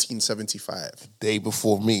 1975. Day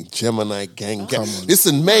before me. Gemini gang. Come on.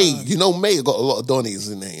 Listen, May, you know May got a lot of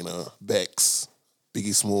Donnies in there, you know. Bex,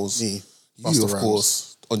 Biggie Smalls. Me. You, Busta of Rhymes. course.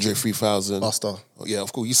 Andre 3000. Busta. Oh, yeah,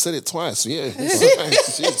 of course. You said it twice. Yeah.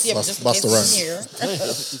 Busta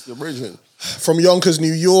Rhymes. The original. From Yonkers,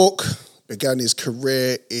 New York, began his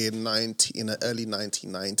career in the early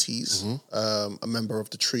 1990s. A member of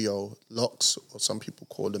the trio Locks, or some people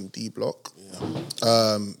call them D Block.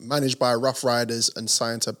 Managed by Rough Riders and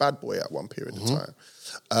signed to Bad Boy at one period of time.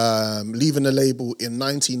 Leaving the label in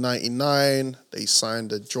 1999, they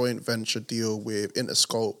signed a joint venture deal with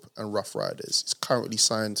Interscope and Rough Riders. He's currently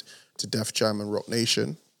signed to Def Jam and Rock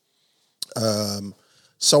Nation.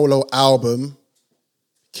 Solo album,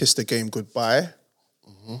 Kiss the Game Goodbye.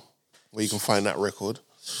 Where you can find that record.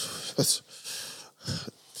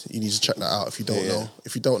 You need to check that out if you don't know.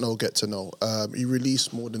 If you don't know, get to know. He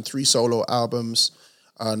released more than 3 solo albums,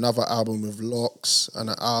 another album with Locks, and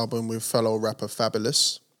an album with fellow rapper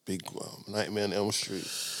Fabulous. Big Nightmare on Elm Street.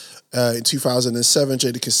 In 2007,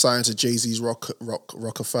 Jadakiss signed to Jay-Z's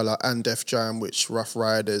Rockefeller and Def Jam, which Rough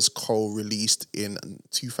Riders co-released in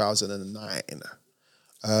 2009.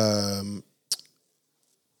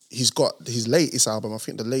 He's got his latest album. I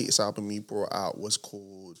think the latest album he brought out was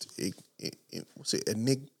called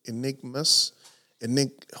Enigmas?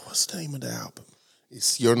 What's the name of the album?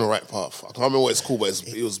 You're on the right path. I can't remember what it's called, but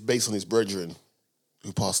it was based on his brethren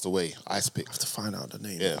who passed away. Ice Pick. I have to find out the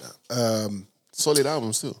name of that. Solid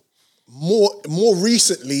album still. More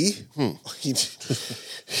recently,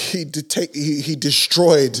 he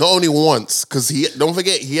destroyed. Not only once, because don't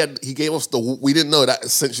forget he gave us we didn't know that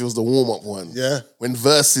essentially was the warm up one. Yeah. When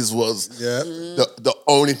Versus was the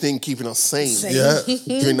only thing keeping us sane.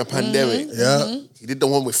 During the pandemic. Yeah. He did the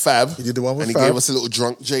one with Fab. He did the one with Fab. Fab. He gave us a little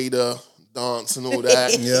drunk Jada dance and all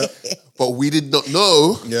that. But we did not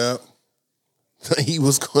know that he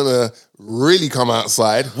was gonna really come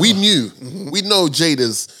outside. We knew. We know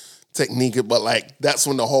Jada's technique, but like that's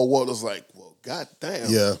when the whole world was like, well, god damn,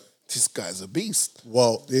 this guy's a beast.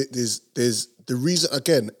 Well, there's the reason,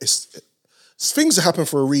 again, it's things that happen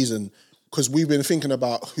for a reason, because we've been thinking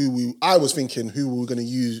about I was thinking who we were going to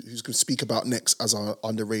use, who's going to speak about next as our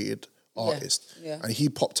underrated artist. And he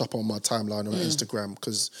popped up on my timeline on Instagram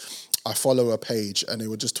because I follow a page and they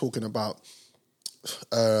were just talking about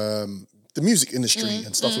the music industry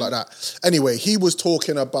and stuff like that. Anyway, he was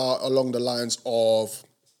talking about along the lines of,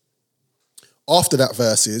 after that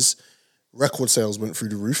Versus, record sales went through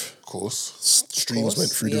the roof. Of course. Streams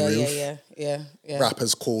went through the roof. Yeah.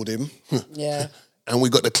 Rappers called him. And we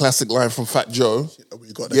got the classic line from Fat Joe.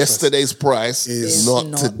 We got yesterday's price is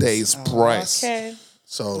not today's price. Okay.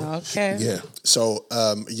 So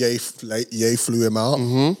Ye flew him out.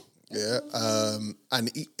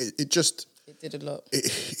 And it just did a lot.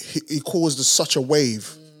 He caused such a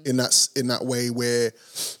wave in that way where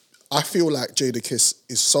I feel like Jadakiss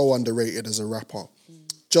is so underrated as a rapper,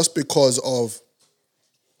 just because of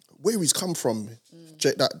where he's come from.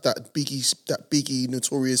 That Biggie,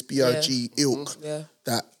 Notorious B.I.G. ilk.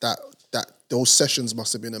 That those sessions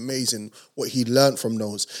must have been amazing. What he learned from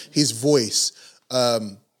those, his voice. I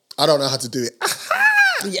don't know how to do it.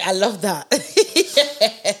 Yeah, I love that.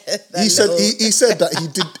 He said that he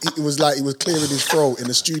did. It was like he was clearing his throat in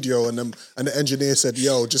the studio, and the engineer said,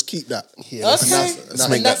 "Yo, just keep that." Yeah, and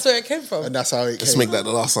that's where it came from. And that's how it came. Let's make that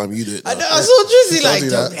the last time you do it. I know. I saw Drizzy like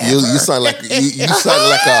that. You sound like you sound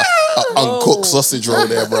like a uncooked sausage roll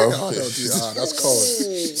there, bro. Don't do that. That's cold.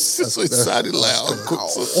 That's what it sounded like.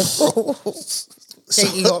 Uncooked sausage.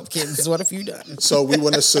 Katie Hopkins, what have you done? So we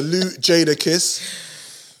want to salute Jadakiss,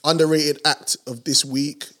 underrated act of this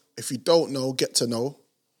week. If you don't know, get to know.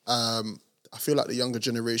 I feel like the younger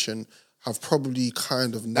generation have probably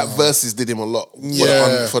kind of now. That Versus did him a lot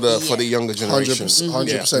for the younger generation.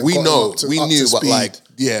 100%. We knew, but like,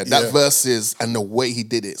 that Yeah. Versus and the way he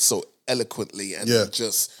did it so eloquently and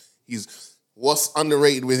what's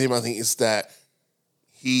underrated with him, I think, is that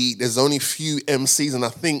there's only few MCs, and I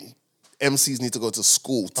think MCs need to go to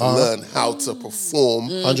school to learn how to perform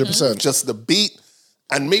 100%. just the beat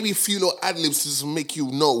and maybe a few little ad-libs to just make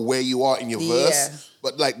you know where you are in your verse.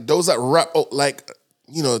 But like those that rap,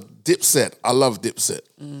 Dipset, I love Dipset.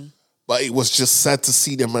 But it was just sad to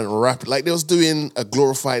see them and rap. Like they was doing a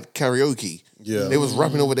glorified karaoke. Yeah. They was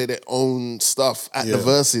rapping over their own stuff at the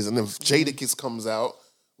verses, and then Jadakiss comes out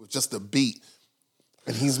with just the beat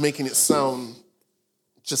and he's making it sound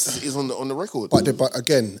just as it is on the record. But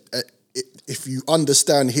again, if you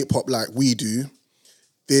understand hip hop like we do,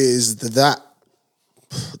 there's those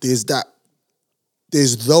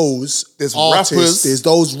artists, rappers. there's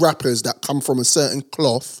those rappers that come from a certain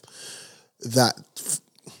cloth that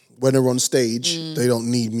when they're on stage, they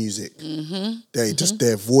don't need music. They just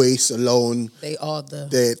their voice alone. They are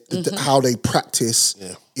how they practice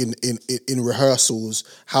in rehearsals,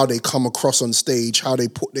 how they come across on stage, how they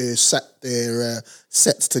put their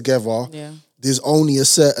sets together. Yeah. There's only a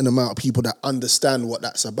certain amount of people that understand what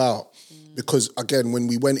that's about. Because again, when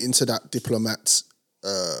we went into that Diplomats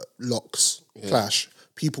Locks clash,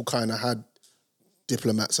 people kind of had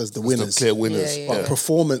Diplomats as the winners. The clear winners. But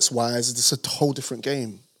performance-wise, it's a whole different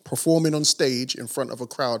game. Performing on stage in front of a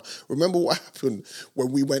crowd. Remember what happened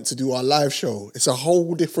when we went to do our live show? It's a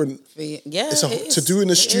whole different... to do in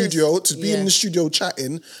the studio, to be in the studio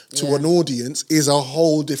chatting to an audience is a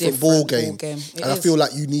whole different ball game. And I feel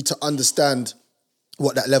like you need to understand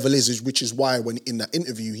what that level is, which is why when in that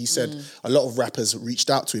interview he said a lot of rappers reached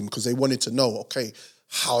out to him because they wanted to know, okay,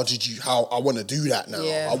 how I want to do that now.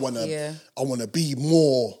 Yeah, I want to be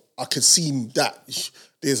more. I could see that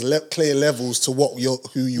there's clear levels to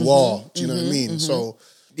who you are. Do you know what I mean? So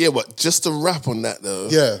yeah, but just to wrap on that though.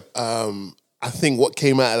 Yeah. I think what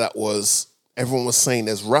came out of that was everyone was saying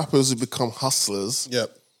there's rappers who become hustlers.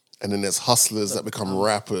 Yep. And then there's hustlers that become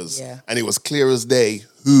rappers. Yeah. And it was clear as day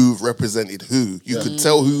who represented who. You could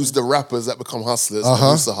tell who's the rappers that become hustlers and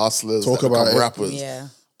who's the hustlers that become rappers. Yeah.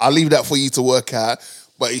 I'll leave that for you to work out,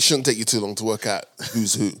 but it shouldn't take you too long to work out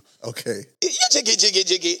who's who. Okay. This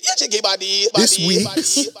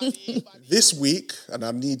This week, and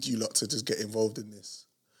I need you lot to just get involved in this.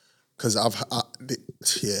 Because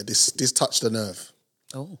this touched the nerve.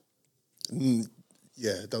 Oh.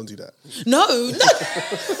 Yeah, don't do that. No.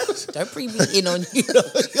 Don't bring me in on you.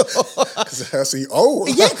 Because I see,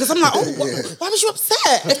 Yeah, because I'm like, why was you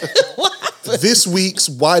upset? What happened? This week's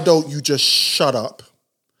Why Don't You Just Shut Up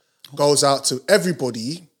goes out to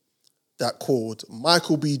everybody that called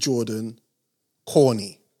Michael B. Jordan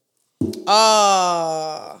corny.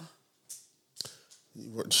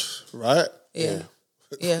 Right? Yeah.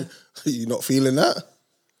 Yeah. You not feeling that?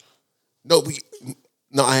 No,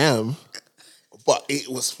 I am. But it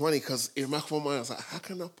was funny because in my mind, I was like, how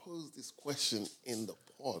can I pose this question in the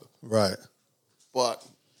pod? Right. But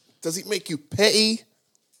does it make you petty,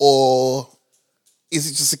 or is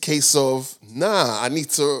it just a case of,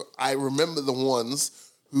 I remember the ones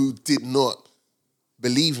who did not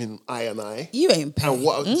believe in I and I. You ain't petty. And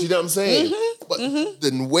what, do you know what I'm saying? But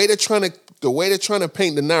the way they're trying to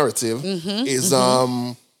paint the narrative is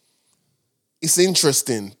it's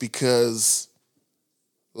interesting because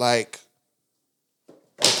like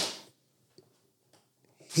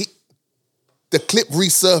the clip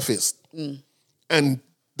resurfaced and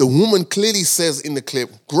the woman clearly says in the clip,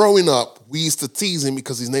 growing up, we used to tease him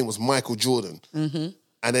because his name was Michael Jordan.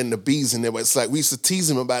 And then the B's in there, but it's like we used to tease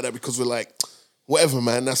him about that because we're like, whatever,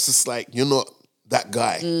 man, that's just like, you're not that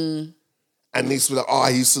guy. And they used to be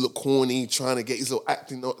like, he used to look corny, trying to get his little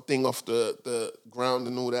acting thing off the ground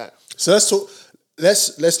and all that. So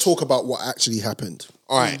let's talk about what actually happened.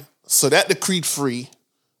 All right. So that the Creed 3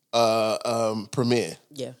 premiere,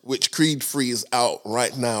 which Creed 3 is out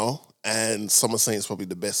right now, and some are saying it's probably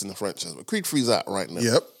the best in the franchise, but Creed 3 is out right now.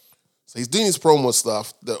 Yep. So he's doing his promo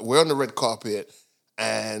stuff. We're on the red carpet,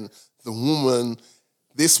 and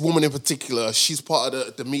this woman in particular, she's part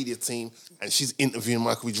of the media team, and she's interviewing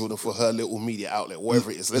Michael B. Jordan for her little media outlet,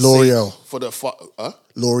 whatever it is. Let's L'Oreal. say for the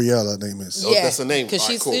L'Oreal, her name is. Oh, that's her name. Because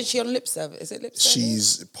All right, is she on lip service? Is it lip service?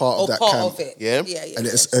 She's part of that part camp. of it. Yeah? And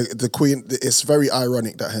it's the queen. It's very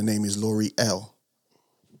ironic that her name is L'Oreal.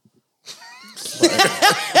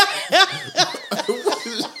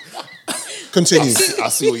 Continue. I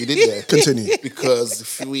see what you did there. Continue. Because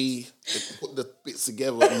if we put the bits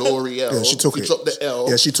together, L'Oreal, Yeah, she took it. dropped the L.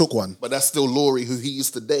 Yeah, she took one. But that's still Laurie, who he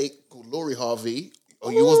used to date, called Laurie Harvey. Oh,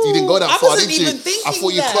 you didn't go that far, did you? even thinking I thought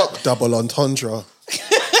you that. clocked. Double entendre.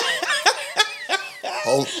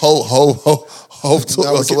 Hope taught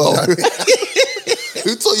Now we us get well. down.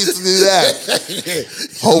 Who taught you to do that?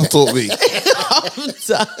 Hope taught me.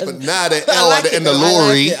 But now the L at the end of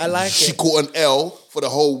Laurie, she caught an L for the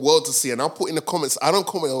whole world to see. And I'll put in the comments, I don't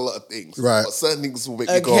comment on a lot of things. Right. But certain things will make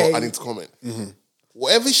me go, I need to comment.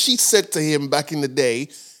 Whatever she said to him back in the day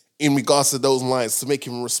in regards to those lines to make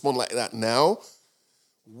him respond like that now,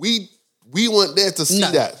 we weren't there to see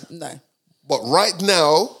that. No. But right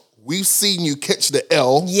now, we've seen you catch the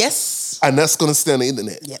L. Yes. And that's going to stay on the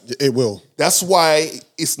internet. Yeah. It will. That's why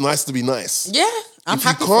it's nice to be nice. Yeah. I'm if you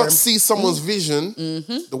happy for can't him. see someone's vision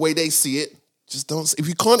the way they see it, just don't. If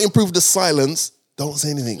you can't improve the silence, don't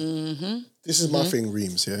say anything. This is my thing,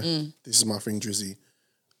 Reems, yeah? This is my thing, Drizzy.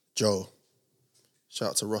 Joe, shout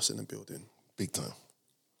out to Ross in the building. Big time.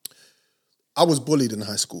 I was bullied in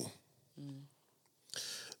high school.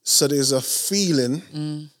 So there's a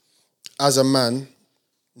feeling as a man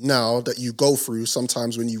now that you go through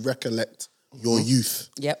sometimes when you recollect your youth.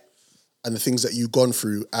 Yep. And the things that you've gone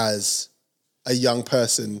through as a young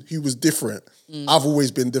person who was different. I've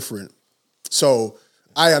always been different. So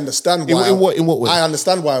I understand why. In what way? I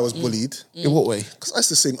understand why I was bullied. In what way? Because I used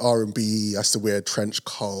to sing R&B, I used to wear a trench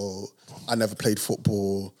coat, I never played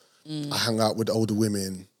football, I hung out with older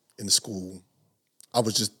women in school. I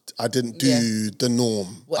didn't do the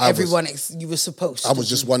norm. Well, you were supposed to. I was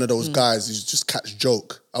just one of those guys who just catch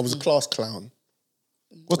joke. I was a class clown.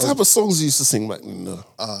 What type of songs you used to sing back then, though?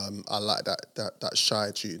 I like that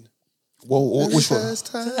Shy tune. Whoa, which one?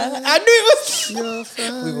 I knew it was.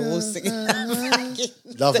 We were all singing.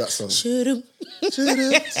 Love that song.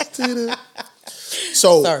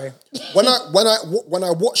 So sorry. When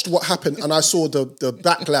I watched what happened and I saw the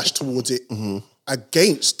backlash towards it, and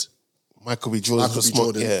against Michael B. Jordan. Michael B.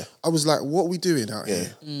 Jordan. Yeah. I was like, what are we doing out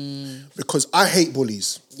here? Because I hate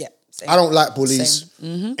bullies. Yeah. Same. I don't like bullies.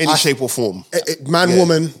 Any shape or form. Man,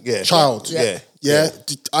 woman, child. Yeah.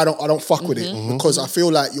 I don't fuck with it because I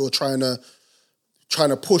feel like you're trying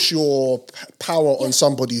to push your power on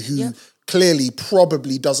somebody who clearly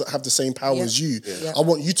probably doesn't have the same power as you. I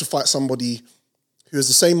want you to fight somebody who has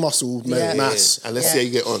the same muscle mass. And let's see how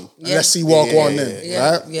you get on. And let's see what go on then.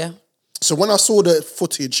 Right? Yeah. So when I saw the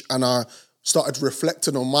footage and I started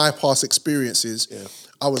reflecting on my past experiences,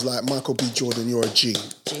 I was like, Michael B. Jordan, you're a G.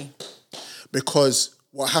 Because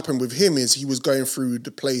what happened with him is he was going through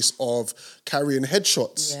the place of carrying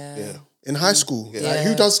headshots in high school. Like,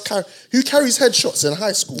 who carries headshots in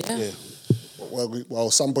high school?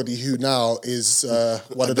 Well, somebody who now is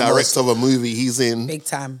one of the director of a movie he's in. Big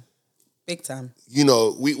time. You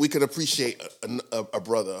know, we can appreciate a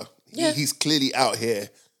brother. He's clearly out here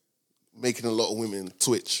making a lot of women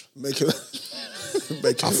twitch. I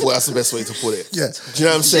thought that's the best way to put it. Yeah. Do you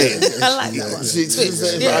know what I'm saying? I like that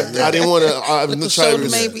one. I didn't want to. I'm not trying to.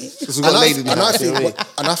 Maybe.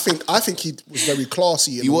 I think he was very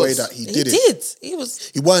classy in the way that he did it. He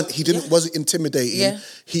was. Wasn't intimidating. Yeah.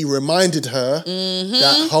 He reminded her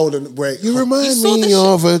that hold on, wait. You remind me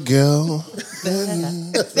of a girl.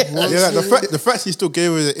 The fact he still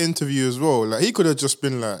gave her the interview as well. Like he could have just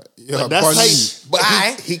been like,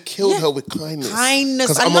 he killed her with kindness.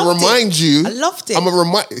 Kindness. I'm gonna remind you. I loved it. I'm gonna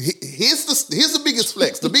remind. Here's the biggest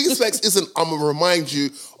flex. The biggest flex isn't I'm gonna remind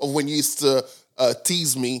you of when you used to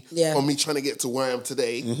tease me on me trying to get to where I am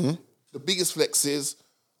today. The biggest flex is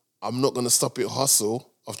I'm not gonna stop your hustle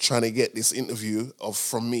of trying to get this interview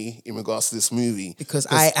from me in regards to this movie. Because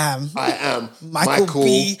I am Michael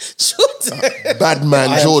B. Jordan.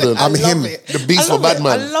 Badman Jordan. I'm him. The beast for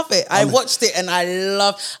Badman. I love it. I watched it and I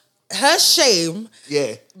love her shame.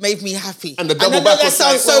 Yeah. Made me happy. And the double I know back that was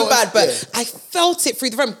sounds like, so bad, but I felt it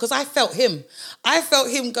through the frame because I felt him. I felt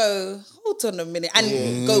him go, hold on a minute,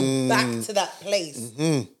 and go back to that place.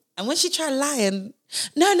 And when she tried lying,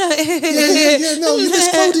 no, no, you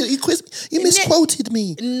misquoted. You misquoted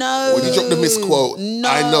me. No. When you drop the misquote, No.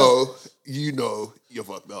 I know, you're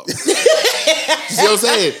fucked up. You see what I'm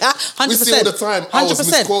saying? 100%. We see all the time. I was 100%.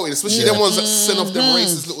 misquoting, especially them ones that send off them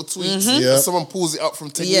racist little tweets. And someone pulls it up from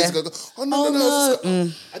 10 years ago. Oh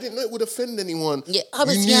no. I didn't know it would offend anyone. Yeah, I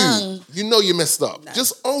was young. You know you messed up. No.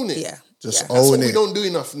 Just own it. Own That's what it. we don't do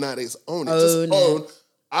enough nowadays. Own it. Just own.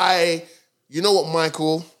 You know what,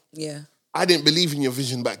 Michael? Yeah. I didn't believe in your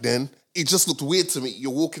vision back then. It just looked weird to me.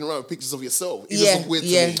 You're walking around with pictures of yourself. It just looked weird to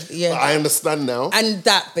me. Yeah. But I understand now. And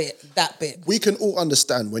that bit. We can all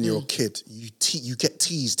understand when you're a kid, you get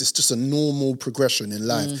teased. It's just a normal progression in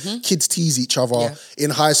life. Kids tease each other in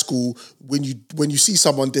high school. When you see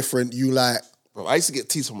someone different, you like. Bro, I used to get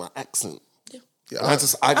teased for my accent. Yeah, I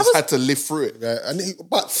just had to live through it. Yeah,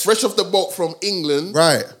 but fresh off the boat from England,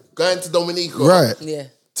 right, going to Dominica, right, yeah.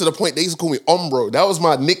 To the point they used to call me Umbro. That was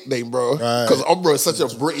my nickname, bro. Because Umbro is such a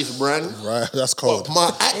British brand. Right, that's cold. But my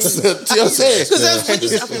accent, do you know what I'm saying? Because that's what you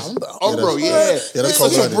said, Umbro, it's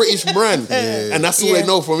such a British brand. And that's all they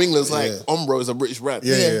know from England. It's like, Umbro is a British brand.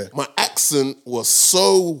 My accent was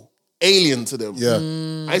so alien to them.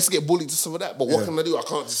 I used to get bullied to some of that. But what can I do? I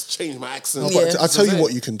can't just change my accent. No, but I'll tell you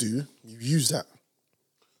what you can do. You use that.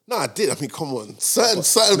 No, I did. I mean, come on. Certain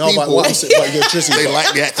no, people, but you're Drizzy. They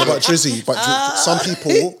like the accent. But Drizzy, some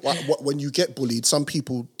people, when you get bullied, some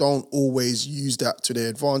people don't always use that to their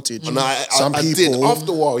advantage. No, some I people, did.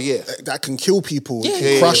 After a while, that can kill people. It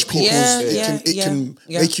can crush people. It can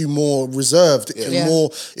make you more reserved.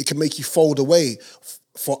 It can make you fold away.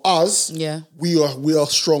 For us, we are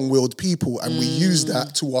strong-willed people, and we use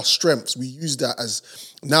that to our strengths. We use that as.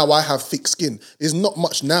 Now I have thick skin. There's not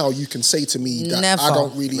much now you can say to me that I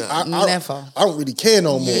don't really, I don't really care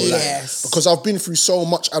no more. Yes. Because I've been through so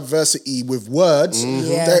much adversity with words.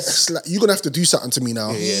 Like, you're gonna have to do something to me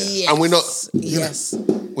now. Yes. And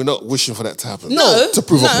we're not wishing for that to happen. No. To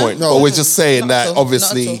prove a point. No. But we're just saying that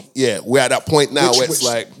obviously, we're at that point now where it's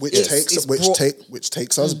like which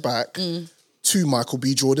takes us back to Michael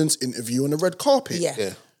B. Jordan's interview on the red carpet.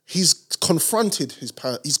 Yeah. He's confronted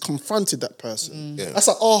that person. That's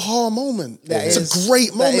an aha moment. It's a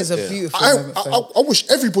great moment. That is a beautiful moment. I wish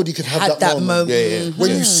everybody could have that moment. When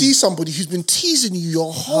you see somebody who's been teasing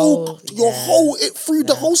you through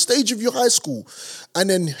the whole stage of your high school, And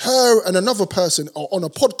then her and another person are on a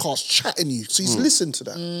podcast chatting you. So he's listened to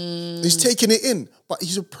that. He's taking it in. But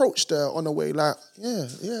he's approached her on a way like, yeah.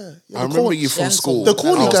 I remember you from school. The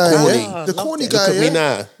corny guy, yeah. The corny guy, Look at me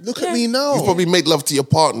now. Look at me now. You probably made love to your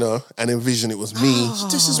partner and envisioned it was me.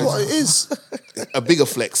 This is what it is. A bigger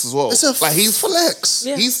flex as well. It's a he's flex.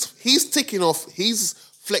 Yeah. He's ticking off. He's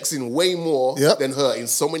flexing way more than her in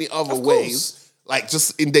so many other ways. Like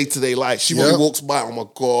just in day-to-day life. She probably walks by, oh my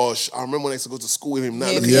gosh. I remember when I used to go to school with him. Now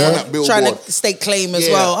look at that billboard. Trying to stay claim as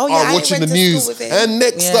well. Oh yeah, I watching went the to news. school with him. And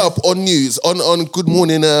next up on news, on Good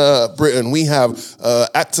Morning Britain, we have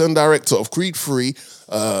actor and director of Creed 3,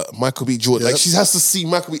 Michael B. Jordan. Like she has to see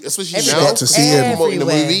Michael B. Especially She now. got to see him promoting the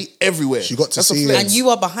movie everywhere. She got to see him. And you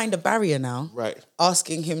are behind a barrier now. Right.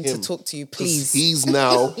 Asking him to talk to you, please. He's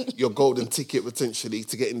now your golden ticket potentially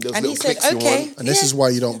to get in those And little he said, clicks you okay. want. And this is why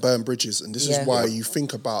you don't burn bridges. And this is why you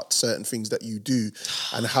think about certain things that you do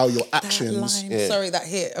and how your actions... Sorry, that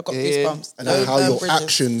hit. I got goosebumps. And Don't how burn your bridges.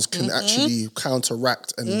 actions can actually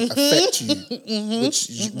counteract and affect you,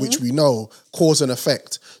 which we know, cause and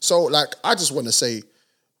effect. So, like, I just want to say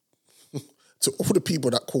to all the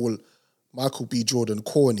people that call Michael B. Jordan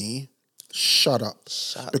corny, shut up.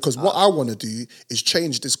 Because what I want to do is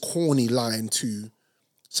change this corny line to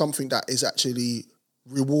something that is actually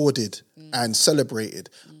rewarded and celebrated.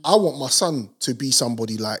 I want my son to be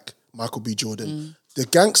somebody like Michael B. Jordan. The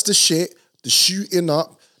gangster shit, the shooting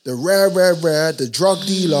up, the rare, the drug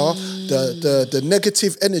dealer, the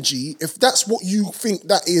negative energy. If that's what you think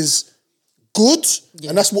that is good,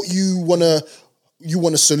 and that's what you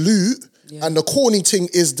wanna salute, and the corny thing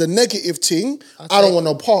is the negative thing, I don't want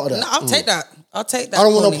no part of that. No, I'll take that. I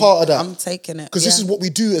don't want no part of that. I'm taking it. Because this is what we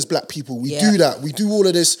do as black people. We do that. We do all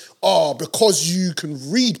of this, because you can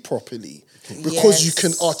read properly. Because you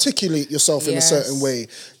can articulate yourself in a certain way.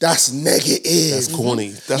 That's negative. That's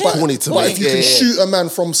corny. That's corny to me. But if you can shoot a man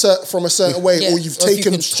from a certain way, or you've taken... If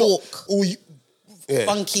you can talk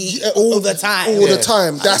funky all the time. All the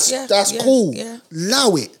time. That's cool. Yeah.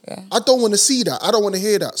 Allow it. Yeah. I don't want to see that. I don't want to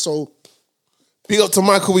hear that. So... Big up to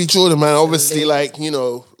Michael B. Jordan, man. Obviously, like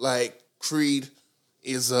Creed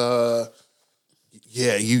is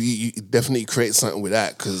you definitely create something with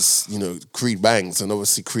that because Creed bangs, and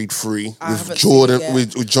obviously Creed 3 with Jordan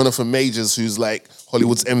with Jonathan Majors, who's like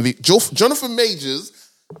Hollywood's MVP. Jonathan Majors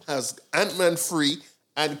has Ant-Man 3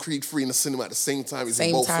 and Creed 3 in the cinema at the same time. He's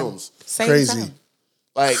in both films. Crazy.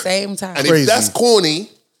 Like same time. And if that's corny,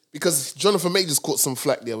 because Jonathan Majors caught some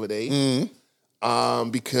flack the other day,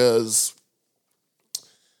 because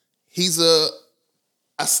he's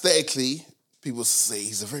aesthetically, people say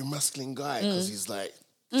he's a very masculine guy because he's like,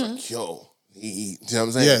 yo, do you know what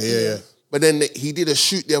I'm saying? Yeah. But then he did a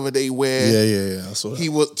shoot the other day where I saw that. he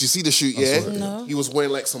was. Do you see the shoot? No. He was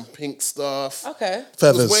wearing like some pink stuff. Okay.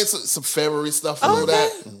 Feathers. He was wearing some feathery stuff and all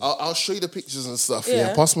that. I'll show you the pictures and stuff.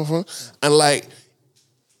 Yeah. Pass my phone. And like,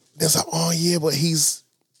 there's like, oh yeah, but he's.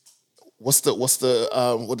 What's the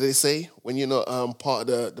what do they say when you're not part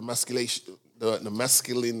of the masculation? The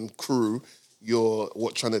masculine crew, you're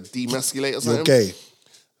trying to demasculate or something? You're gay.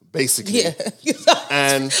 Basically. Yeah.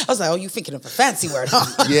 And I was like, oh, you thinking of a fancy word, huh?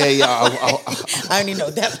 Yeah. I only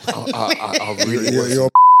know that. I'll read it.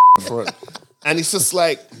 You're front. And it's just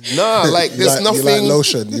like, nah, like there's nothing. You like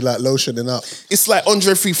lotion. You like lotioning up. It's like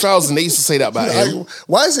Andre 3000. They used to say that about him.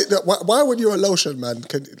 Why is it that? Why when you're a lotion man?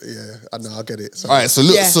 I know. I get it. All right, so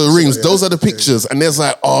look, so Reems, those are the pictures, and there's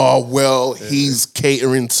like, he's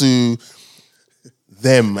catering to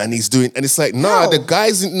them, and he's doing, and it's like, nah, the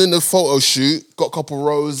guys in the photo shoot got a couple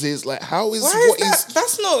roses. Like, how is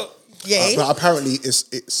That's not gay. But apparently,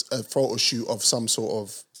 it's a photo shoot of some sort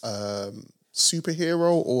of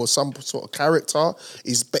superhero or some sort of character.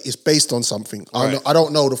 It's based on something. Right. I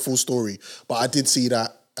don't know the full story, but I did see that.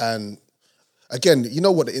 And again, you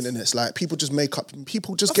know what the internet's like. People just make up.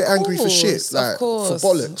 People just get angry for shit, like for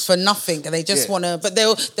bollocks, for nothing, and they just want to. But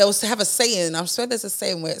they'll have a saying. I'm sure there's a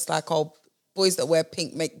saying where it's like, "Oh, boys that wear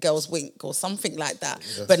pink make girls wink," or something like that.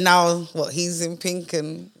 Yeah. But now, he's in pink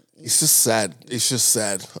and. It's just sad. It's just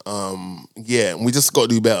sad. We just got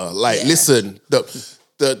to do better. Like, listen,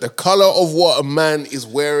 the color of what a man is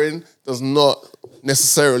wearing does not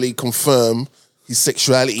necessarily confirm his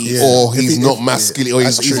sexuality or he's not masculine or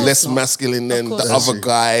he's less masculine than the other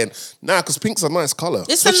guy. And because pink's a nice color.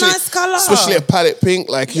 It's a nice color. Especially a palette pink,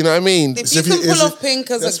 like, you know what I mean? If you can pull off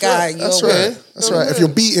pink as a guy, that's right. That's right. If you're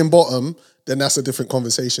beating bottom, then that's a different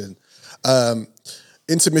conversation.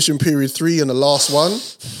 Intermission period 3 and the last one.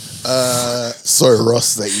 Sorry,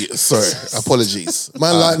 Ross. Sorry, apologies.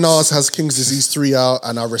 Man like Nas has King's Disease 3 out,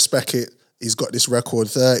 and I respect it. He's got this record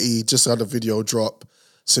 30, just had a video drop.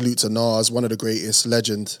 Salute to Nas, one of the greatest,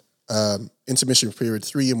 legend. Intermission period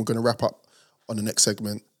 3, and we're going to wrap up on the next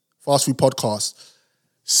segment. Fast Food Podcast,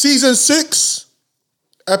 Season 6,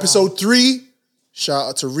 Episode 3. Shout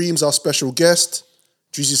out to Reems, our special guest.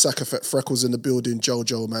 Drizzy Sakafet Freckles in the building.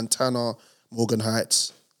 Jojo, Montana, Morgan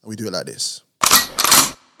Heights. And we do it like this.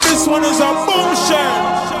 This one is a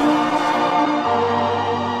bombshell.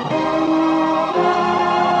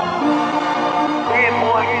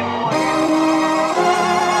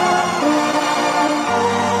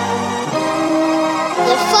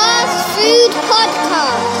 Food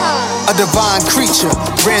Podcast. A divine creature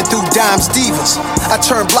ran through dimes divas. I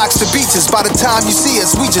turned blocks to beaches. By the time you see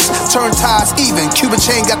us, we just turn ties even. Cuban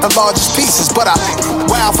chain got the largest pieces, but I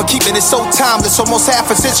wow for keeping it so timeless. Almost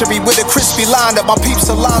half a century with a crispy line that my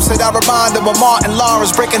peeps alarm said I remind them of Martin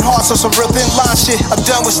Lawrence breaking hearts on some real thin line shit. I'm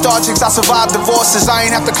done with star chicks. I survived divorces. I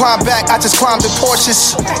ain't have to climb back. I just climbed in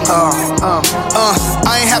Porsches.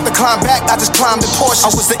 I ain't have to climb back. I just climbed in Porsches.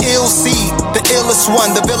 I was the ill seed, the illest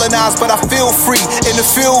one, the villainized, but I feel free in the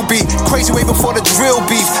field beat. Crazy way before the drill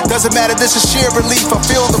beef. Doesn't matter, this is sheer relief. I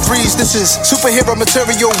feel the breeze. This is superhero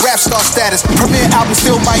material, rap star status. Premiere album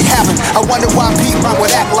still might happen. I wonder why people would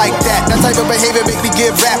act like that. That type of behavior make me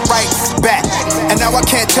give rap right back. And now I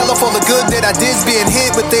can't tell if all the good that I did's being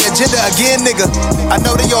hit with their agenda again, nigga. I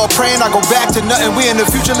know they all praying I go back to nothing. We in the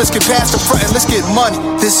future, let's get past the front and let's get money.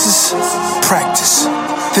 This is practice.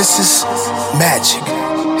 This is magic.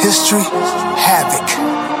 History, havoc.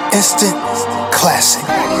 Instant classic.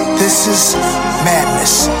 This is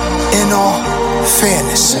madness. In all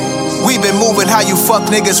fairness, we've been moving how you fuck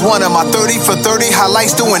niggas want 'em. My 30 for 30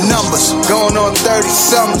 highlights doing numbers. Going on 30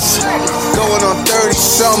 summers. Going on 30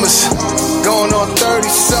 summers. Going on 30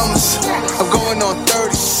 summers. I'm going on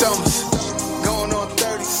 30 summers. Going on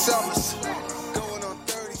 30 summers. Going on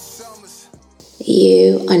 30 summers.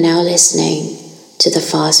 You are now listening to the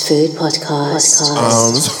Fast Food Podcast.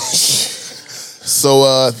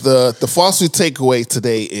 So the fast food takeaway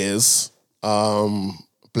today is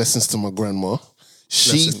blessings to my grandma.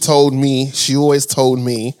 She always told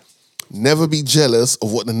me, never be jealous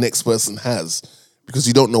of what the next person has, because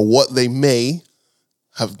you don't know what they may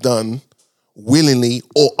have done willingly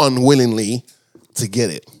or unwillingly to get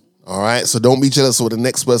it. All right? So don't be jealous of what the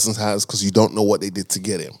next person has, because you don't know what they did to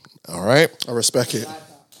get it. All right? I respect it.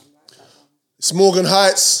 It's Morgan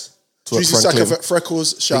Heights. Drizzy Sakafet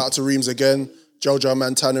Freckles. Shout out to Reems again. Jojo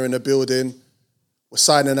Montana in the building. We're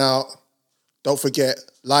signing out. Don't forget,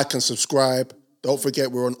 like and subscribe. Don't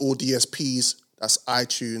forget, we're on all DSPs. That's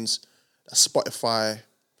iTunes, that's Spotify,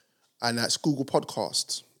 and that's Google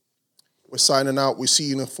Podcasts. We're signing out. We'll see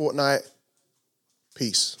you in a fortnight.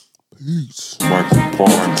 Peace. Peace. 1, 2.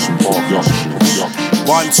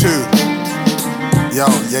 Yo.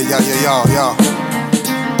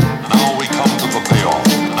 Now we come to the payoff.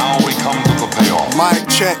 Mic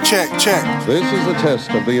check. This is a test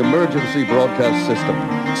of the emergency broadcast system.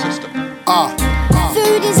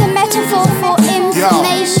 Food is a metaphor for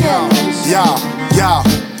information. Yo,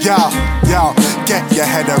 get your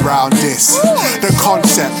head around this. The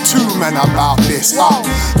concept, 2 men about this.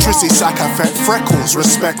 Drizzy Sakafet Freckles,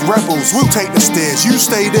 respect rebels. We'll take the stairs, you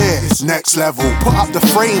stay there. Next level, put up the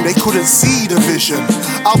frame, they couldn't see the vision.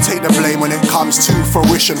 I'll take the blame when it comes to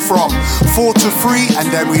fruition. From 4 to 3, and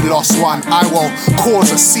then we lost 1. I won't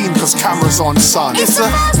cause a scene, cause camera's on, son. It's a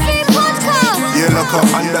Fast Food Podcast. You look up,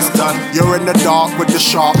 understand. You're in the dark with the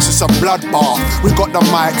sharks, it's a bloodbath. We got the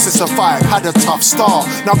mics, it's a vibe, had a tough start.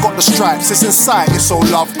 Now got the stripes, it's in sight, it's all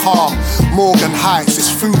love calm. Morgan Heights, it's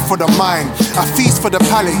food for the mind. A feast for the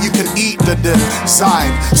palate, you can eat the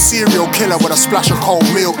design. Serial killer with a splash of cold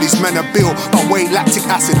milk. These men are built, but wait, lactic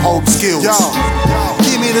acid hold skills. Yo,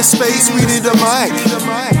 give me the space, we need the mic.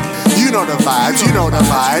 You know the vibes.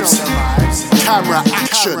 Camera,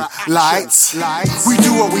 action, lights. We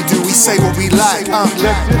do what we do, we say what we like.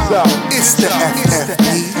 It's the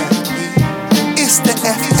FFE. It's the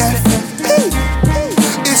FFE.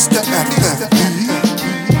 It's the FFE.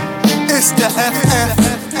 It's the FFE.